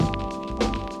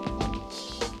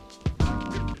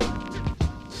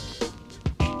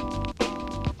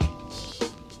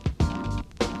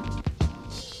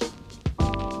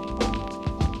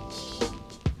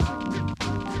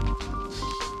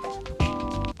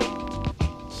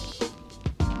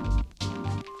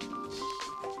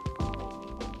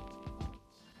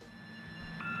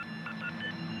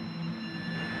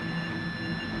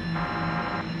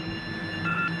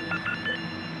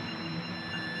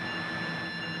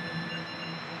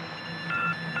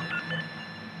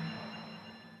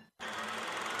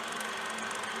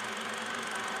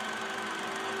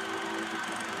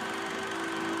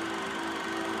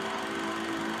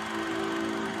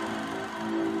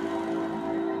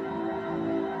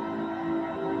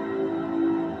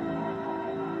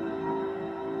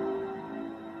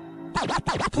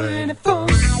Planet Funk. Planet Funk.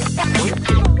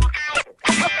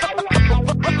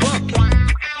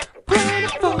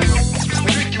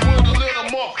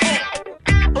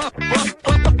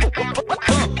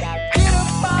 Get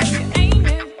up off your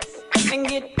Amos and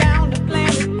get down to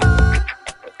Planet Funk.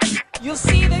 You'll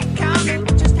see the comet,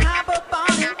 just hop up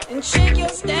on it and shake your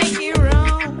stanky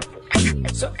room.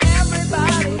 So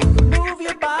everybody, move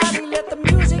your body, let the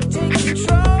music take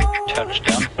control.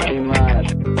 Touchdown.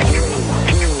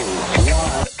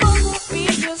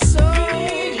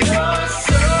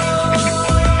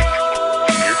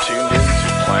 You're tuned in to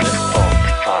Planet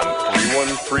Funk on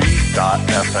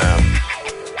 313.fm.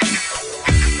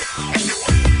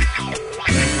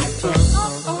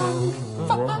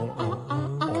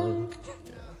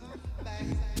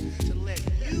 To let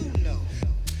you know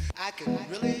I can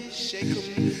really shake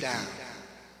 'em down.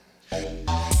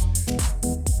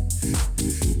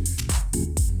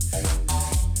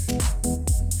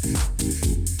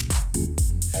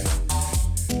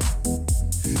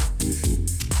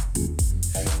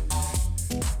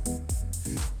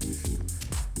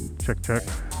 Check, check.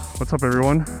 What's up,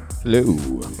 everyone? Hello.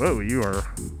 Whoa, you are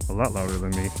a lot louder than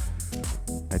me.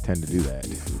 I tend to do that.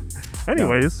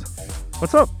 Anyways,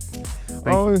 what's up?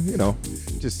 Oh, you know,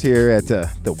 just here at the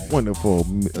wonderful,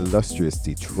 illustrious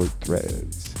Detroit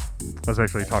Threads. I was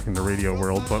actually talking to Radio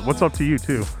World, but what's up to you,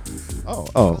 too?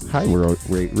 Oh, hi, world,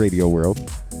 Radio World.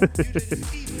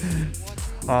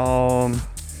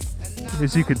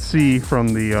 As you could see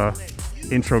from the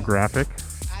intro graphic,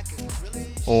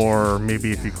 or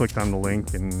maybe if you clicked on the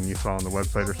link and you saw on the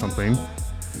website or something,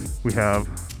 we have,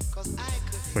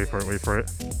 wait for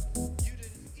it.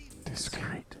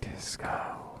 Discreet Disco.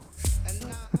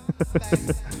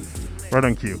 Right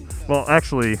on cue. Well,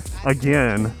 actually,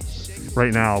 again,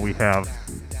 right now we have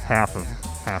half of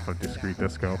Discreet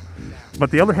Disco,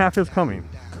 but the other half is coming.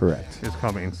 Correct.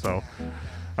 So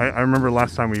I remember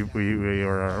last time we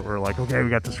were like, okay,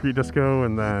 we got Discreet Disco,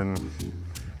 and then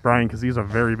Brian, because he's a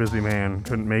very busy man,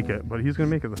 couldn't make it, but he's gonna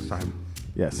make it this time.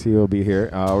 Yes, he will be here.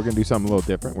 We're going to do something a little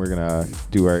different. We're going to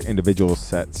do our individual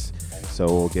sets. So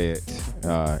we'll get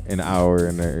an hour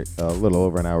and a little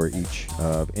over an hour each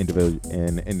of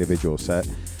individual set,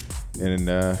 and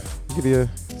give you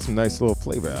some nice little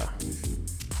flavor.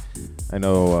 I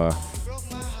know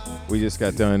we just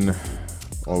got done.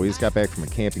 Well, we just got back from a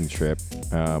camping trip.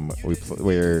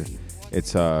 Where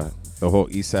it's the whole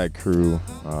East Side crew,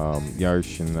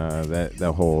 Yarsh and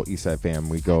that whole East Side fam.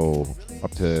 We go up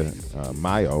to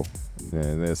Mayo,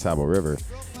 the Sabo River.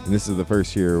 And this is the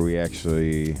first year we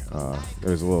actually,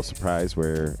 there was a little surprise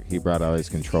where he brought out his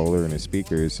controller and his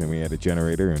speakers, and we had a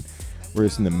generator, and we're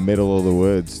just in the middle of the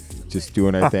woods just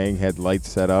doing our thing, had lights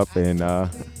set up, and,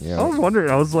 you know. I was wondering,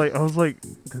 I was like,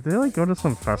 did they like go to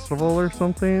some festival or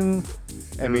something?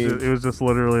 It was just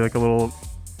literally like a little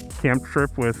camp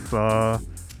trip with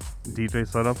DJ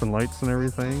setup and lights and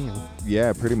everything. And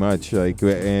yeah, pretty much. Like,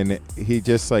 and he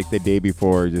just like the day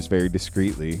before, just very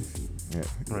discreetly,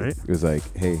 right? It was like,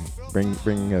 hey, bring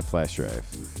a flash drive.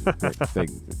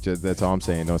 That's all I'm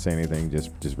saying. Don't say anything.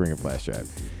 Just bring a flash drive.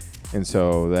 And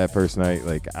so that first night,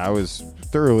 like, I was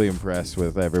thoroughly impressed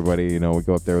with everybody. You know, we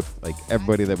go up there with, like,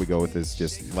 everybody that we go with is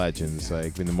just legends,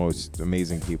 like, the most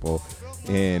amazing people.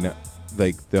 And,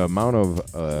 like, the amount of,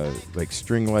 like,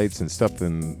 string lights and stuff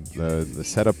and the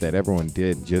setup that everyone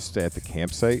did just at the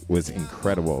campsite was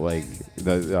incredible. Like,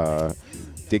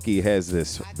 Dickie has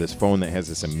this phone that has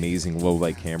this amazing low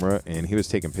light camera, and he was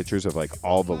taking pictures of, like,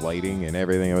 all the lighting and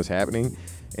everything that was happening.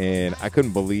 And I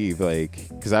couldn't believe, like,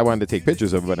 because I wanted to take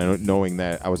pictures of it, but knowing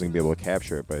that I wasn't going to be able to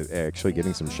capture it, but actually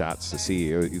getting some shots to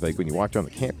see, like, when you walk around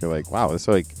the camp, you're like, wow, this,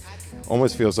 like,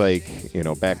 almost feels like, you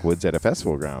know, backwoods at a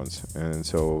festival grounds. And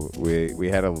so we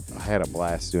had a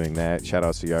blast doing that. Shout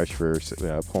out to Yash for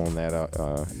pulling that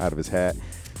out of his hat.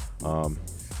 And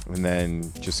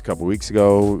then just a couple weeks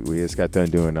ago, we just got done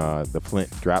doing the Flint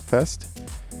Drop Fest,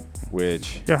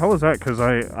 which... Yeah, how was that? Because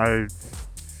I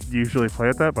usually play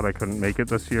at that, but I couldn't make it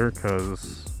this year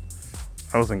because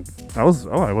I was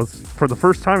for the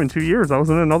first time in 2 years, I was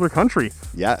in another country.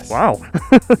 Yes. Wow.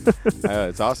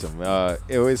 It's awesome.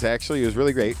 It was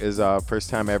really great. It was first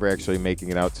time ever actually making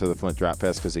it out to the Flint Drop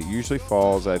Fest, because it usually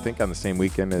falls, I think, on the same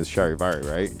weekend as Charivari,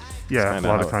 right? Yeah, a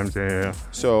lot of times, yeah.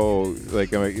 So,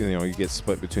 like, you know, you get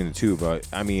split between the two, but,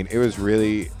 I mean, it was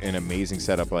really an amazing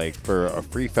setup. Like, for a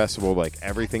free festival, like,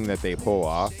 everything that they pull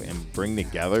off and bring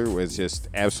together was just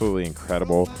absolutely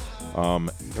incredible.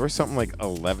 There was something like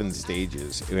 11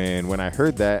 stages, and when I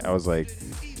heard that, I was like,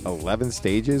 11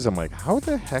 stages. I'm like, how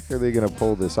the heck are they gonna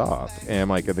pull this off? And I'm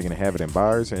like, are they gonna have it in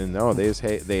bars? And no, they just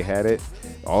they had it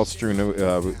all strewn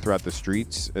throughout the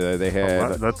streets. They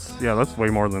had that's way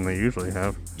more than they usually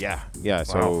have. yeah.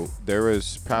 So there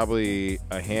was probably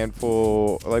a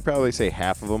handful, like probably say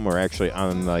half of them were actually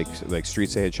on like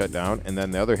streets they had shut down, and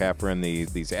then the other half were in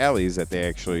these alleys that they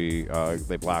actually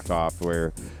they block off,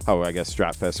 where how I guess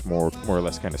Stratfest more or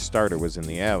less kind of started was in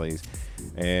the alleys.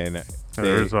 And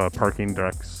there's a parking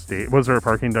deck stage. Was there a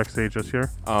parking deck stage this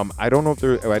year? I don't know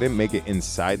if I didn't make it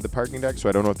inside the parking deck, so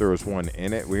I don't know if there was one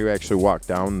in it. We actually walked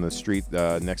down the street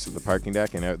next to the parking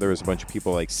deck, and there was a bunch of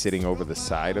people like sitting over the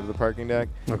side of the parking deck.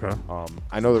 Okay.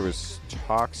 I know there was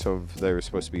talks of there were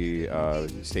supposed to be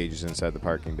stages inside the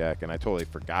parking deck, and I totally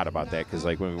forgot about that because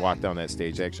like when we walked down that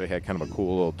stage, they actually had kind of a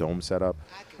cool little dome setup.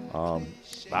 A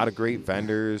lot of great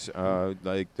vendors.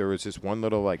 Like there was this one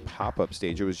little like pop-up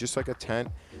stage. It was just like a tent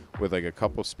with like a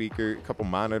couple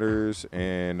monitors,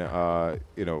 and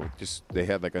just they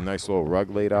had like a nice little rug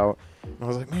laid out. And I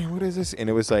was like, man, what is this? And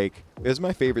it was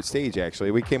my favorite stage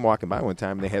actually. We came walking by one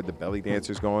time, and they had the belly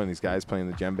dancers going, these guys playing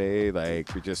the djembe,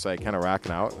 like we're just like kind of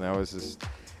rocking out, and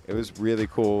it was really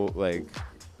cool, like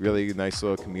really nice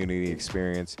little community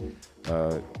experience,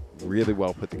 really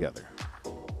well put together.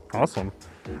 Awesome.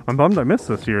 I'm bummed I missed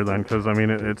this year then, because I mean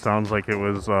it sounds like it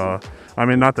was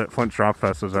not that Flint Drop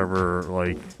Fest is ever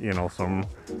like some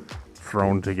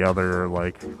thrown together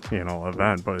like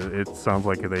event, but it sounds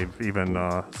like they've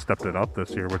even stepped it up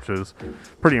this year, which is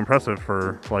pretty impressive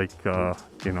for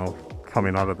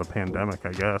coming out of the pandemic,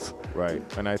 I guess. Right.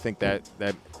 And I think that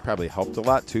probably helped a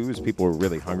lot too, is people were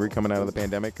really hungry coming out of the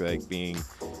pandemic, like being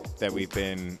that we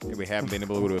haven't been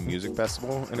able to go to a music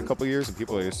festival in a couple of years, and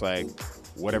people are just like,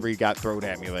 whatever you got thrown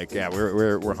at me, like, yeah,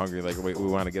 we're hungry, like we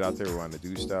want to get out there, we want to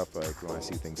do stuff, like we want to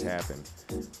see things happen.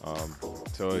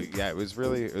 So yeah, it was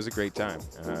a great time.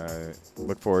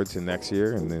 Look forward to next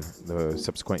year and the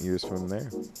subsequent years from there.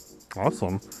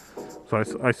 Awesome.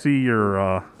 So I see you're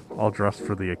all dressed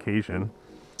for the occasion.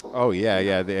 Oh yeah.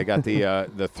 I got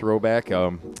the throwback.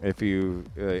 If you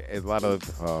a lot of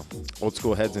old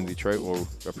school heads in Detroit will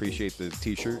appreciate the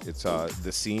T-shirt. It's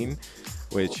The Scene,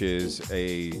 which is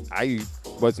I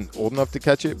wasn't old enough to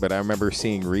catch it, but I remember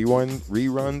seeing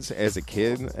reruns as a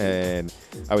kid, and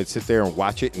I would sit there and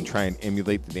watch it and try and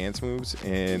emulate the dance moves.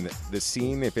 And The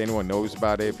Scene, if anyone knows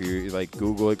about it, if you like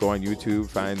Google it, go on YouTube,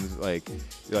 find like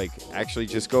actually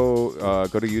just go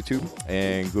to YouTube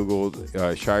and Google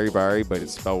Shari Bari, but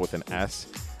it's spelled with an S.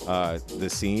 The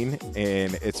Scene,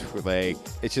 and it's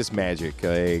just magic.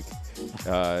 Like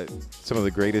some of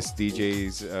the greatest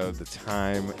DJs of the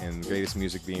time and greatest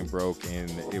music being broke, and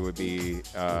it would be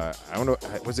I don't know,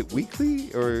 was it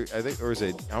weekly or it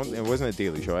wasn't a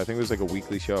daily show. I think it was like a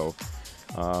weekly show,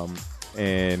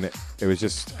 and it was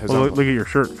just look at your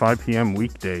shirt, 5 p.m.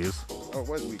 weekdays. Oh, it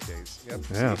was weekdays. Yep.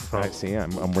 Yeah.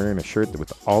 I'm wearing a shirt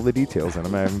with all the details, and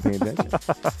I'm not even paying attention.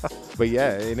 But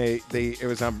yeah, and it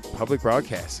was on public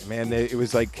broadcast. Man, it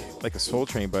was like a Soul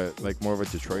Train, but like more of a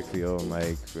Detroit feel, and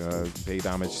like paid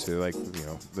homage to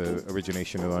the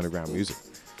origination of underground music.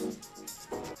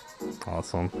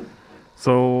 Awesome.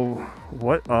 So,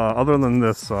 what other than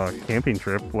this camping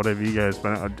trip, what have you guys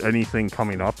been? Anything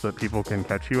coming up that people can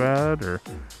catch you at, or?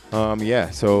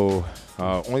 So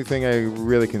only thing I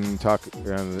really can talk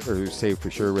around or say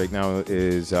for sure right now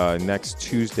is next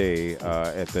Tuesday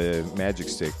at the Magic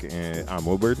Stick on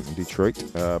Woodward in Detroit,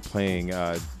 playing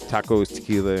Tacos,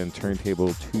 Tequila, and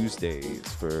Turntable Tuesdays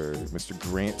for Mr.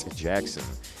 Grant Jackson.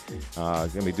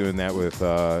 Gonna be doing that with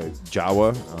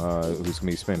Jawa, who's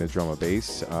gonna be spinning drum and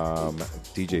bass.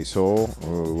 DJ Soul,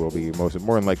 who will be more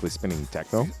than likely spinning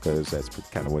techno, because that's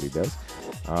kind of what he does.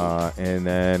 And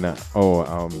then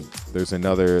there's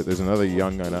another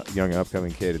young and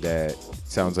upcoming kid that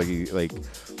sounds like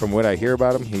from what I hear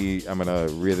about him, I'm gonna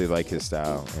really like his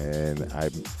style, and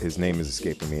his name is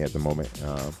escaping me at the moment.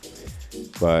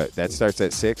 But that starts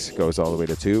at 6, goes all the way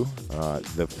to 2.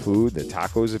 The food, the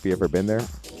tacos, if you ever been there,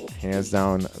 hands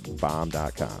down,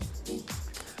 bomb.com.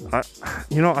 I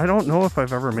don't know if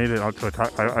I've ever made it out to a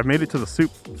taco. I've made it to the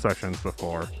soup sessions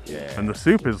before. Yeah. And the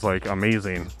soup is like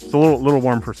amazing. It's a little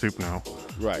warm for soup now.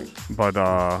 Right. But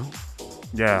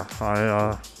yeah,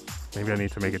 maybe I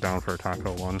need to make it down for a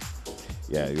taco one.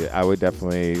 Yeah, I would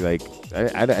definitely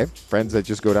I have friends that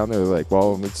just go down there like,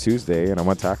 well, it's Tuesday and I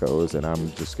want tacos, and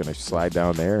I'm just gonna slide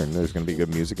down there, and there's gonna be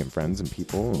good music and friends and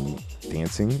people and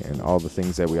dancing and all the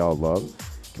things that we all love,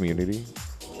 community,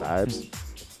 vibes.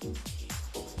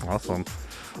 Awesome.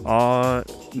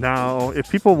 Now,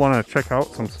 if people want to check out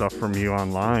some stuff from you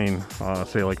online,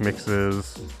 say like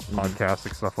mixes,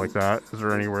 podcasting, stuff like that, is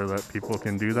there anywhere that people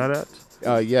can do that at?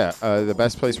 The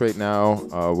best place right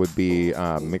now would be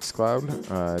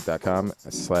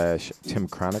mixcloud.com/Tim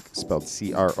Chronic, spelled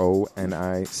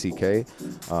CRONICK.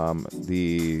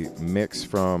 The mix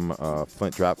from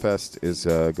Flint Drop Fest is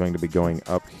going to be going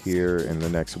up here in the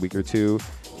next week or two,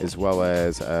 as well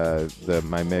as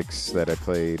my mix that I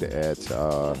played at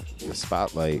the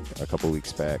Spotlight a couple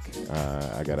weeks back.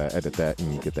 I got to edit that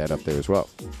and get that up there as well.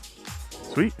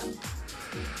 Sweet.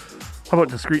 How about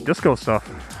Discreet Disco stuff?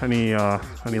 Any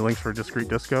links for Discreet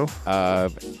Disco?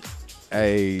 I'd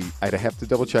have to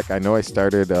double check. I know I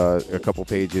started a couple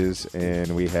pages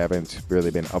and we haven't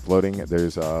really been uploading.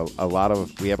 There's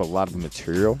we have a lot of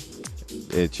material.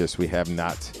 It's just we have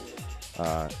not.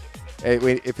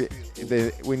 When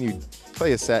you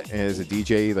play a set as a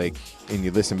DJ, like, and you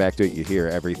listen back to it, you hear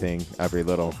everything, every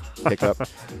little hiccup.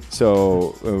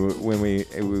 So when we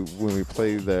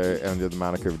play under the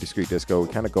moniker of Discreet Disco, we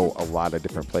kind of go a lot of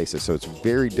different places. So it's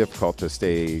very difficult to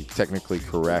stay technically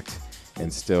correct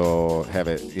and still have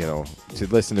it, to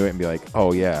listen to it and be like,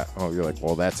 oh yeah, you're like,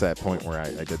 well, that's that point where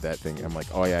I did that thing. I'm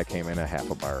like, oh yeah, I came in a half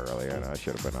a bar earlier and I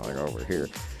should have been like over here.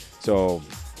 So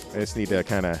I just need to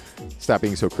kind of stop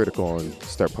being so critical and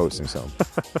start posting some.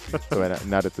 So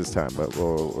not at this time, but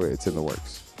it's in the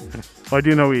works. Well, I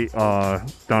do know we down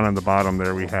on the bottom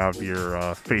there we have your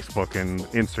Facebook and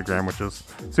Instagram, which is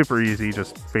super easy.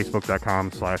 Just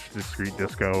facebook.com/Discreet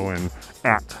Disco and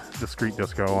 @Discreet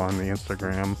Disco on the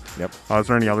Instagram. Yep. Is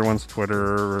there any other ones?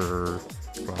 Twitter or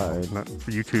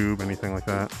YouTube, anything like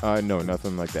that? No,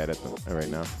 nothing like that right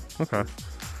now. Okay.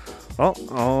 Well,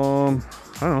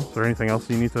 I don't know. Is there anything else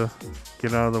you need to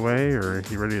get out of the way, or are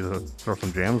you ready to throw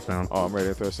some jams down? Oh, I'm ready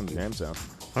to throw some jams down.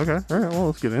 Okay. All right. Well,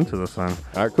 let's get into this then.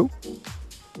 All right, cool.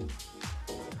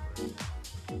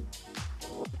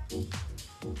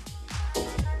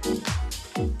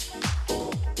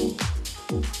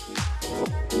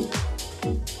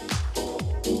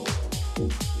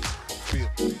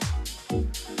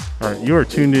 All right. You are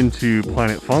tuned into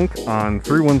Planet Funk on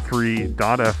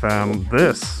 313.fm.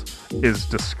 This is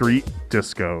Discreet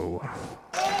Disco.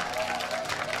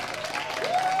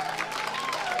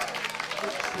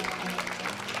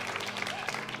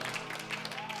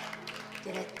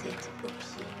 De la tête aux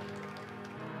pieds,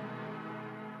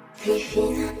 plus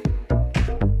fine,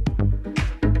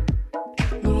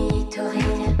 nuit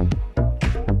torride,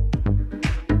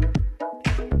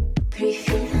 plus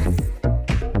fine,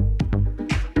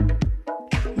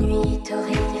 nuit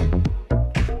torride,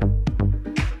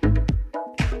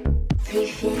 plus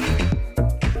fine,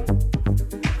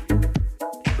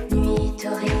 nuit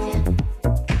torride,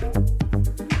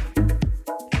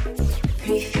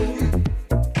 plus fine.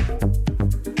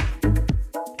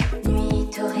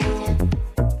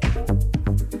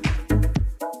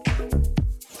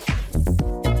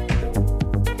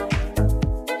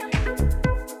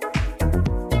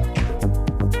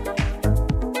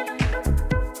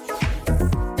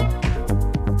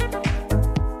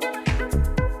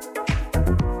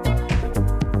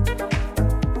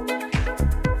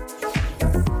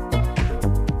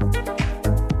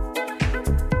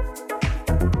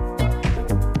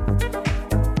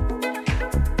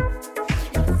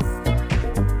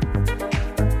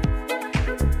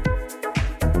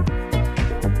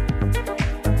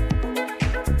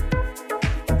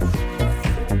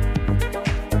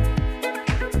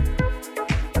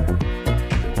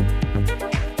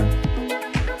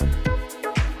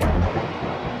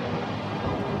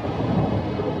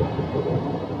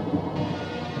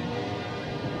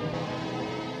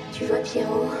 Tu vois,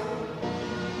 Pierrot,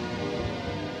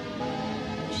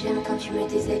 j'aime quand tu me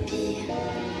déshabilles.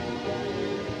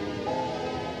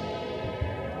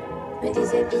 Me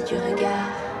déshabille du regard.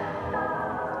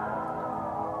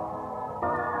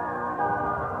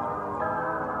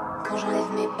 Quand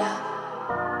j'enlève mes pas,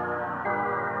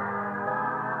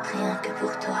 rien que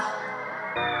pour toi.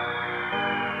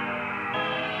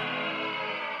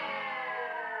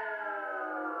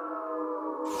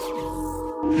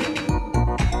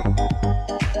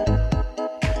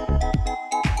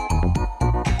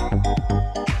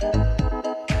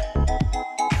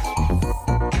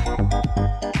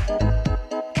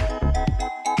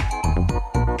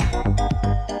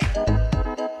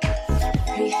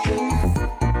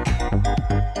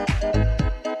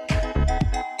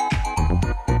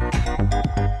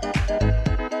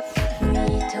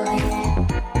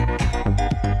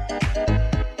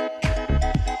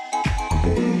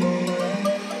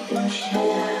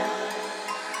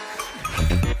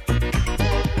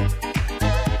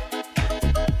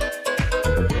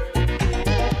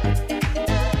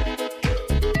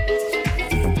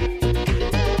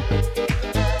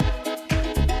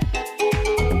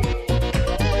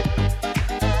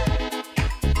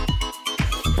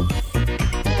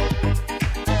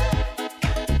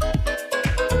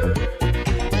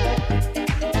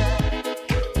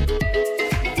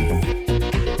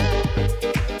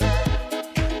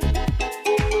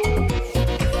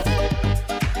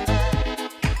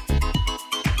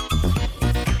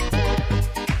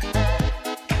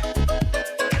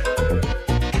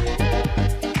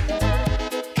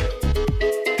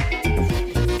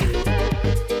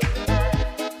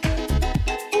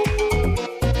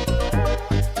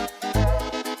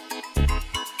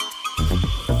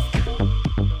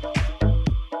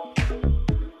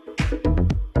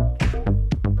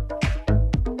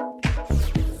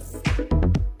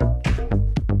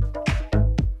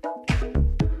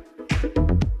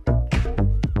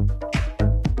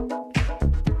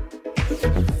 Très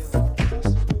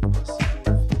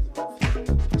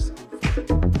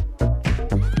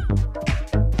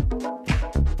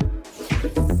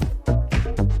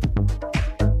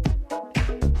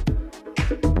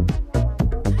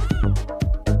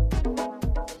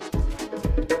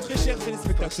chers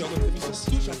téléspectateurs, notre émission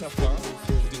touche à sa fin.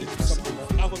 Je tenais tout simplement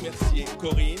à remercier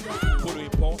Corinne, Polo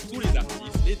et Pan, tous les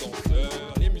artistes, les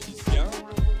danseurs, les musiciens.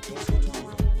 Et on se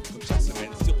retrouve, comme chaque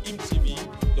semaine, sur IMTV,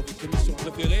 dans votre émission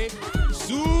préférée,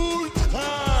 Sous le train.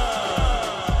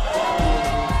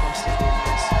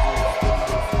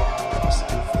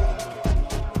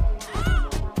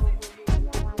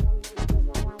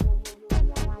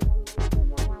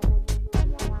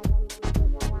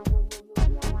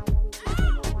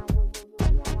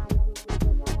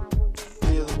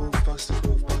 Feel the move, bust the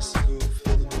groove,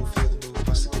 feel the move, feel the move,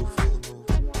 bust the groove, feel the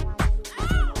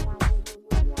move.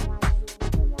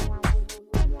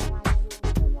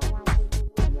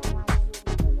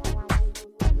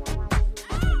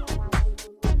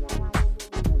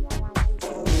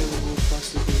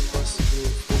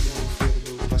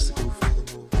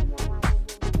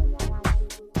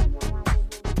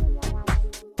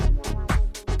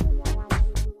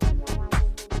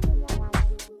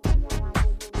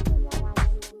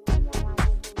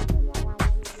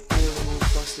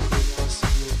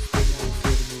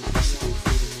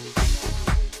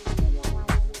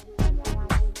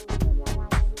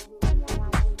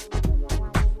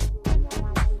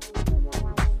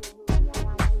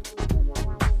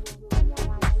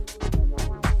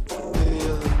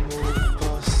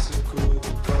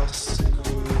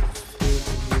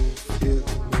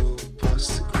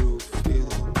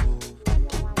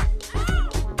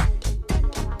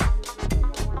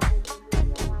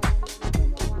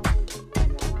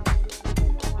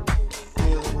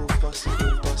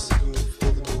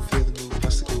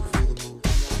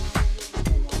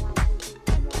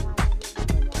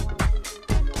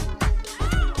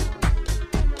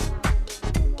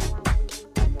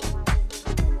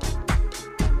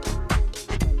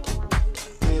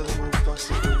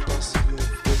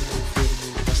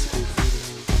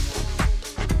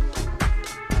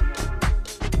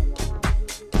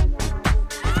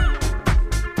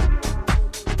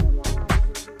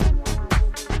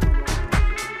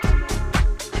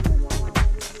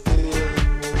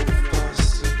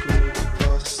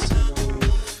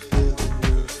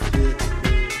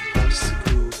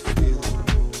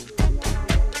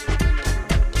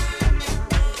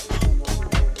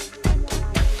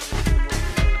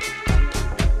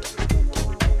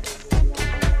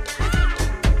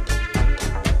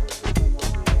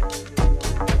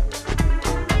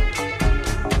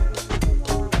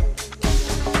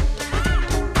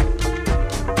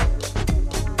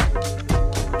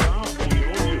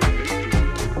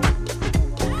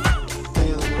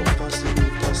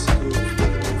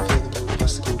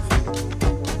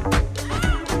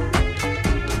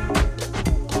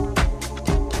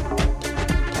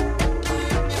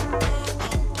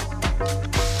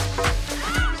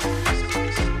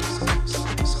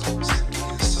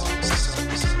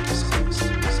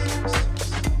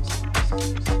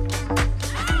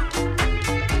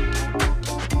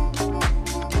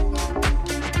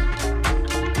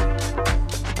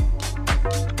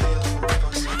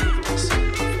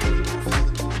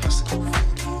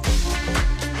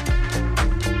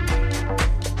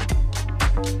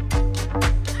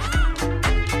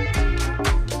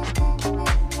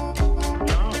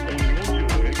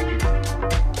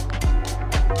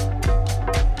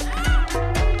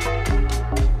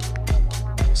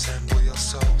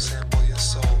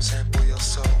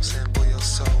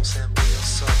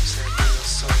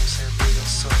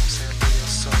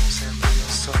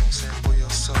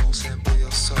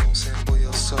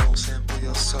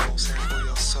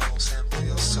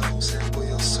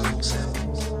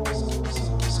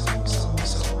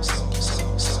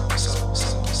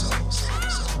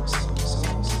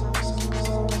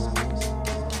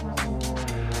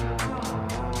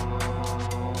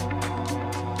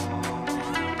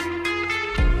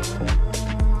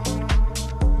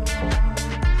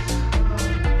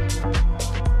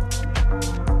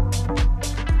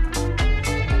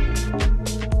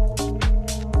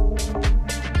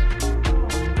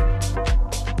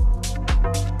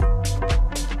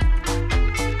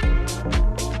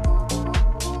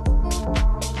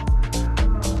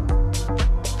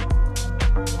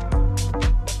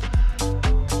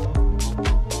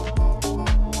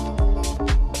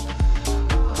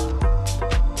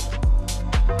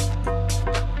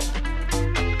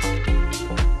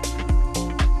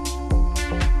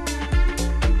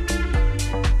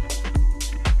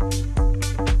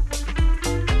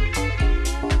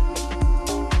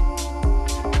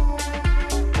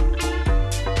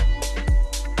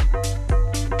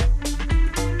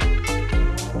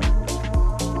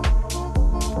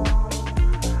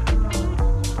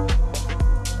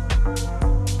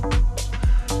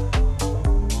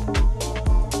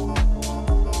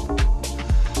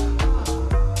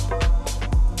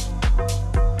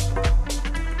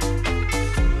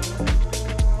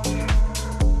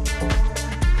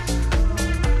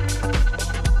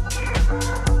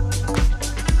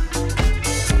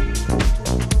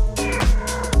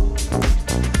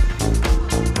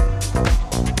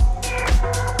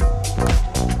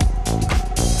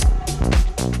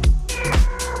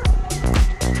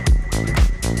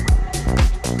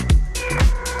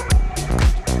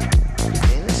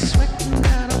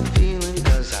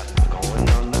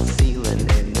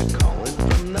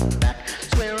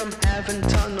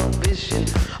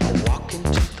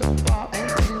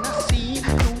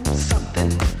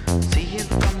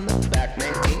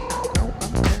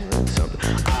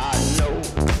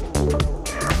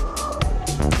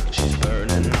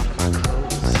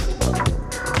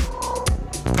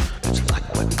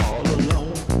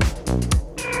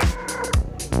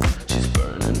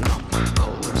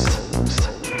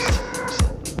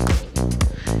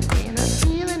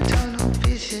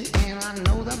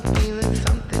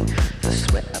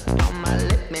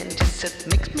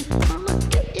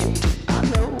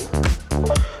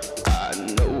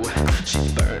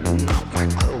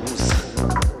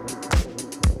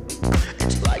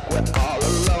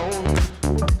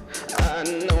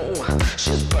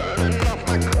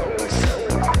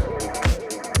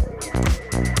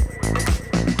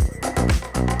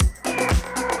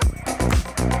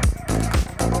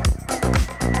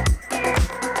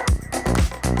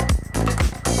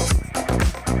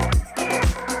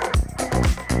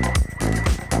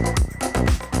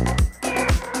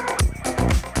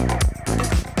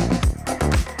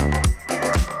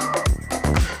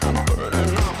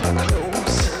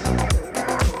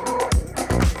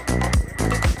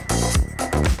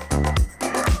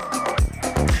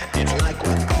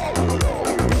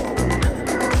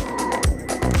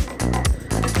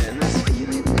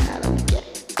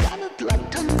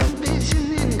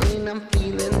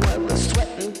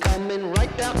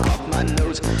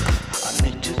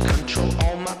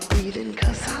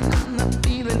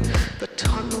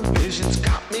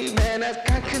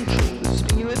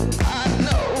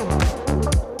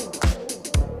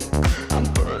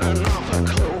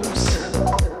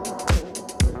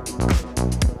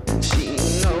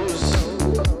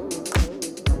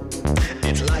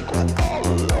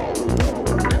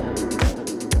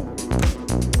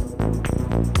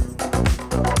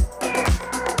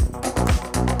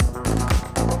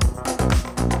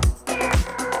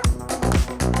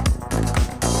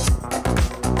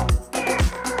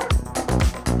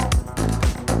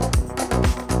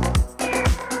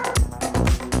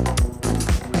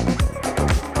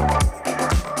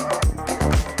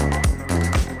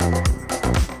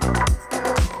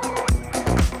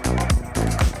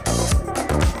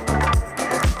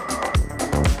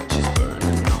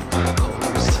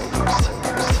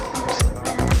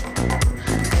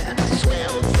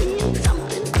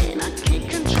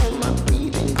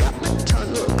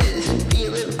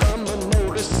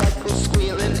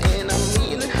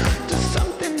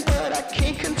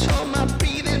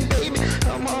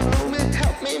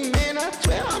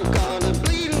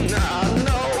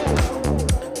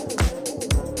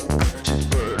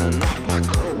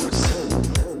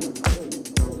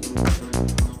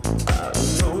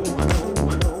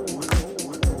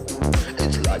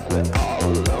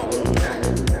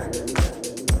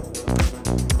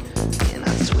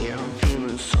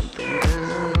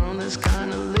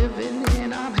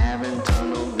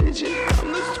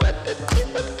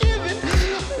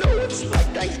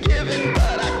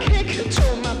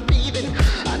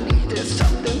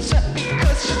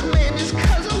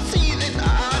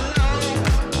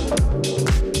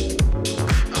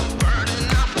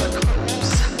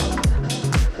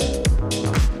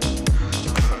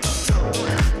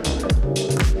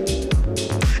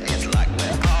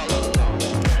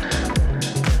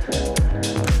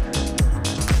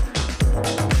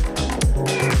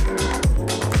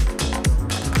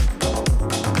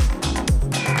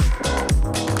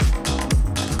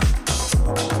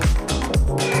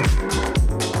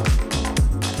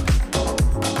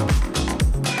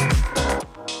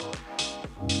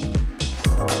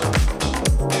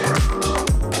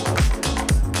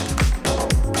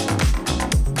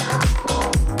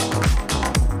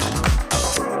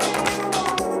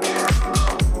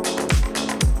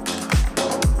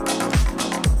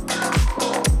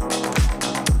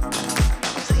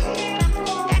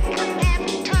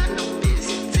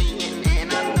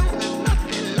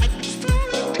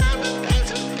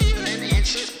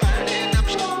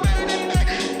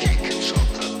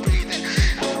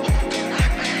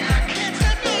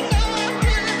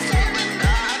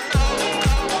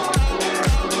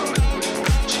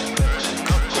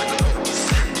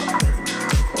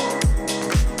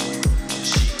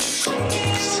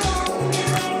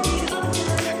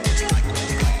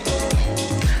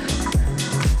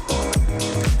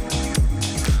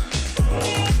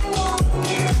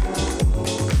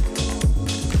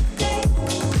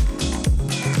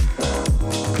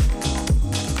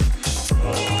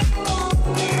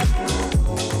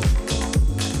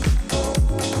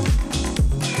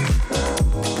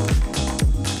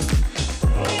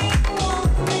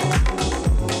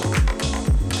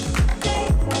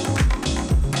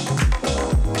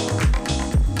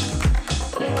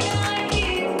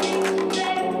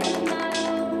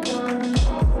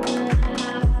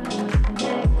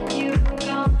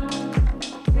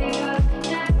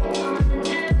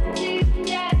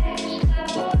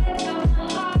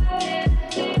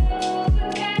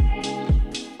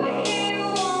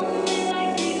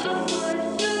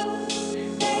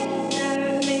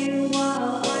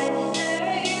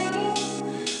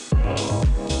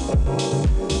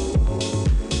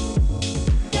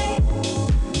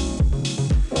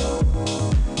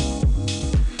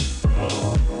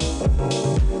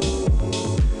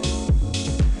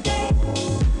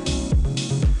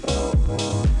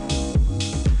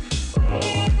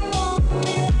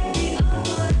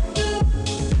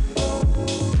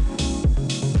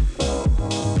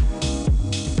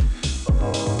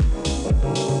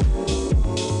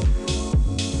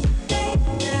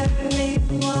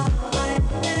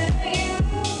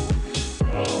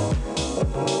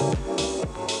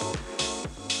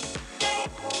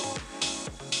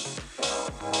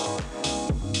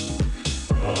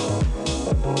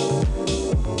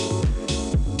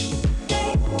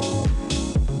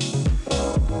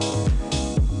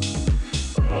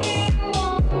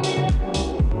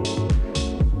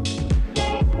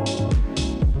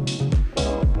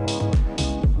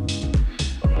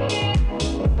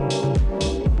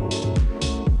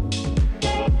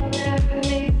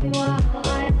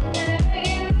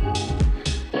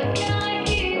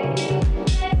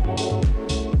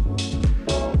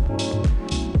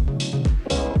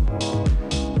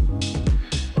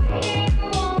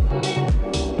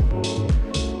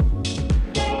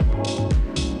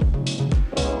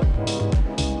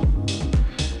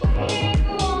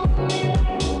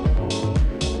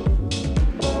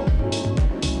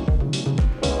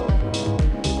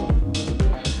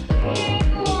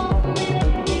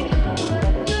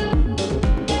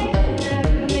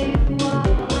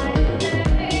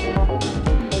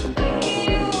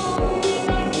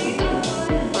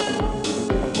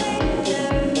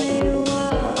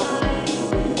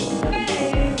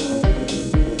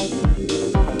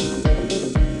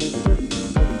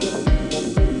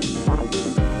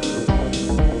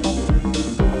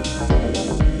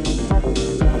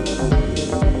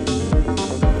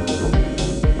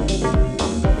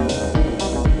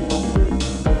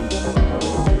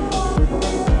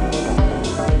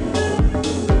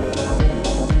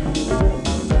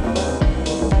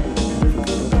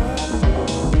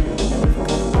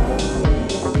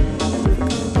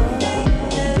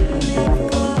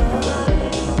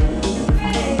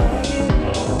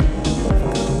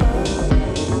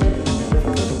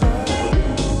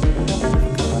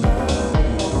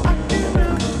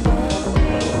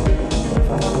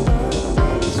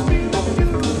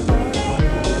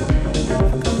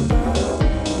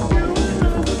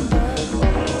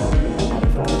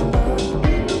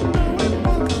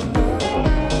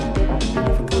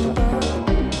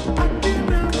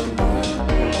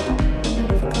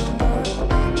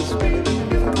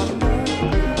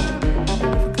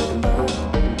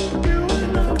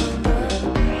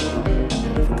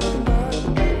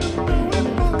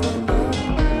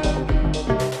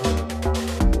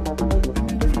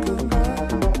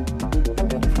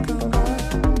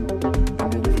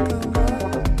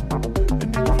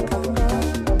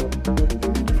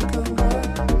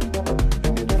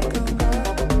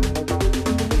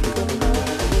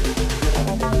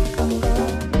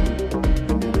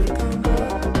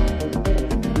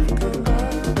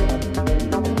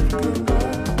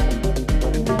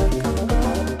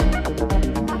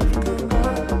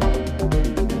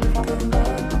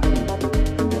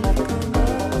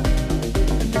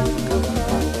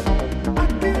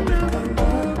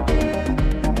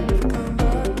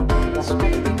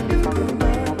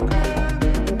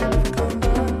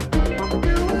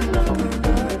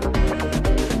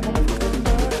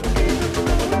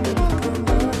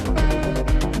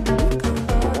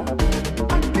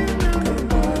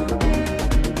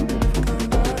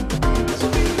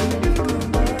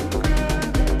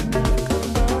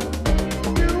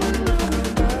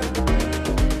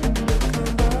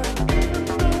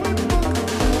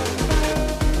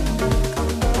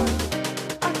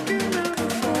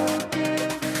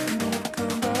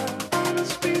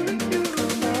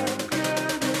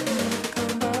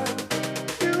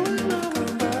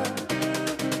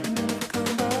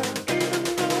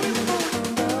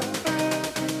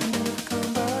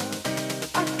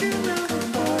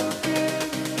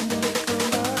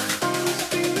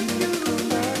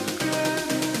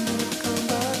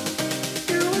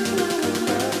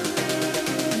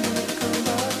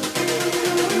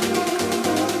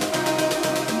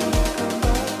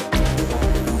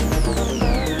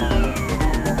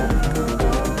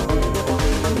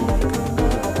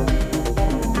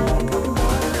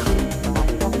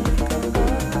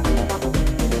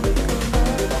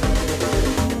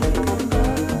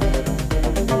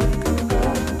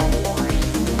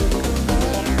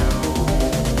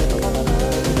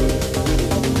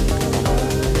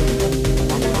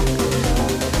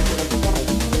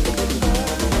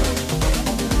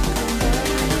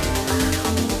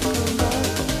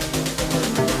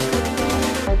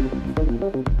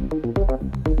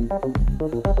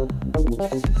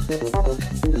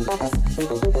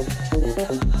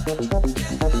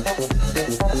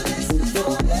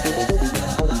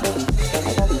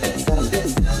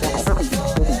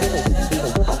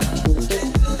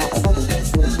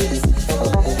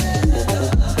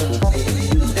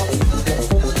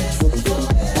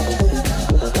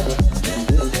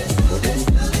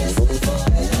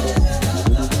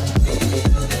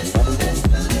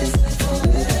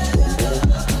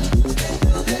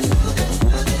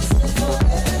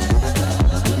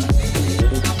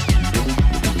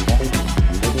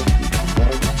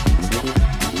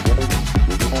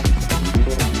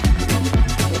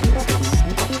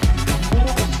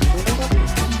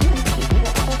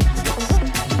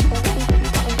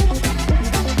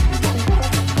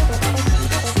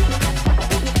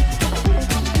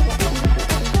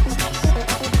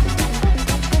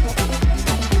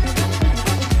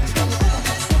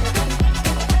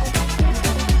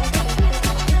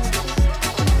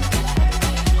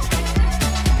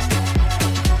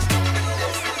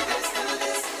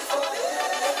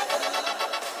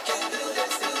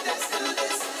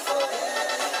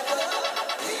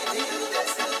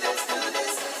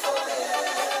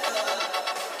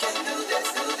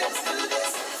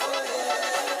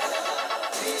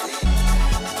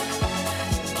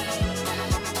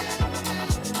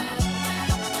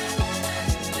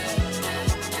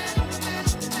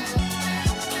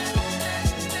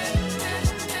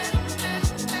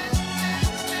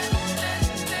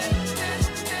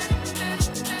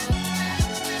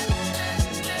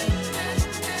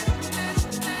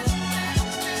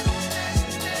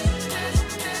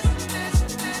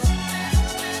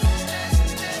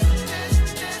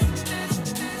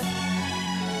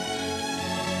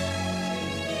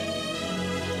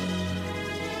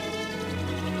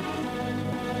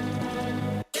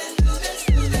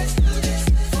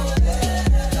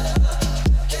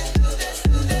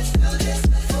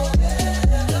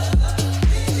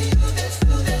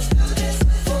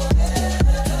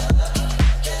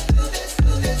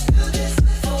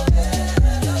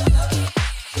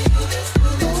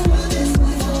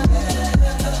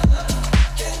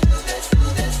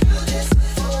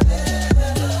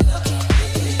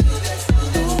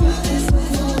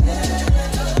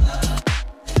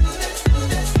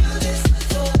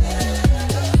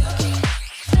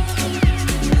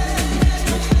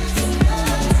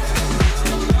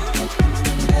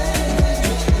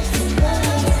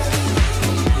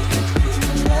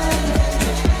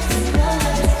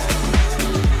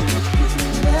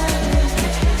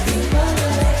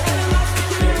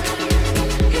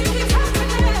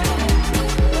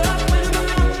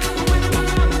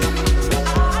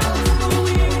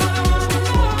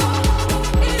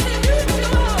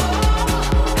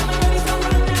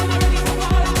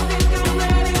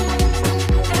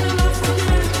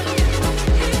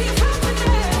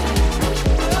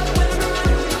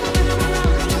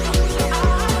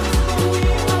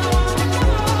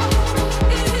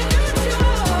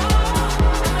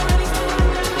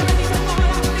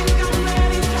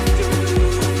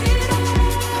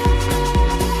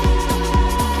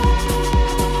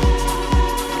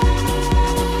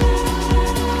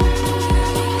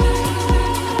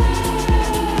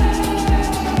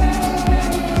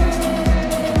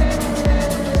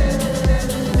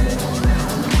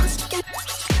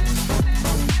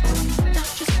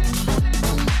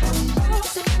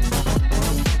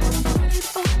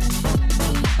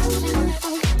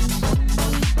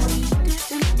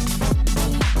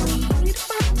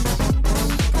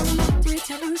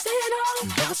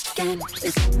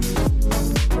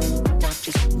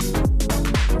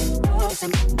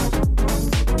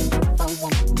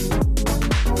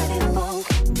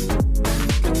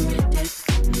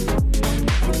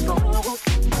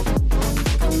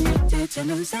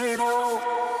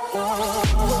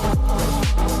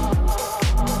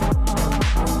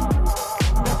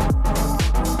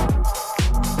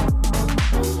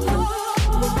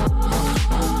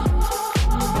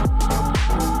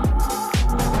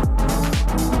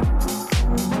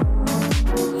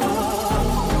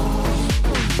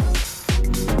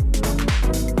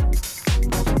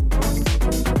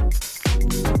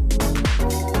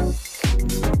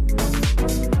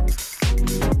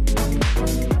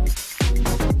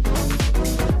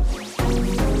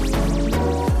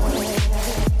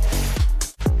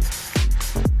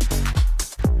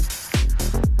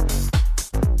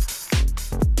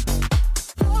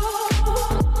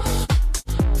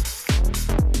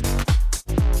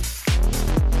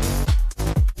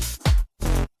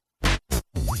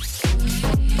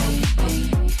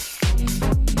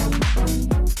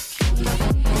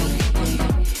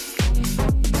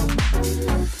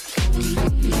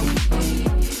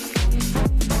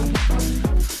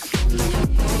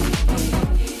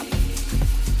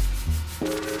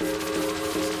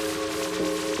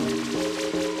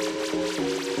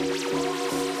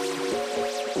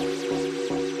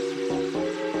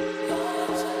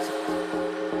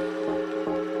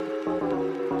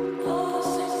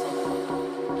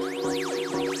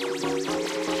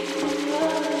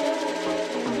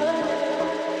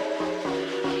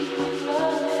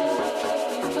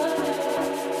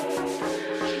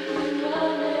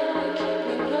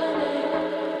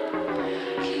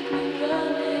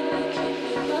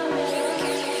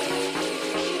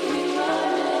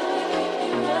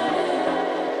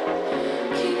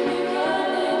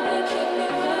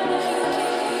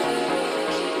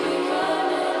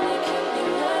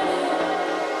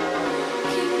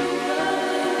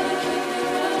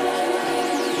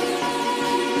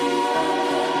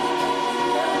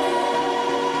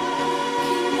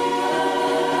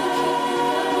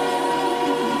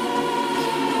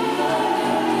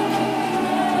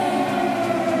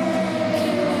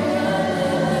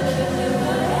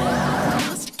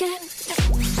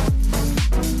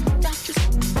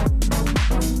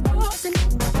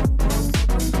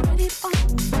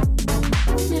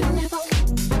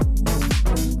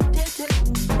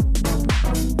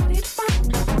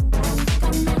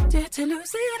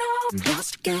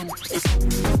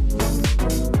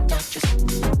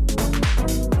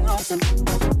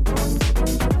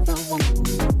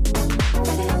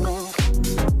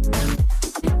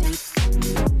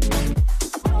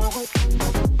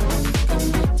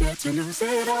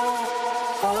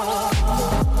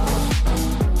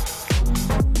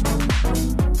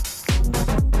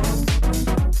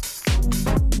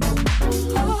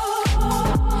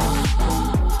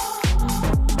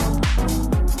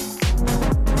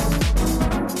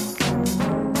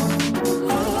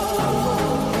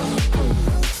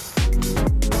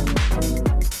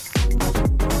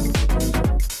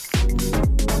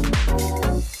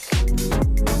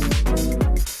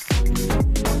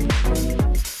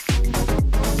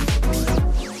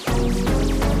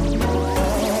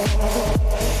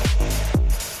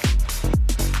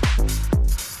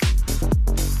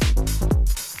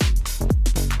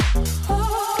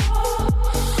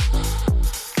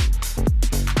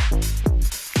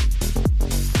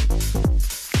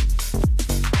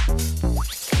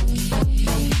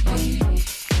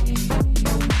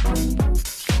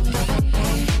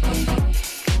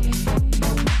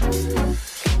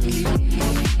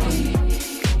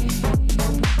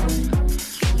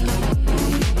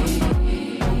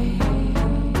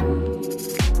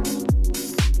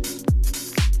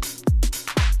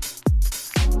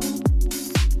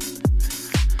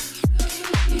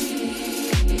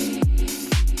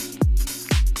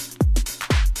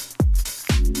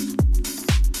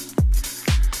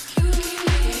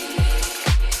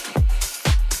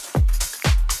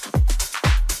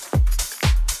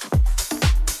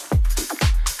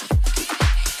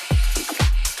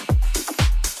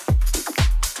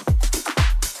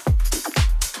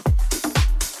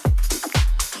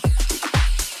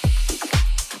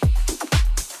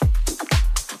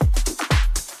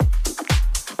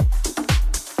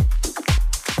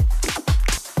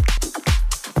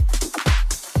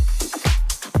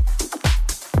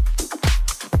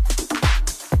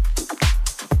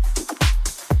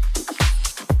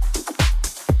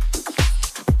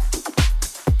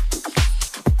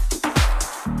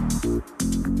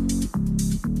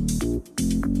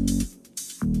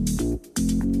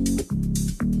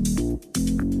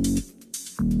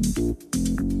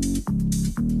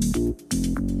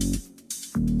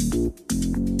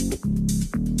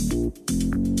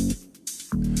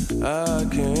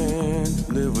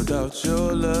 without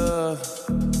your love.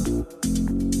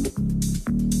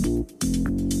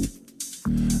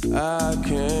 I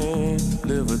can't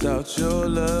live without your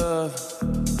love.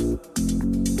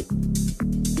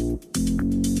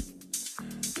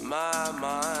 My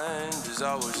mind is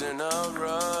always in a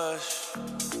rush.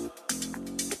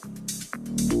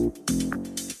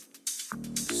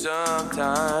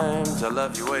 Sometimes I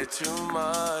love you way too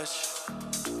much.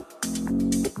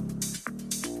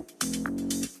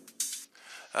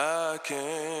 I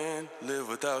can't live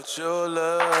without your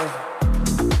love.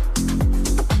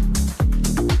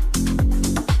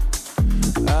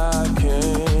 I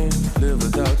can't live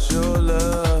without your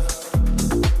love.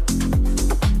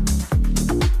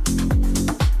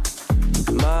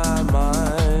 My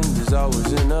mind is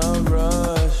always in a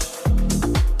rush.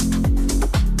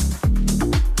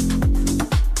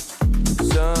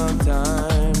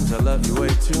 Sometimes I love you way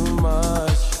too much.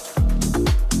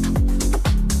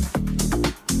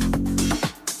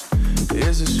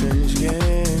 It's a strange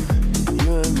game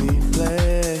you and me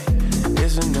play.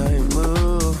 It's a night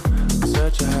move,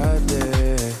 such a hot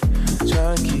day.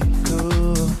 Trying to keep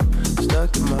cool,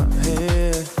 stuck in my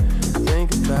head. Think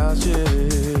about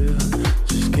you,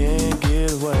 just can't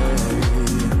get away.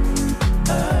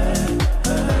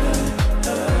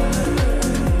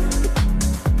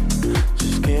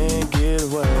 Just can't get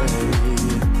away.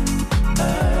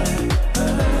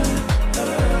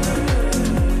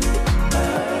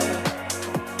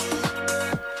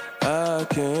 I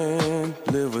can't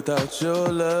live without your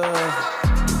love.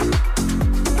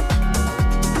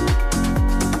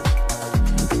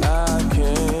 I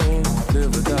can't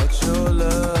live without your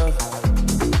love.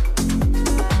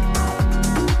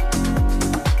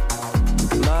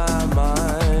 My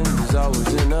mind is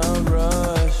always in a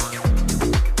rush.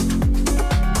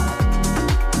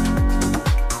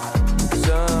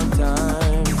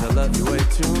 Sometimes I love you way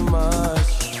too much.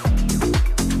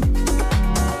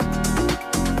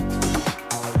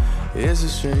 It's a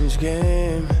strange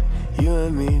game you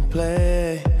and me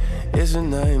play. It's a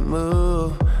night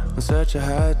move on such a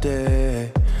hot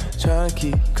day. Trying to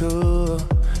keep cool,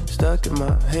 stuck in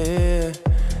my head.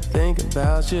 Think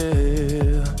about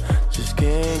you, just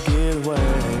can't get away.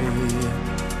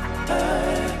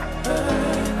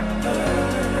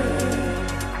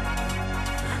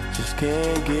 Just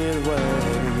can't get away.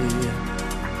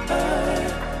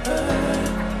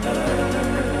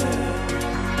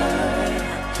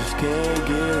 Just can't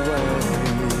get away.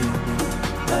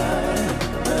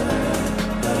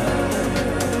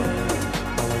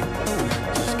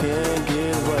 Just can't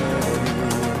get away.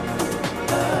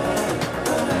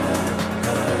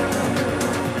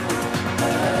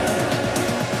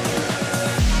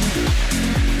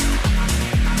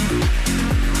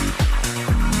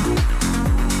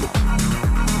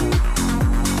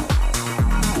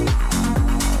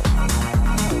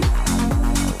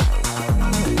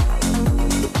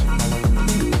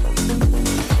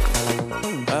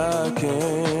 I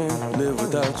can't live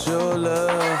without your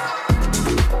love.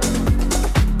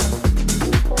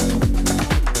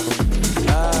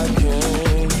 I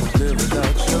can't live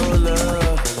without your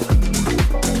love.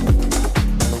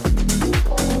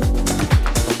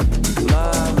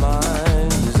 My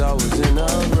mind is always in a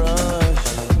rush.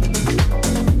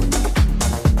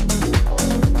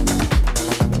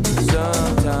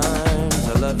 Sometimes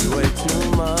I love you way too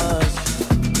much.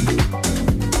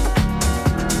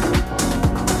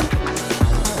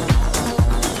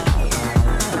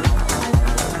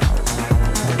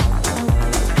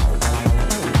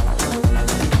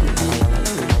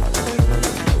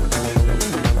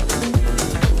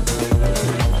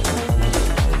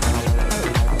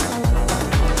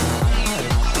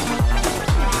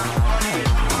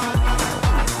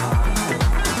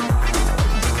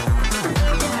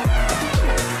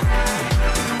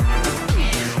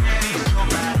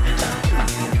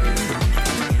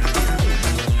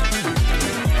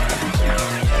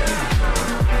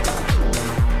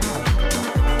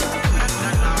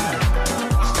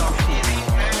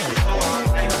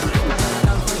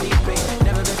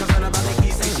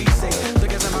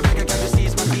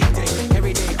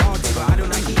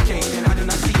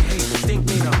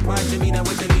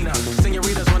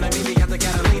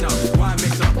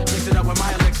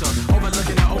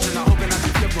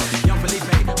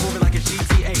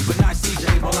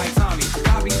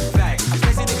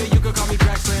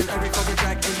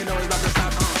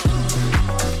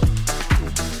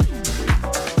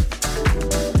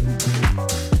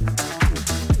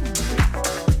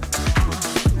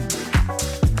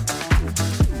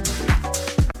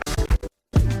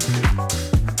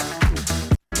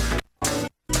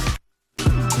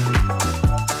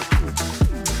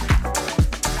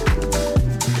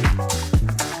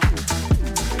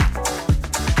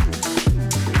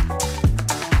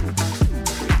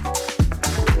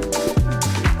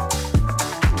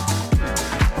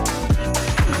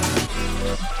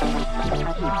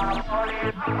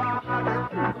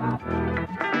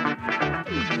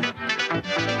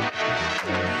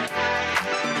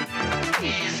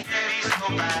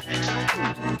 Turn up,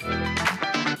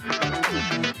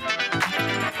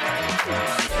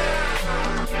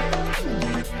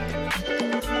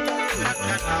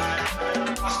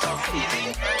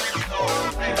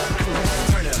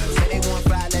 say they want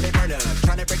fire, let it burn up.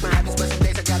 Tryna break my habits, but some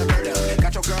days I gotta burn up.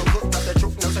 Got your girl hooked up, the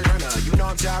truth, no surrender. You know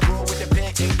I'm Ja Rule with the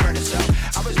pen, ain't burning so.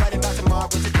 I was writing about tomorrow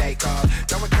with the day call.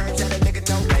 Throwing curves at a nigga,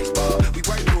 no baseball. We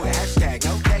work through it, hashtag,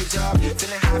 no days off.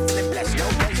 Feeling high, feeling blessed, no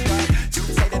baseball.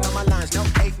 Dudes say that on my lines, no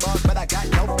 8 balls, but I got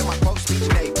dope in my post speech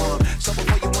napalm. So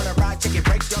before you wanna ride, take your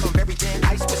breaks, y'all on very thin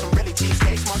ice with some really cheap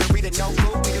steaks. Margarita, no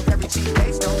food, we do very cheap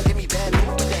dates. Don't give me bad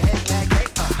mood, put the head back,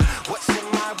 great. What's in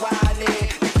my wallet?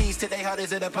 The keys to their heart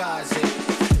is a deposit.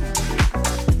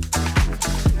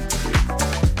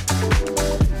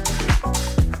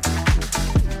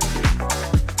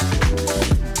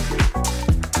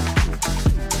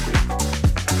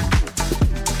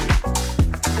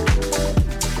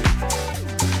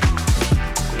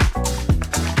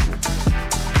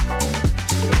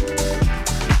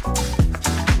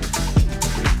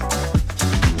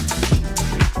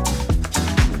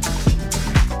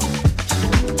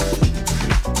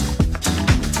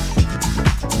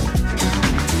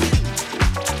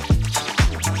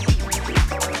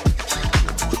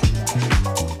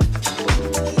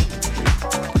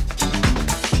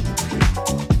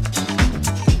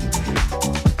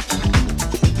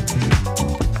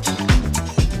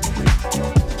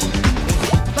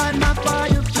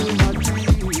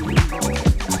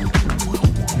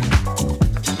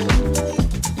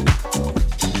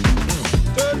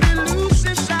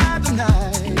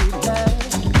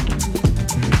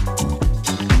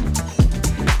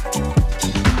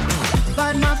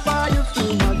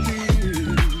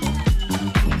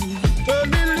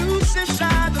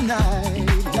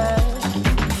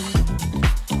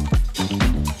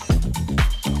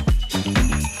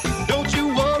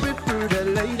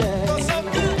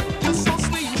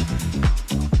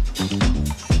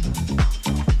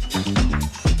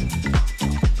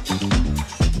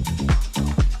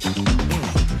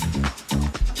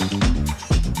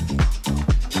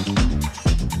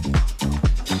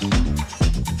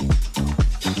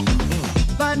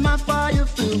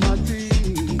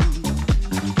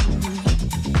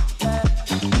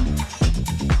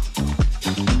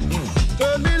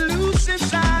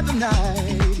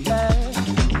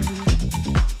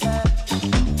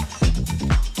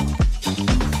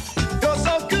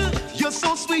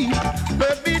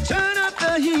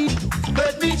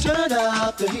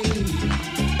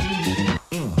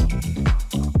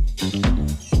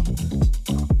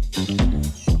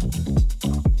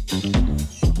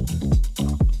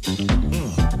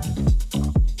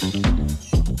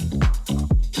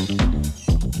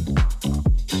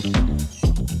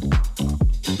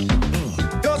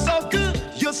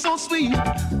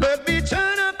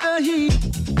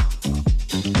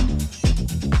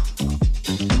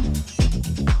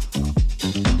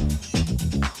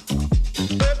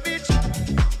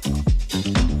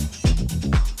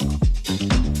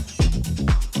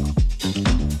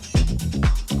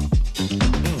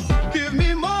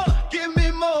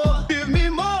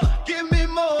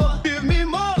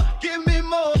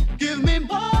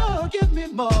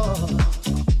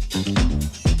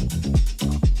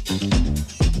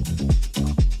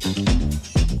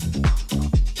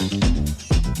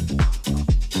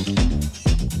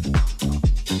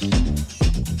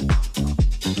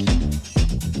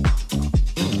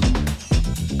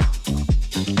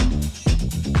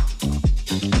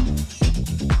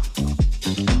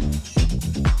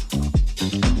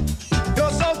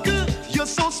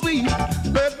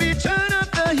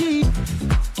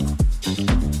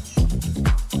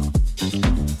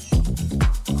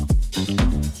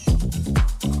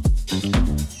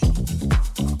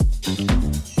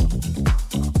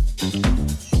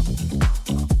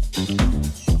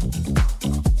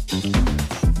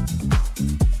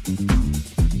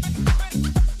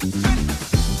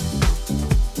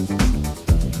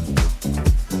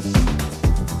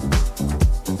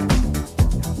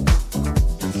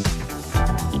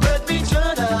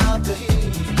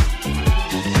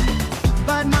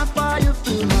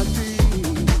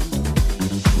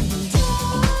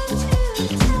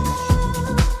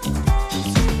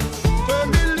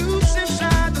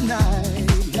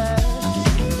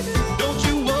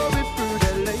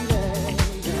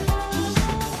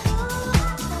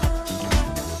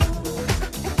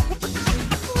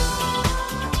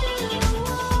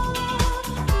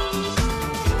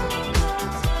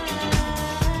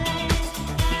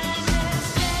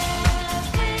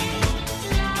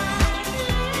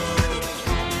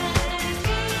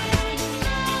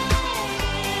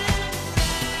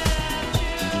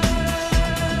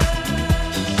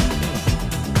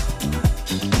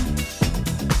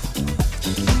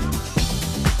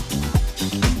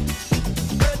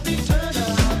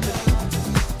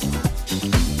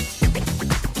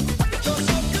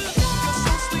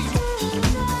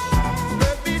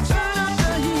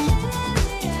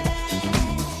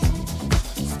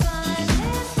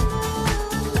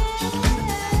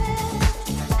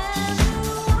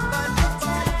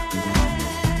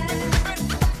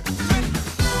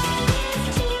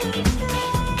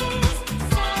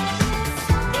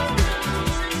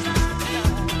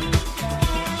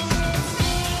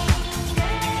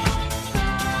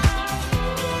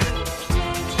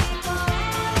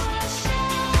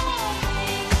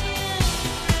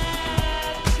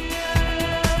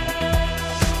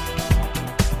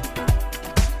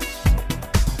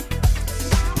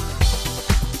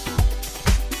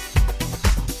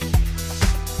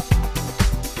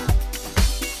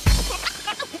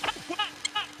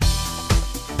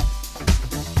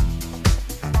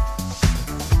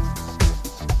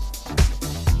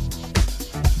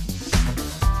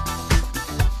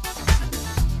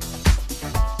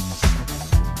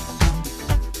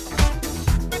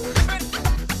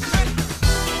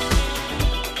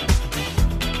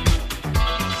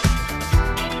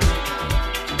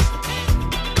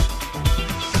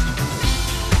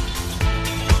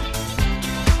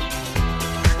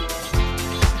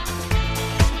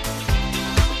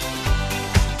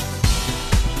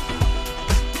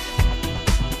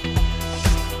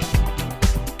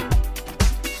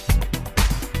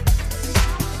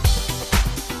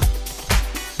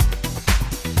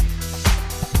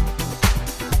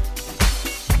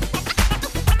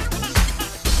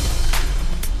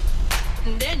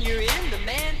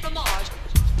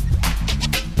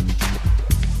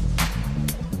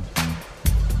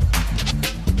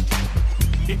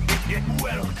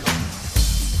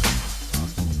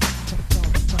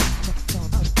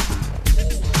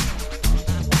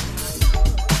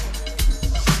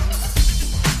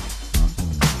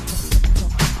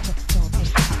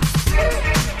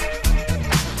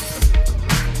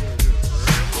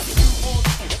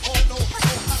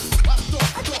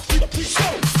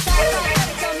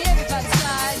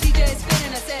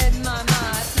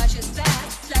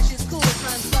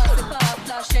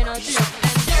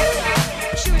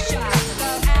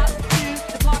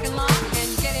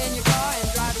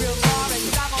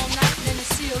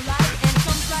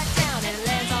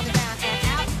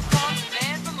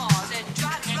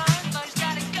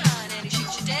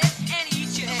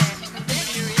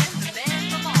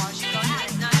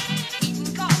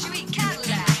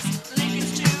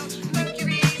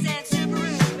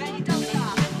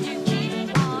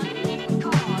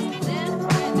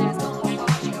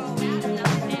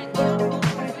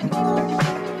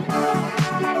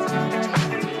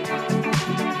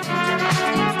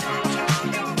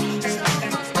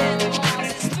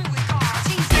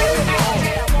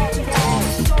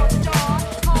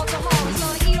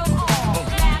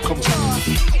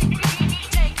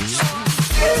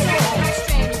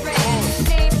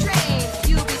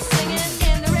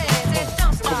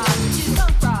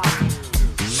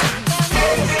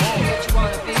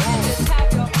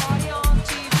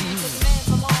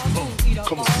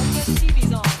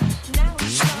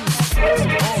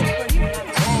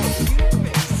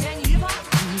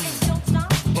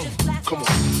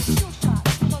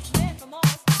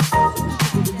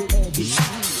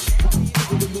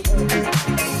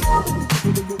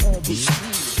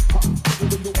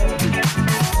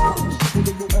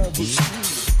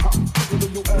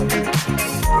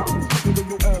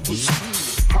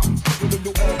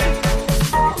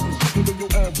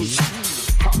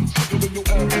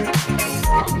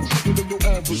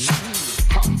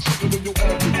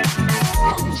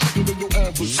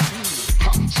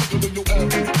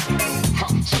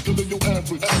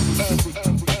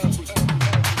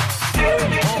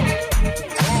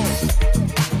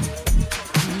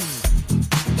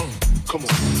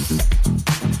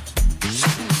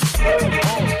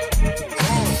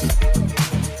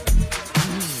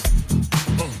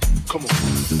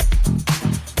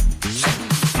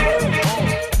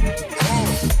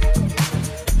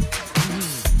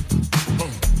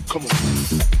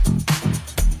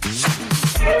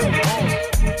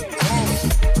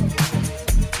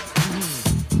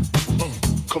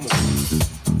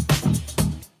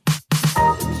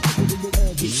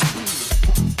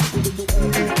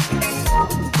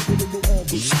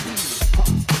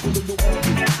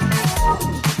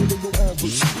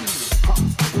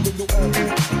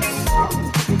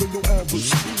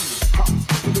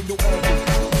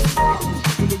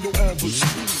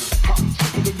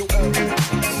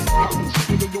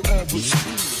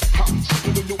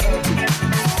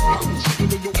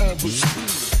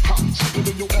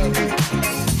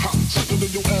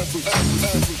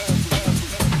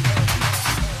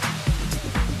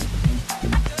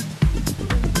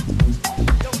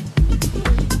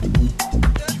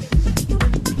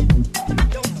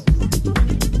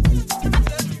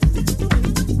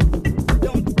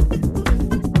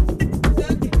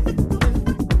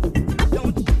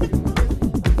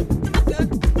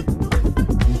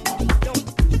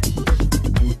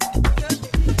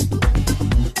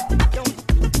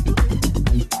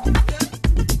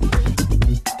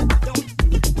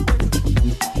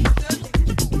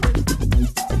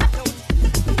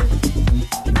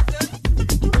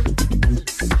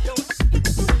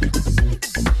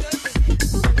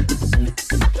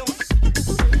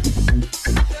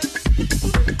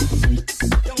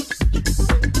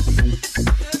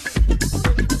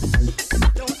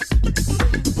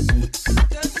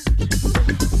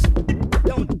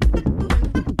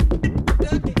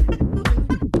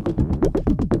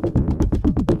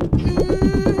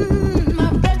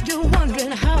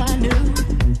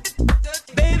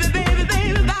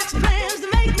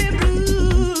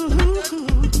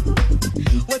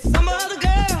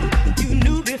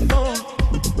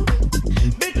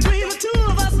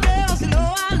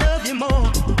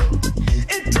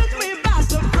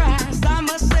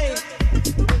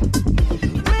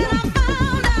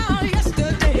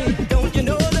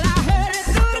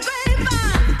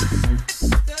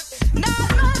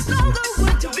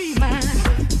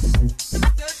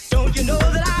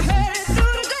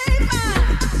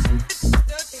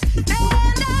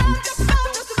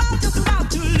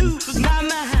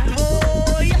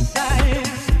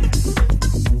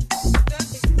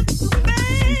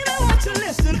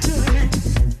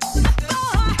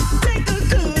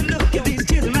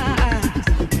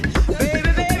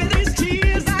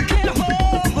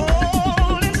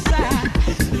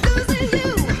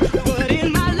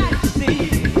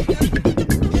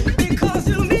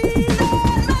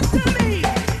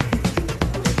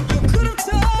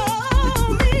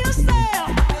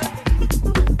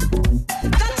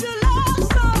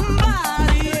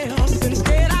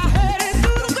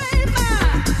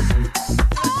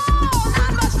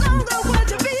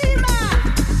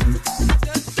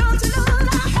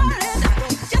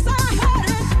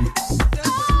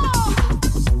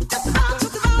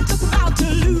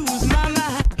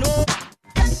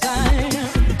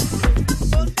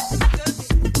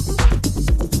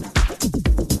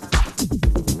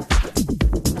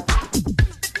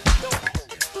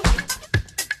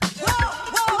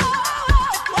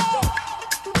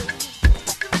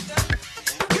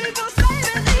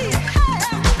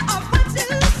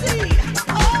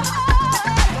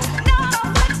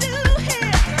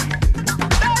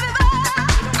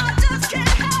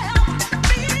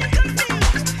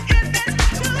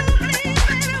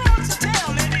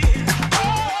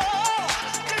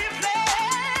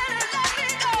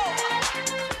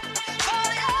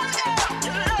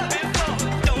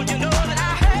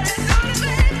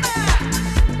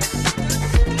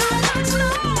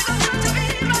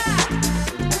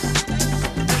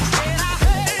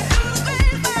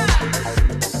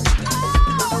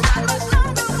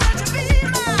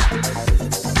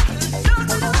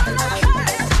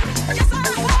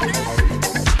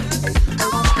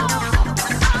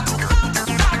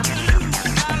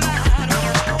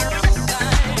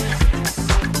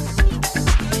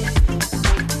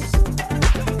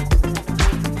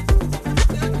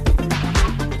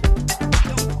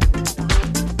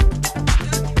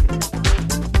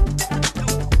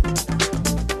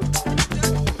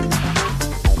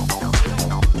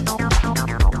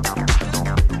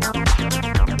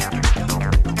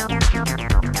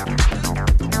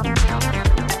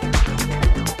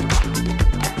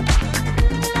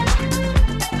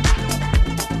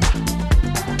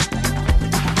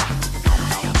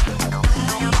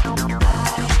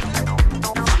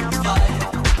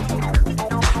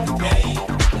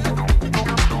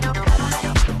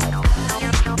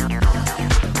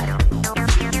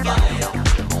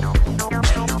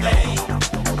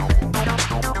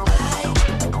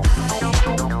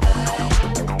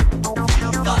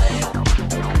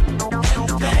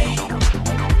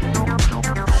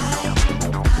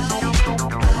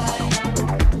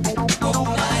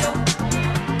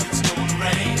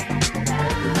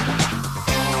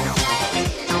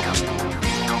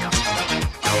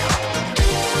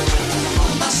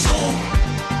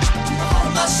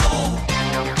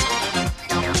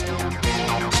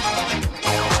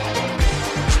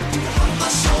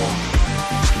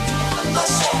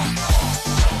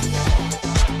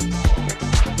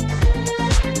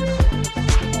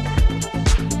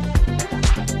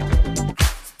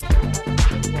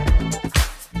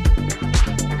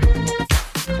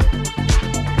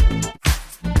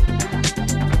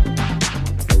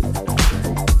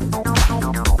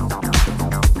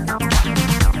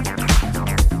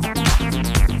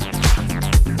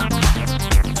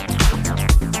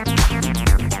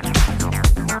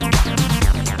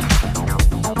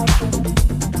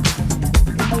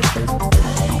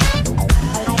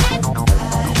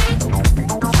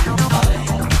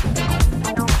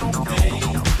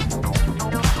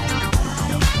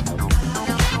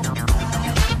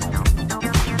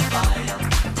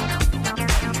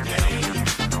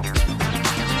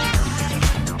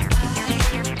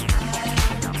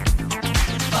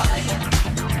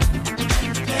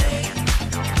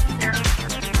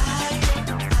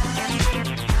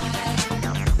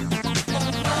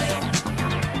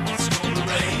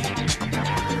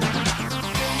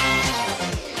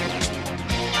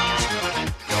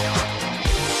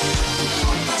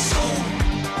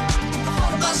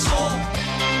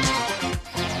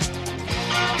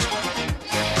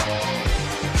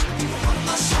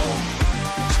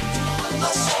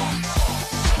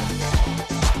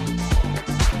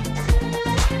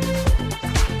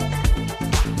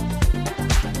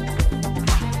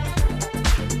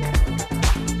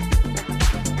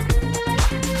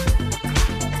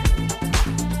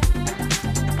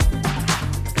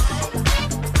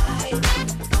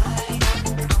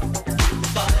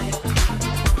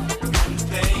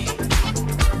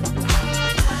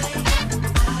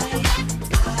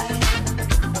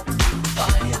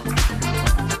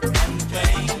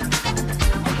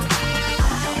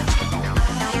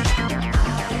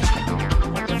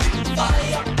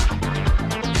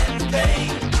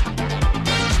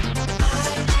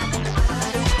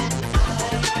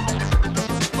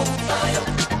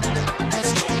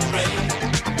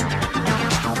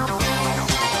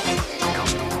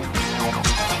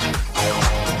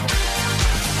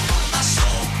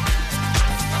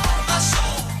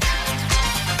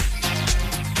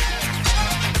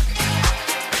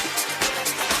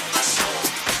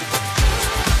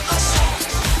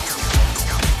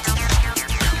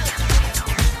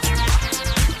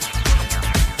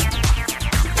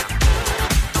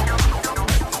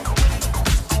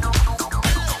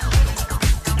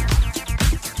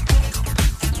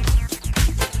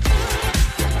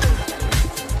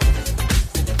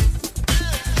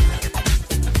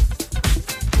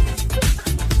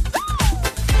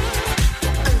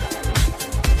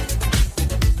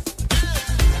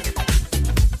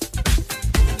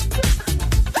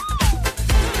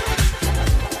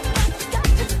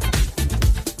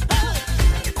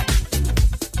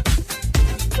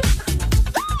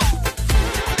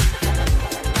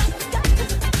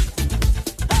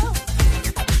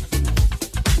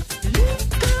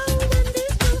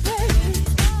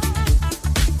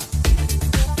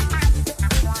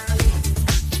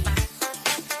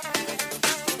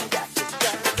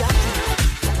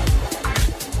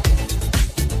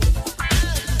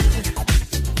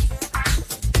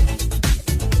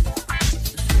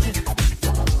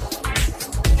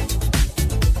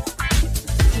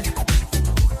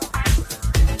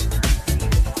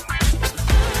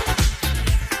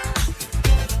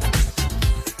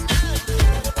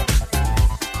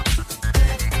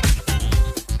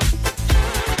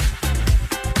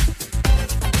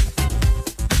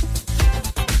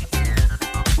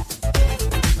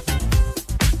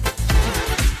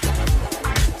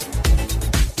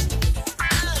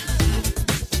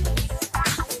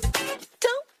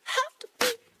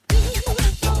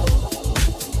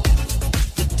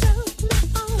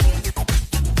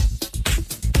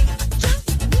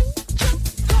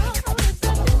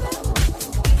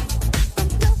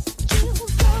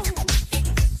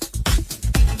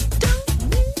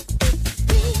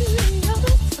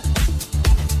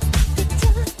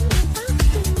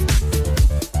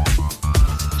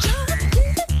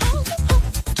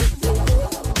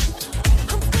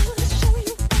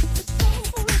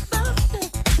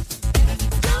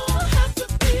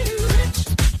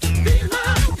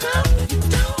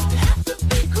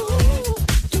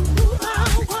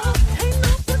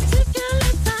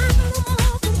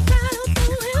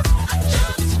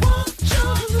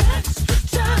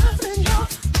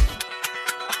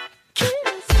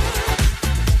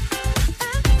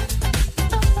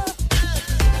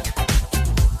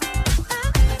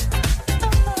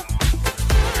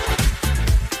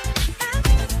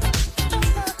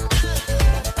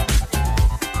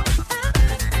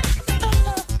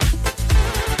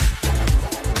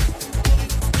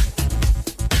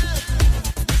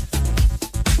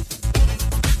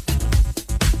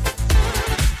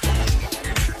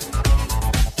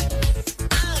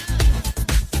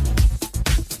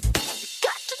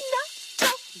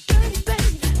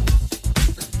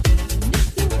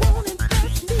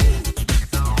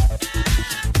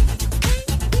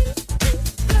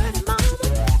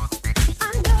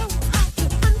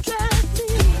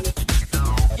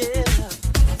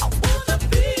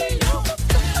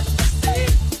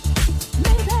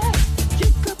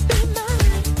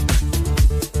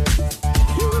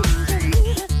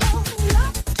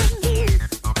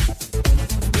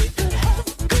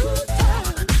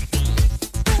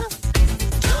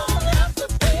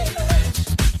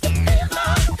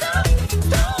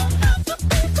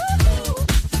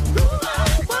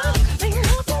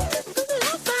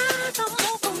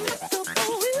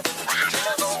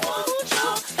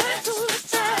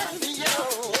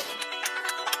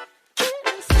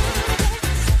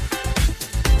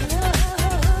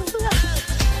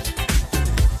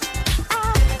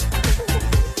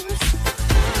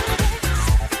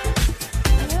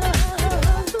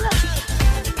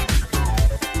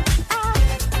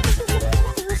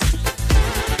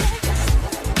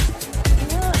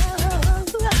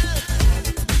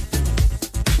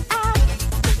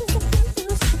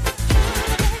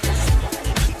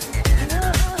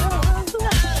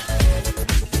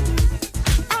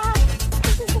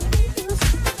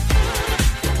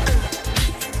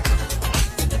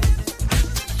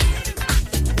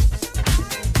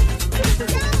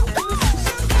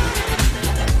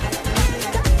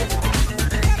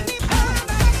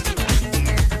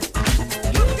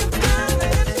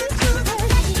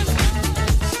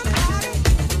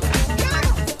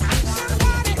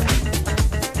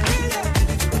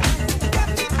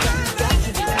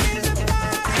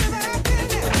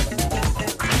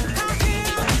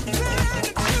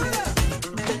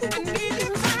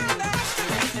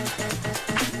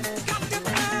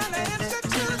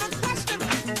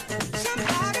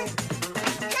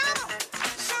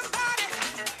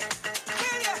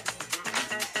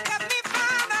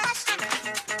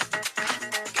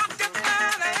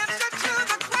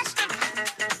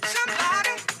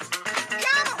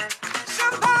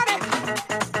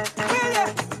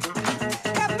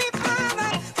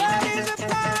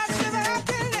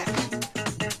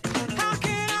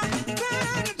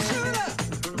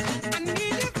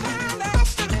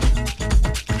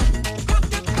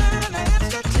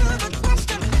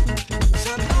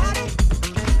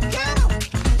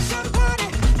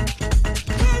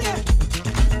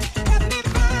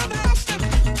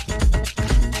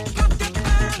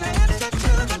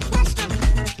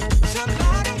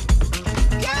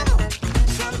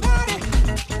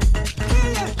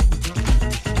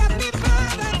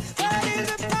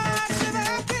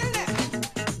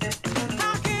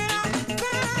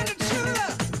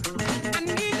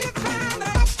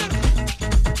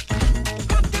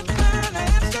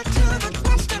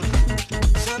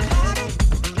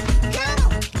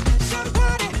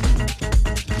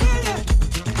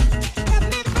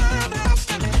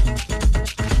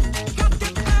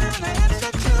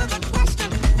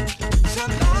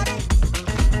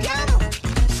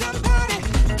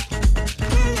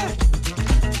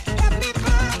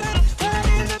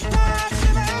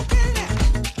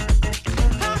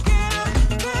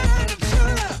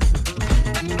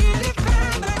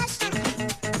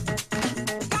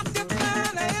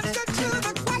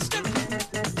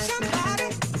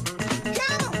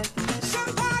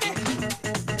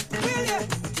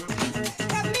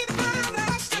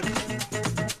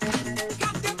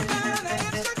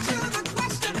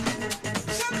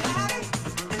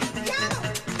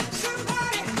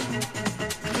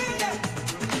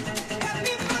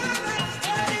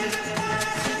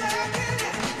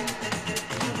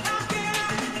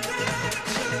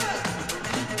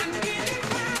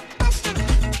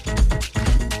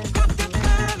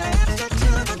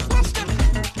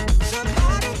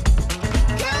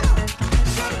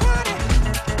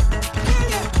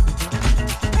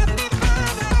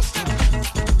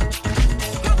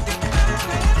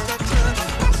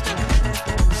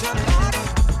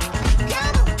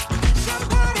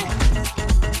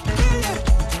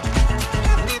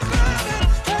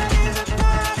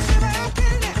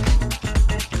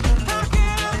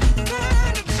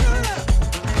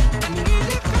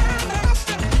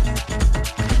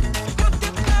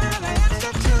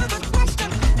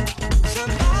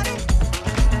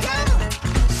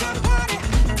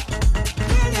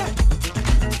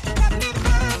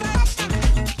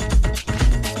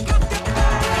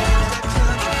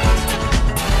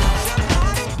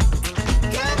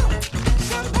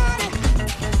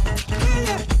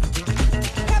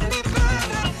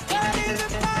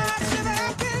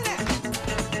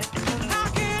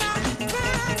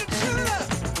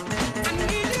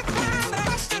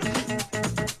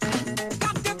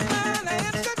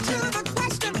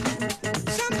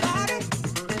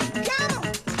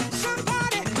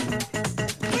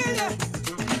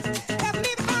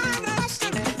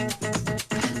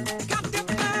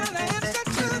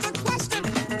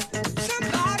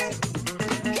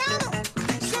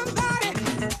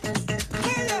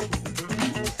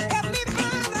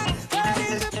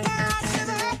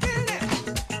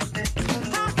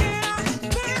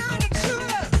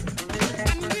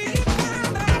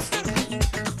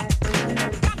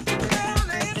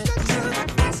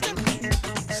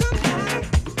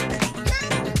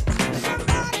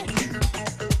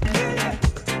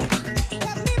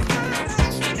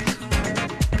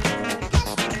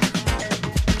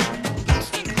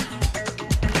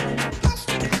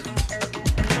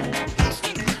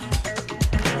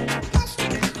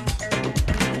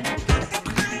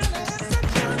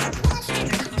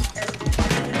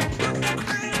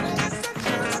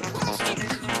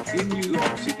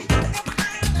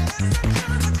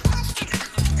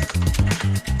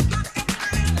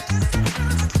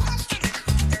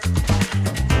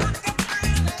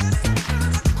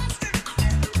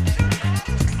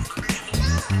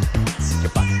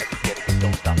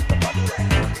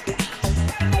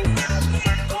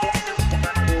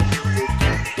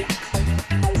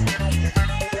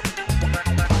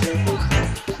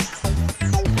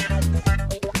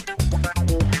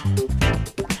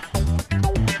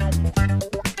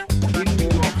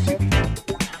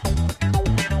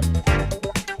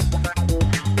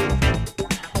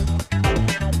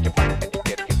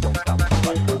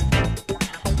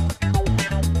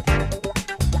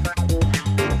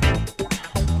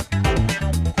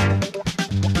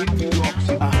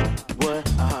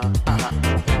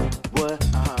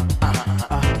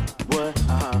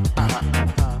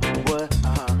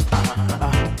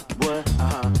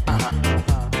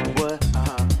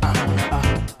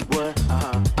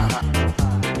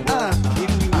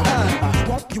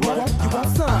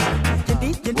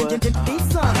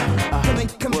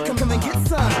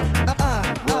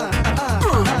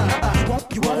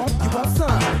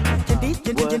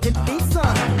 Come and get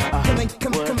some. You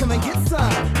want some? You need some. Come and get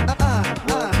some.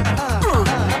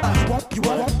 You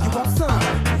want some?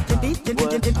 You need some.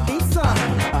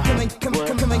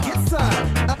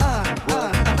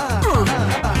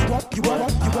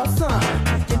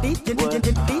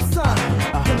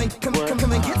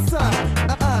 Come and get some.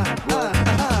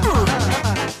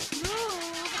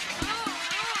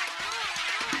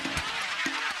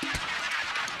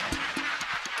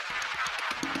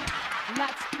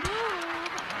 Let's move.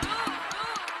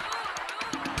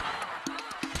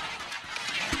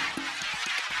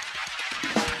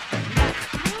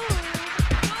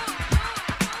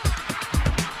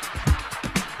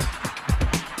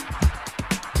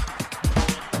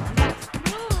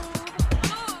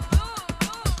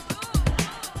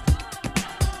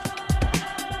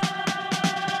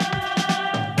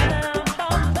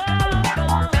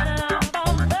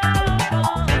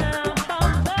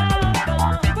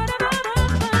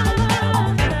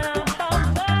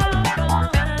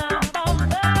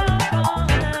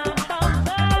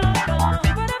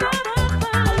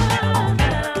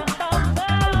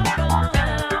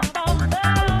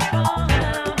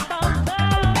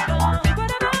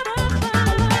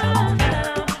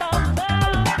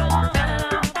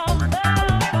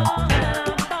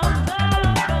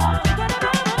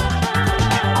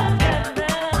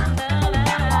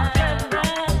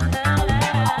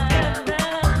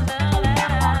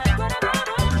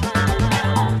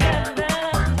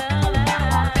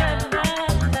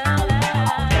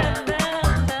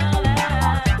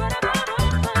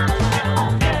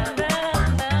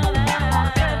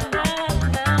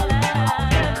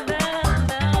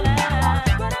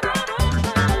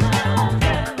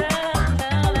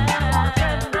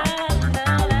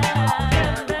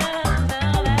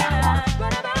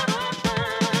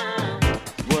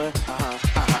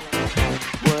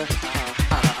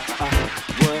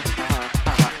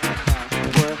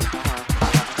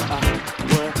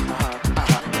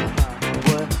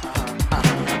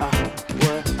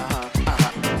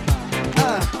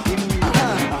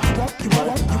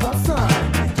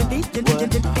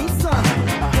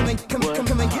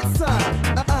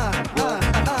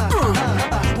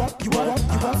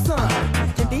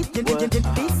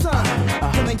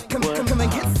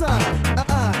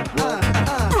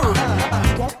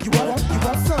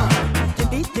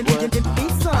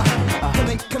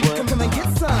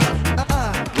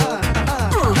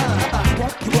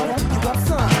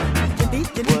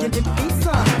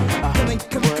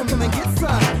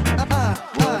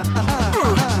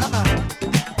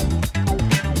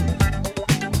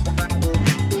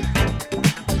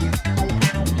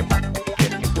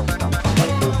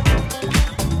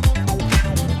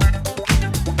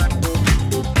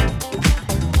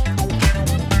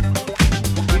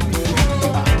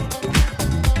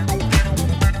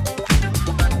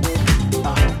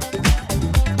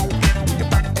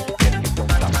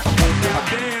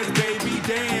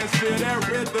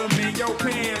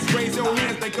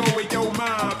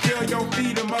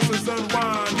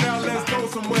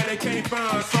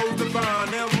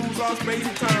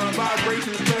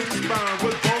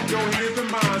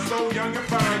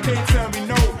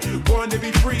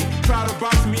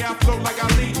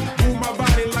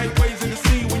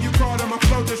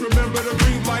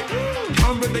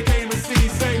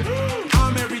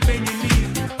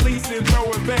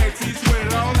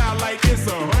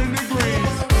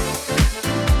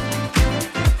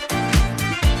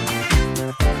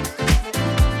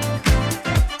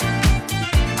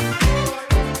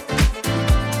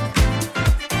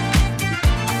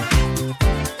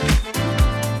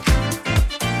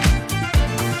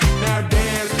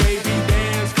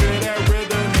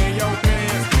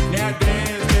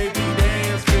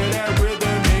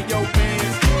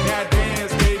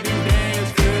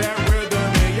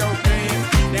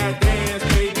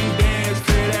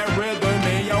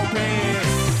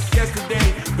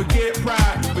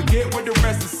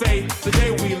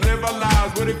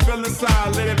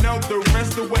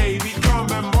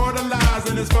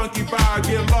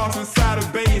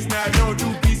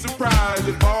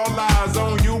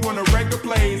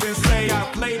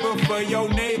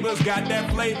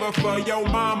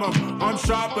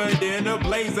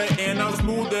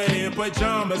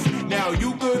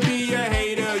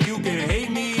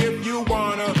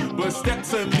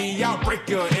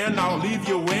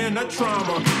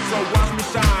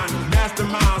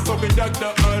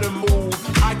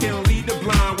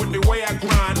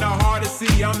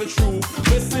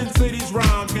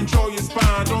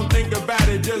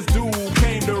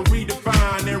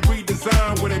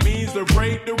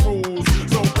 Break the rules,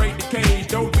 so break the cage,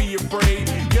 don't be afraid.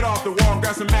 Get off the wall. ball,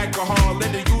 grab some alcohol.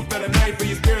 Let the youth of the night for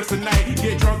your spirits tonight.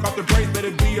 Get drunk off the brace, let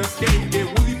it be your escape. Get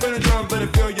woozy for the drums, let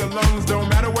it fill your lungs. Don't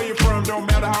matter where you're from, don't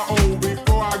matter how old.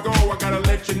 Before I go, I gotta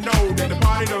let you know that the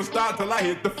party don't stop till I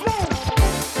hit the floor.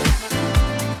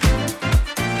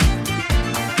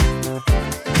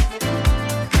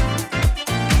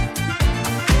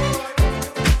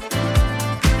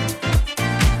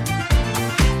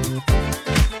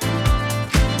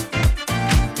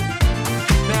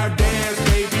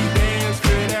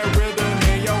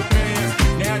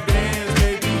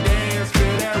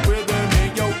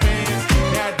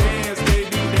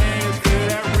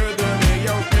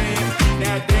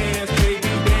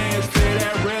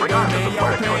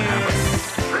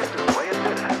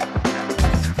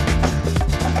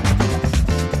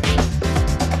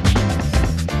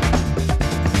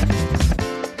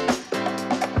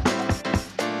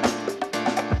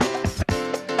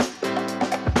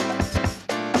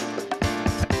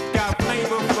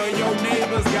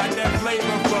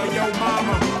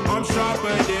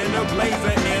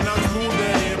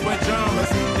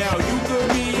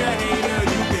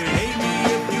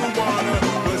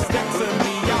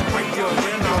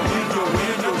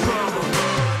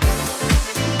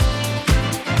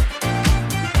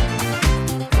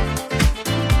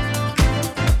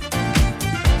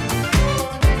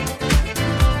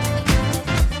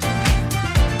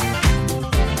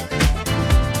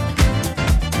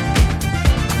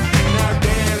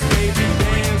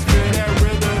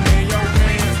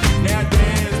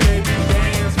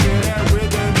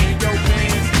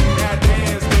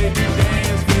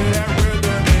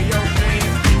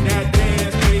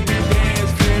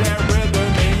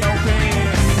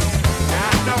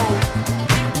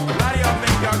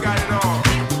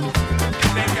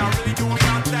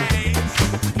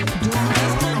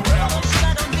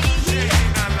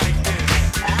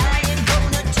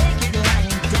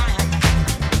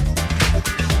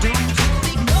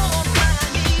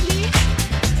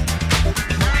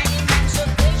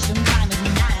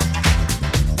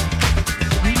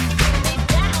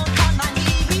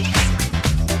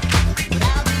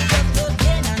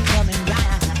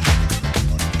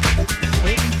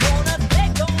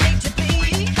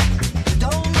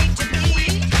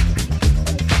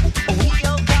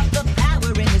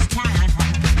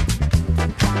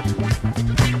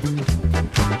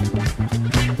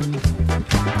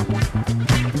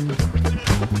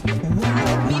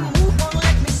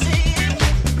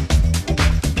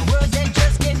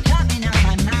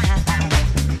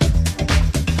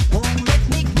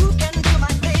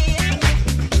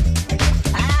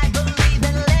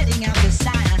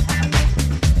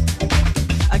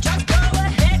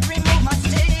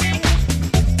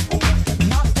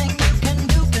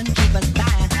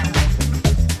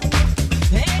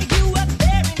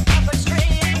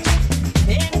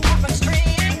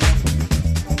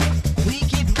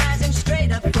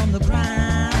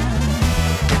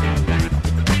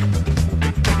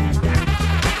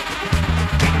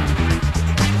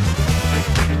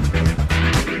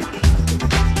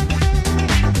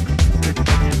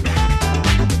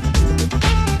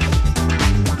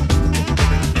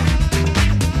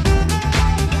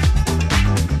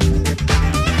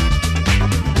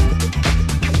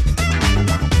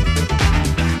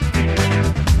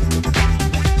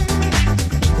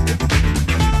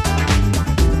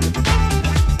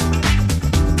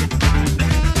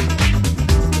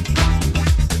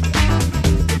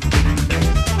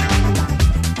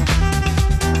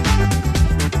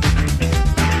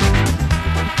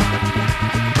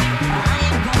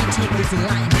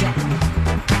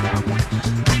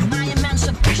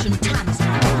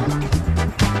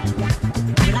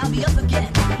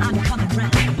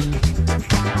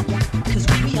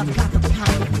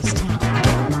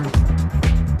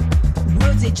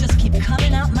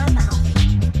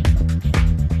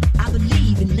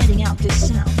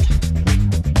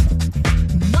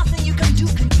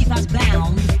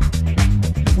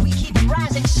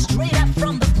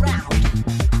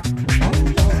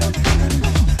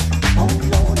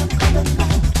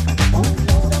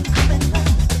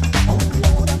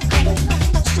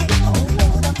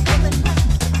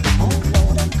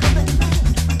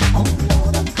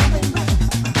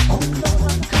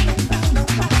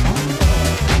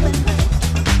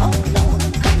 Oh,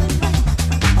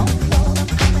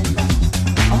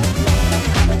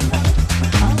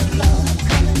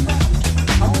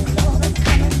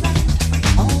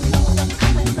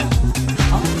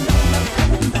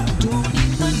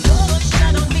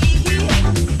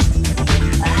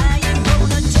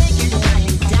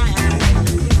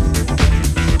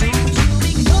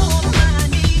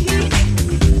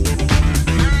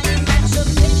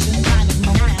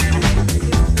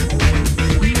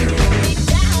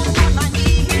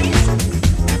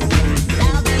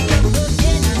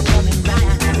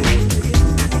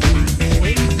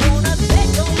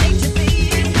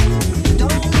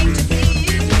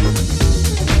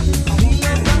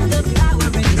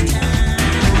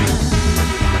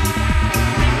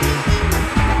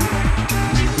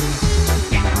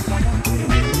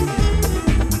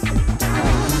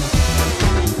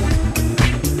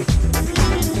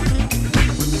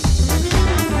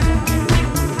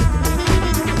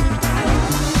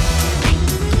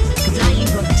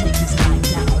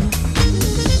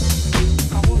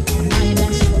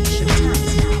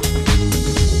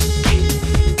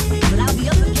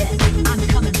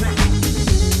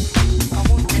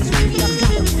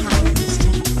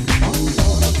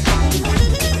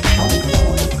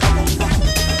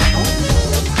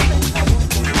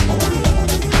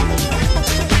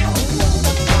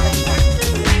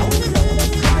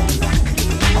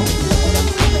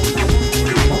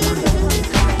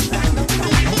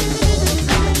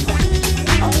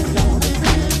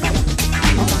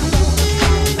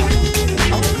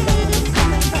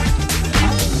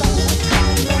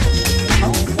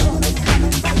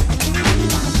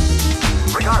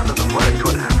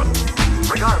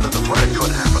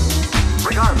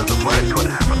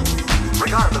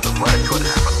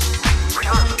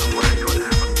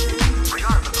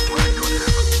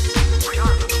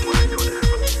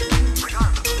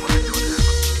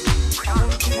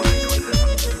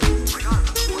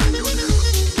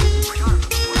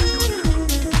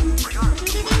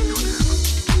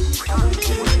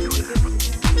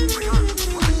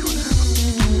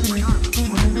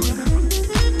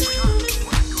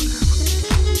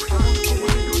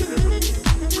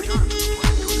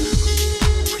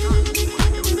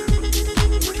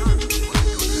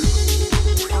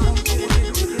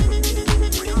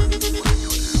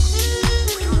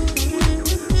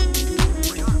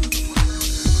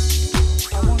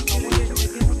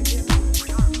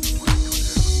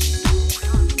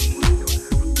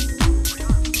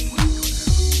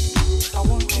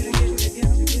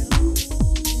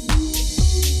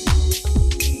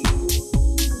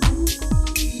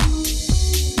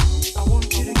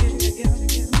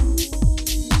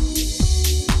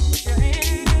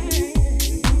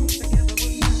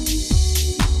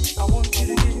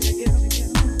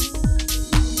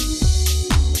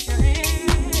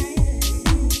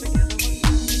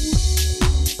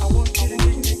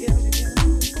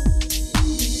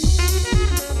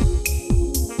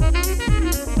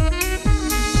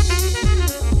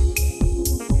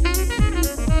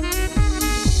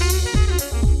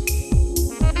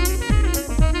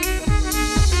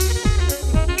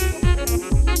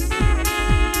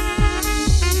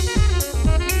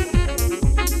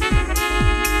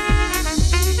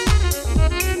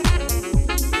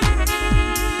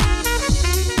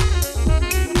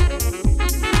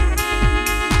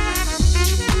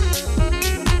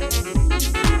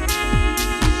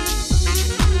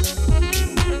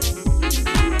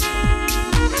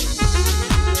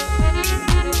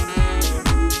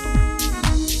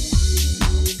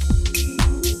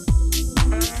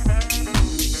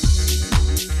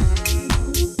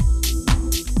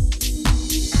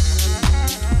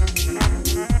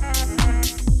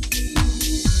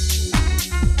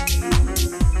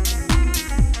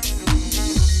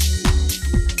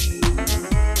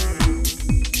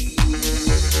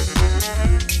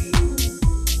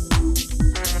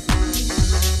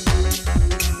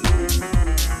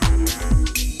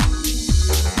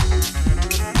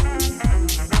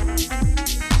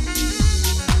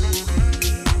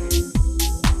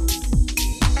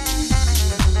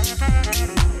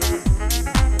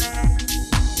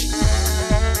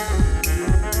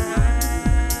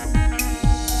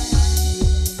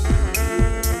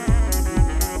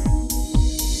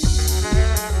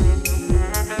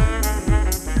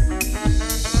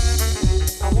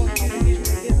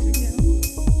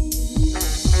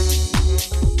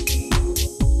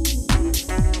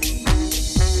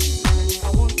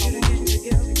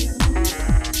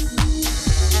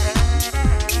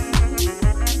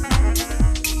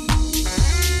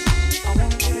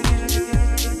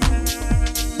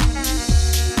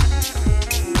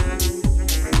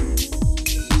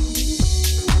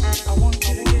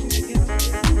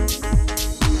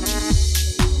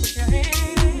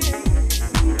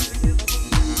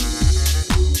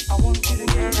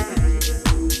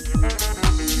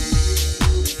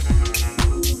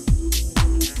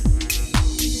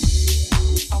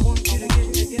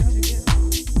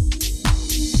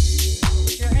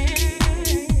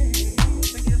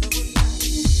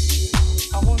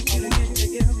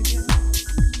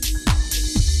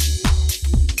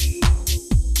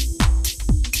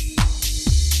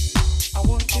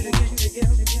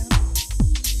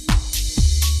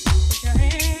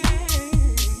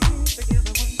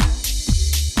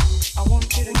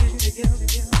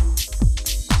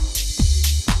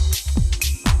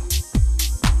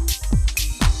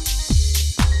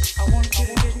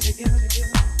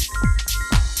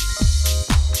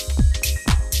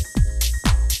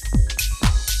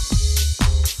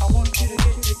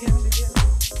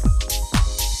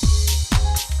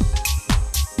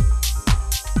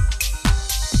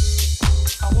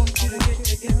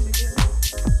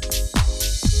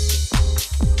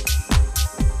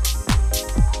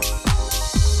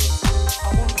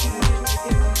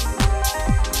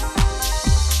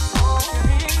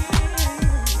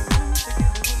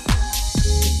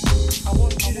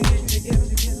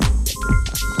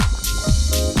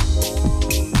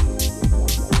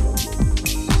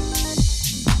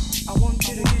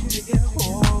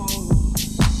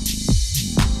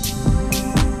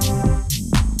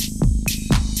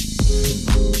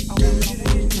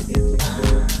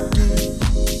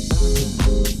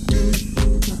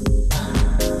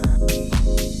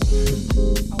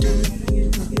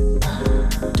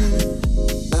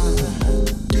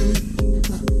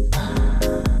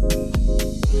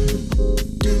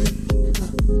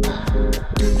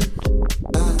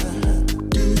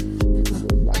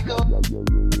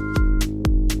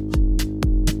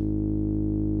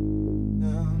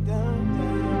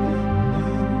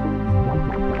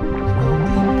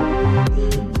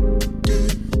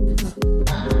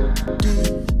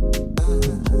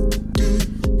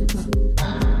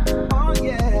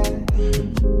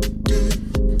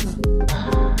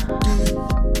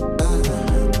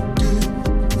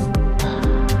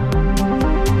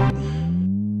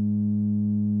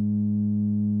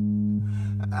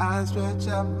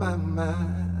 out my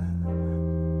mind.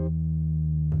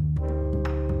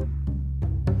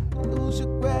 Lose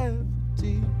your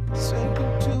gravity, sink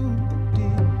into the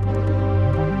deep.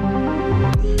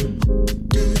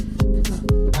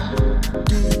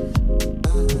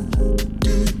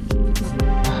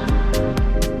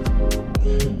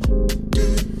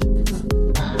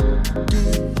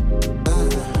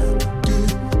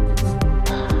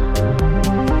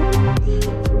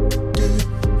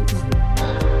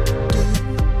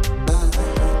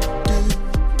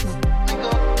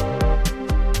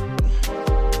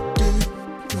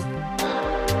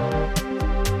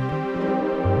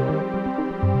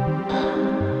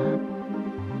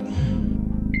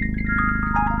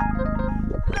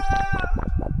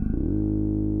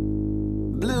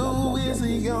 Blue is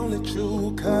the only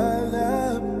true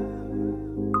color.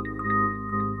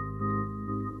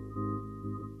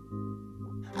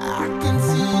 I can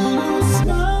see you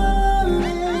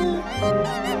smiling.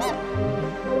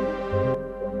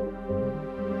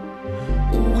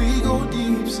 We go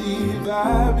deep sea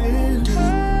vibing.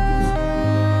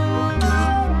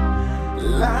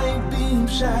 Light beam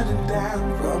shining down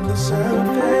from the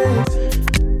surface.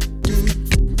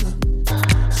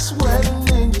 Sweating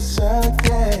in your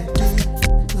circuit.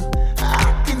 I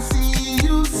can see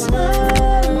you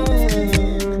smiling.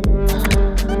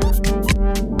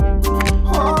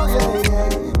 Oh yeah,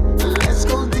 yeah. Let's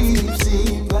go deep sea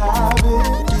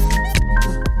vibing.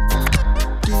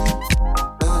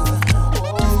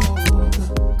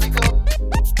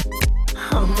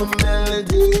 I'm a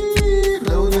melody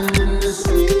floating in the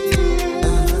sea.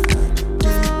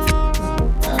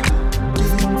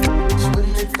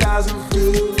 20,000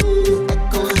 feet.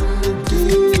 Echoes in the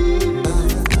deep.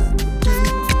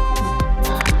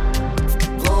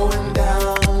 Going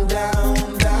down, down,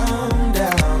 down,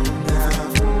 down, down.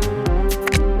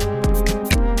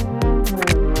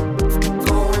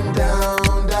 Going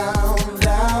down, down,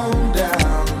 down,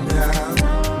 down, down.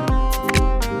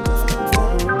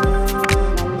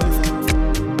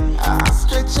 I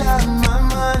stretch out my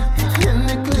mind in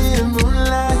the clear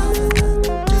moonlight.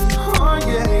 Oh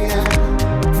yeah, yeah.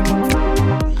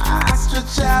 I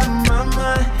stretch out my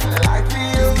mind like the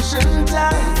ocean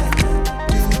tide.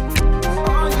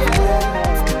 Oh yeah.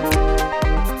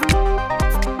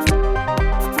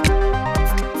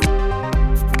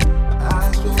 I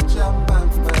stretch out my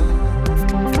mind.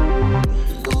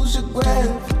 Lose your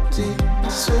gravity,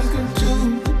 sink into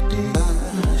the deep.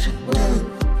 Lose your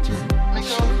gravity,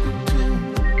 sink into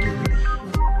the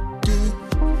deep.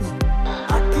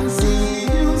 I can see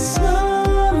you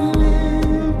smiling.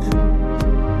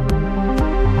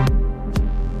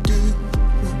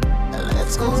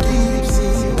 Let's go deep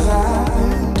sea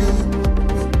diving.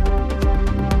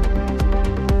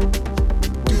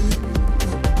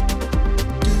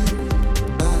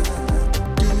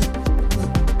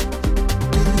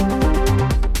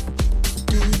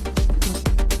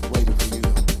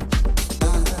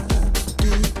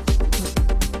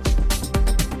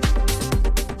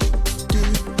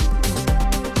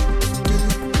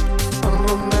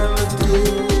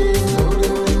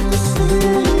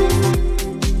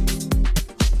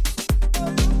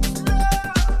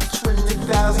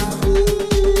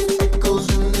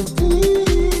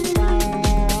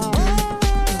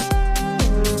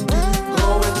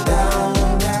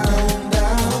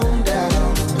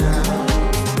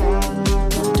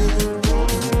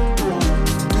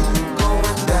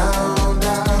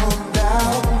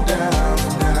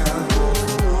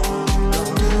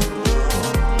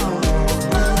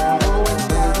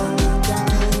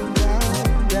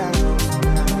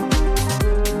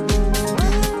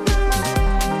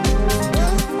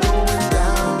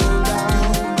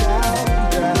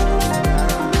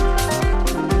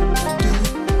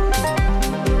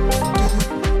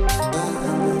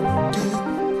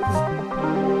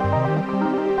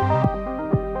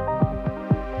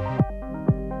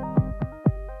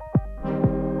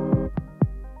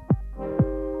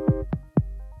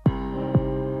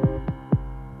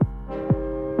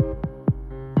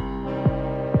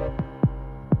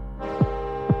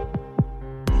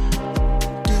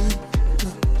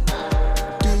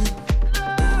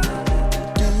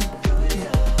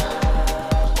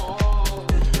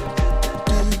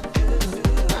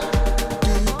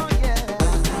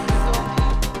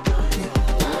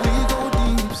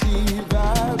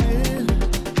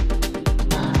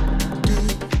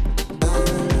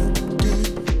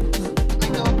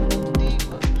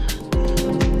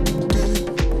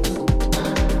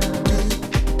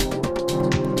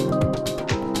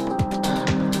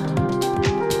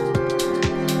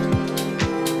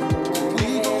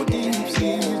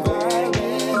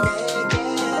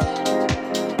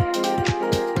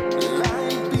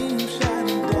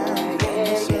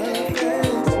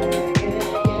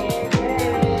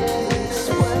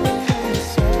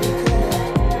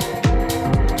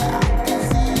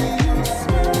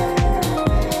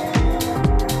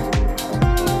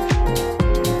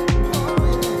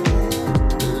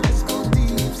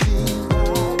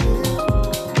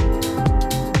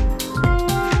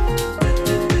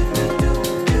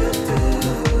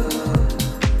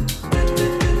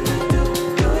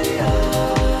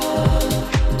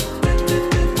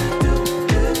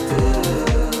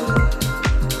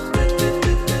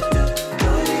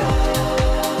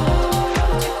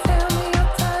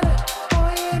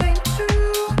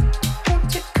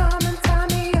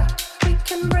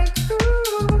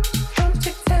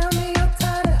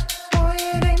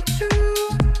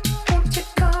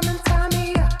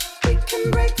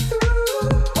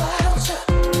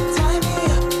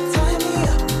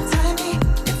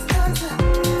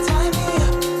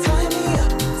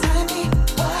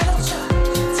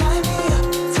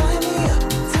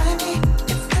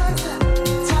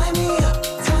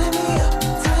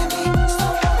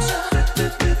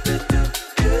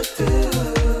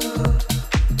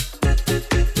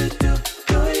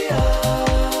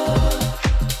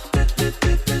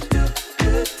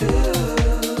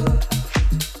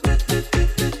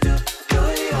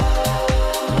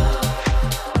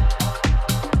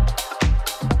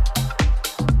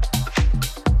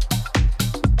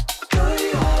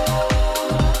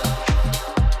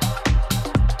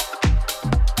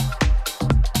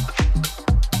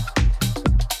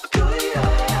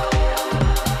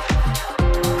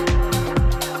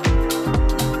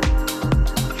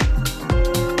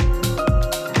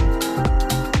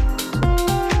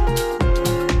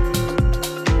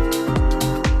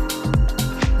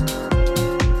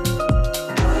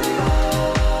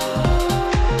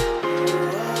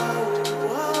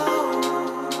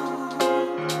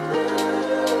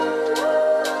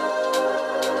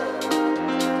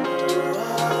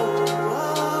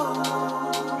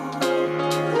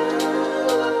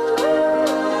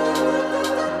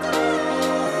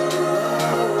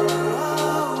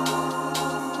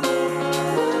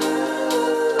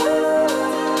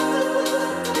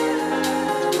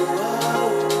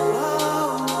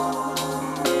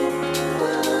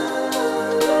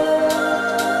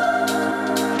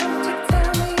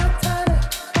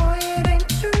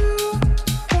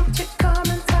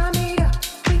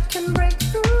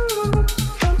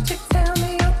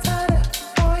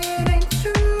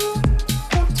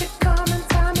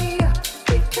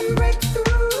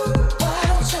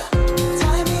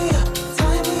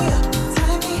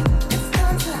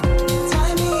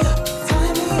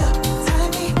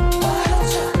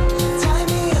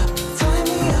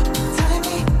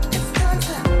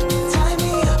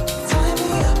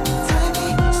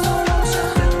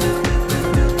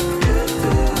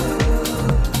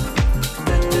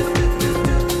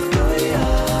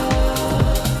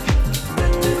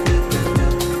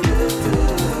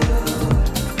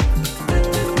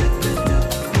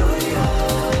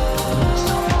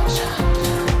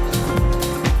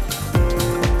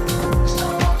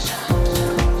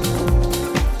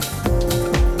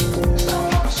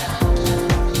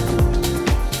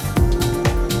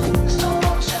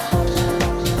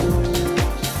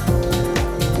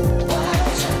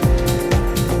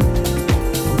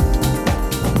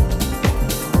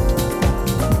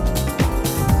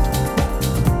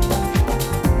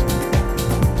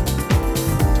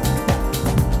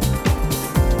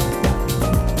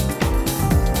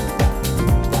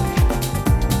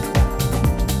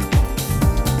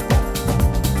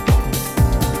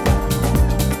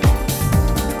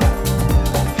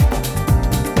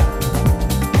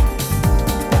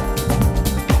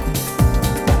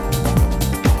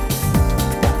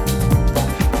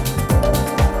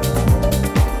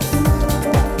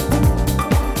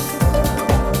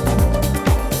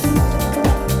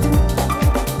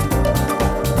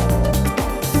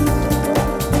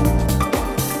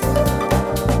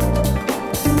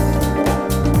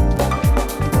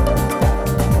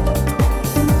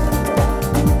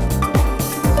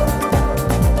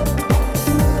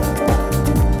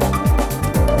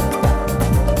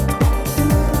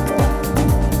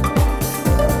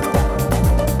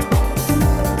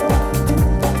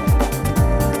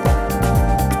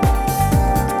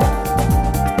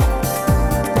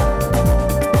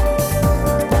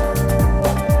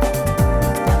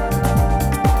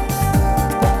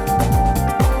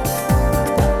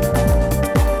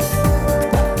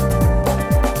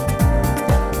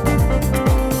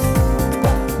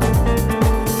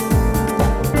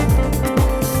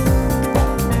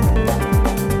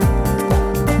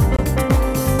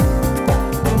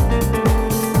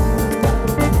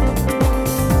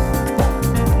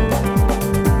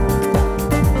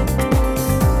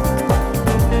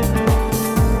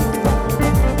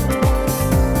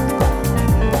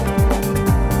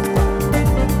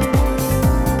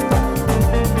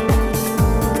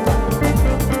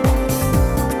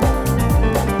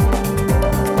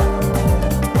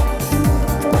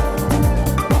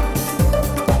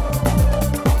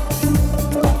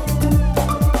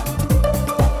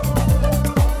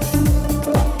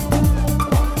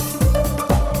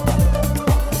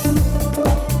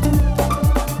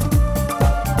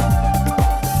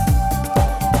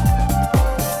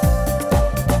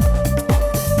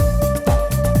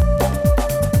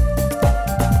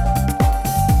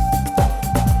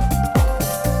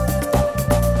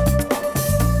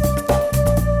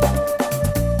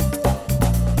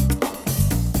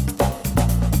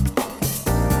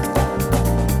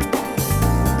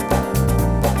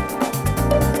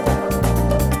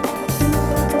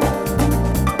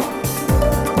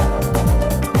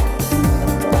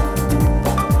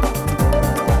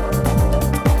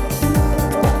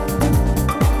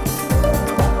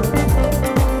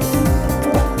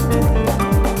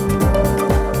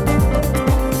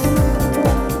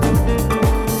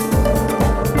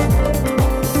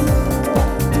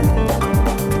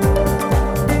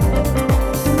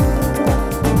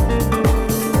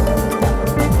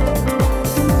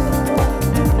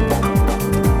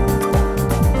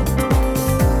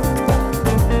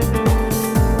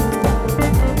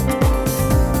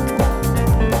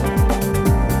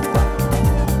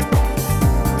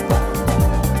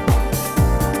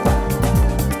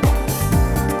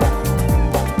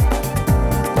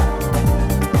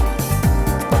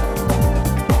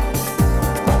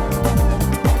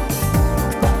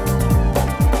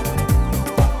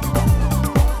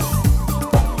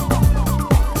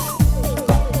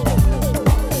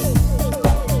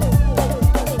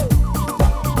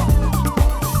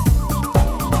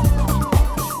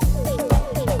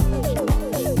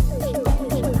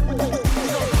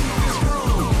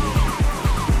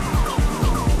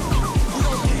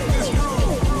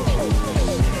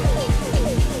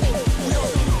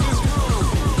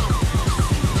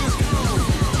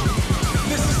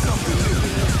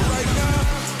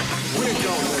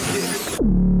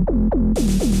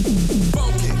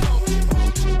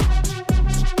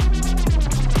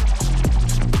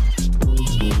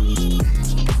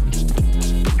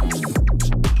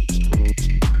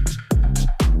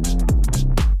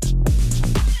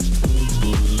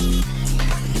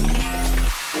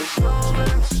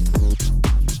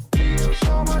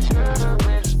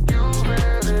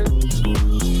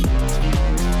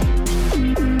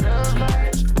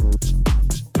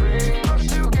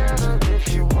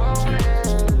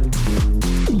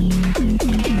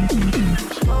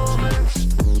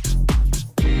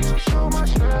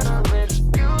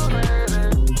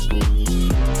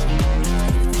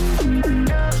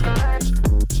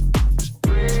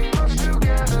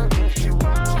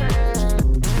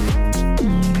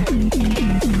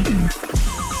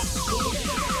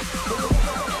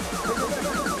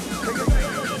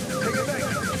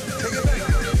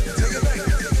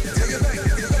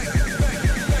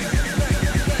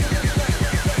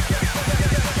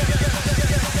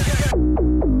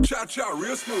 Cha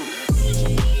real smooth.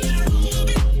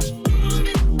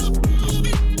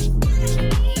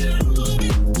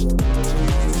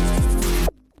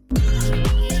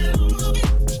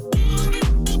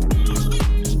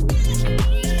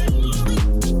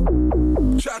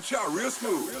 Cha real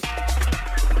smooth.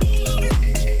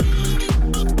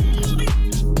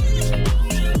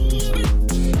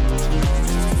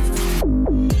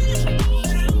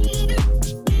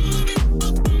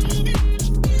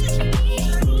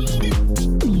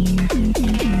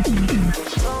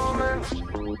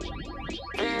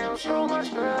 Feel so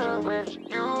much better with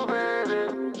you, baby.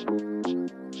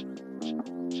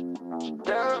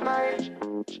 Love might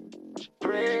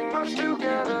bring us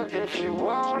together if you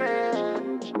want it.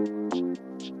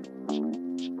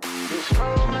 This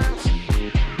moment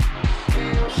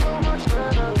feels so much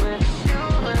better with you,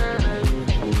 baby.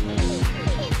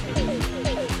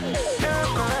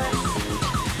 Love might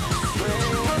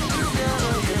bring us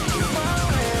together if you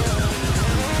want it.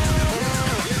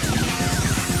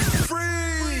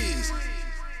 Freeze!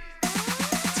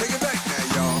 Take it back now,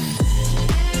 y'all.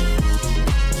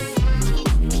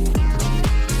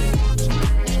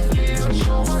 Feels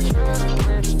so much better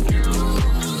with you.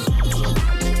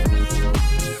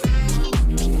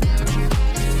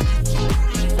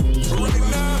 Right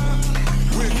now,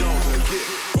 we're gonna get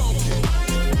funky.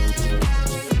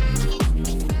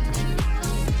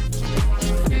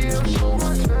 Feels so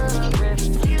much better with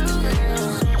you, baby.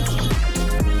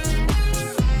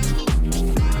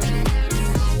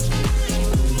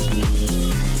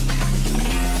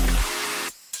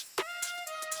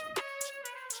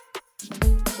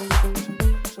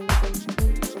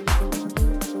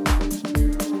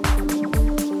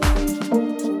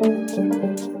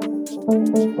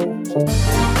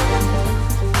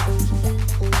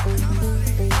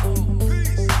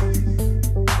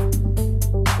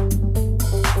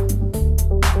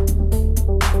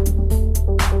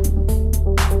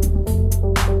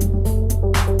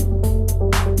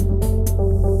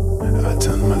 I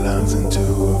turn my lungs into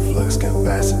a flux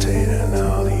capacitor and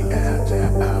all the air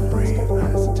that I breathe.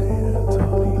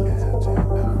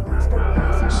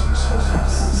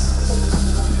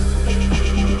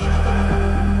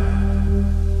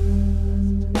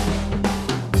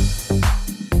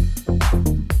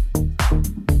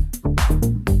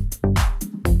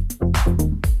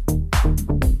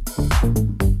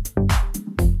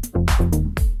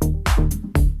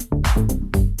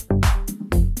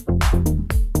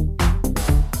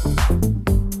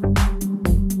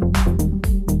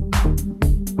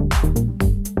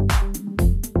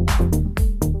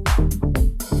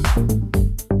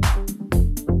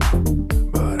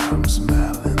 But I'm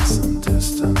smelling some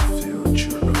distant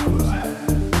future ahead.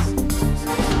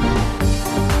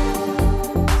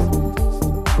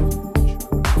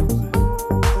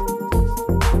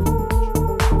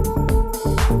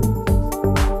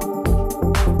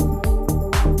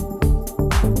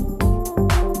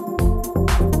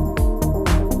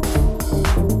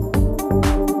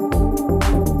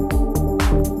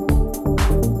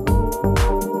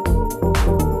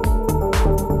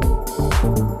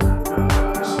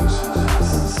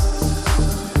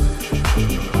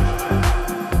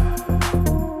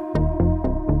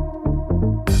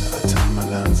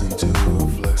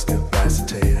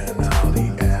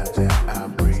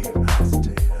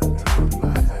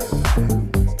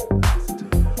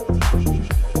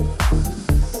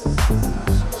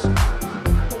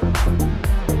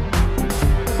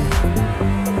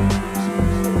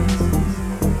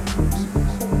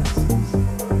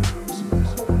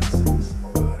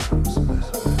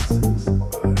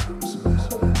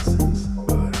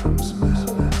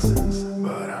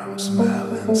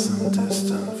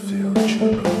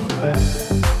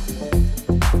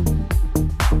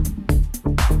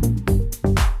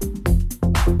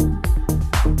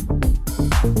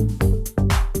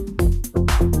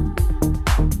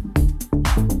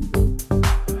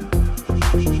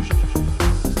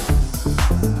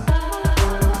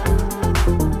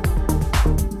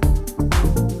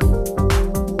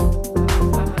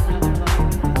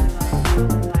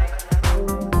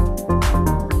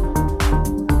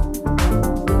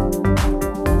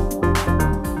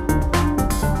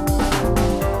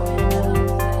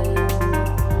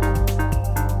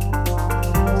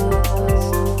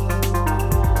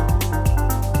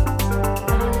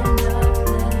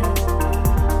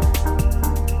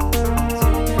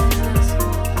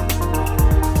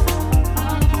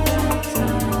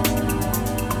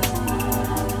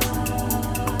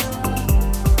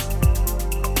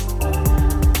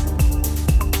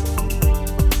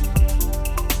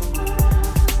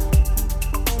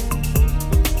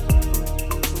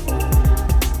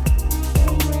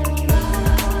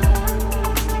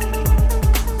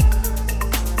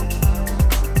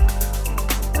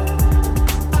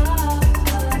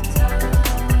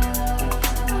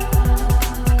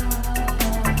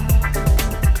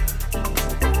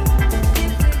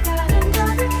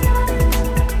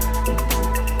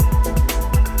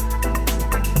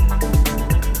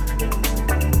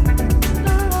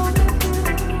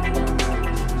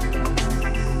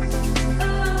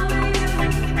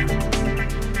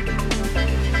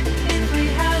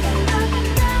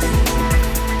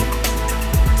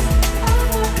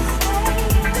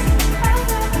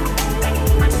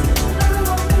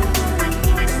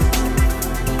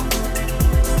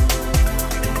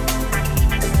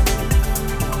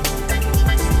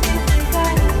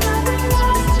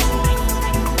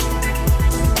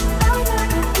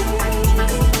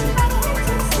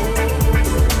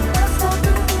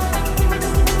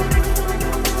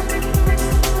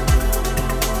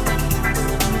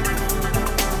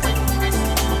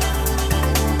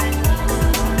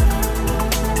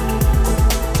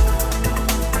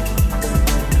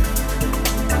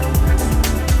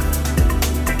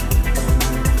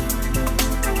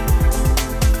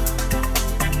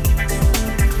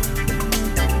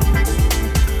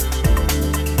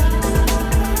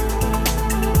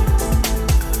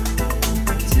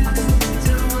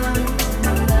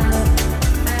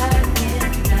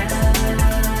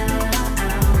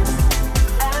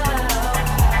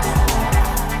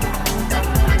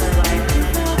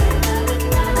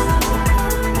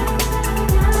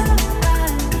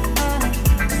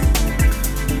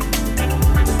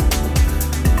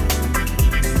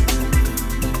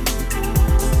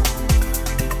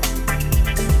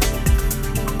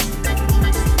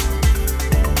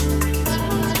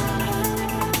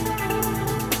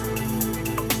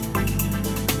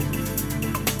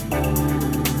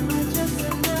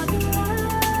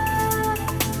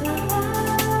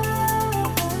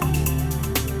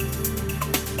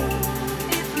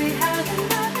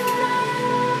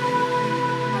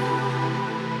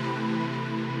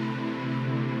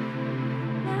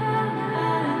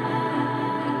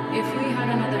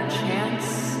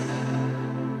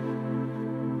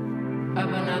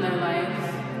 of another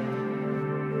life.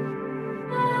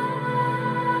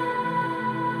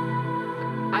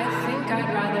 I think I'd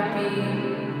rather be.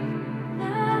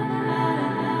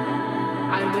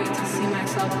 I'd wait to see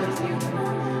myself with you.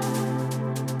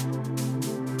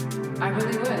 I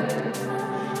really would.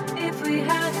 If we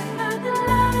had another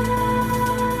life,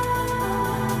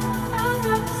 I'd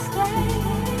rather stay.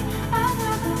 I'd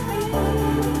rather be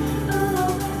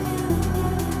alone with you.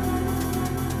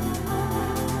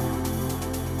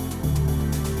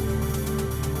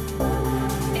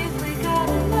 If we got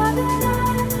another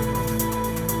life,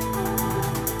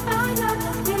 I'd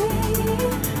rather be.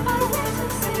 I'd wait to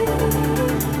see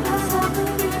myself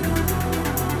with you.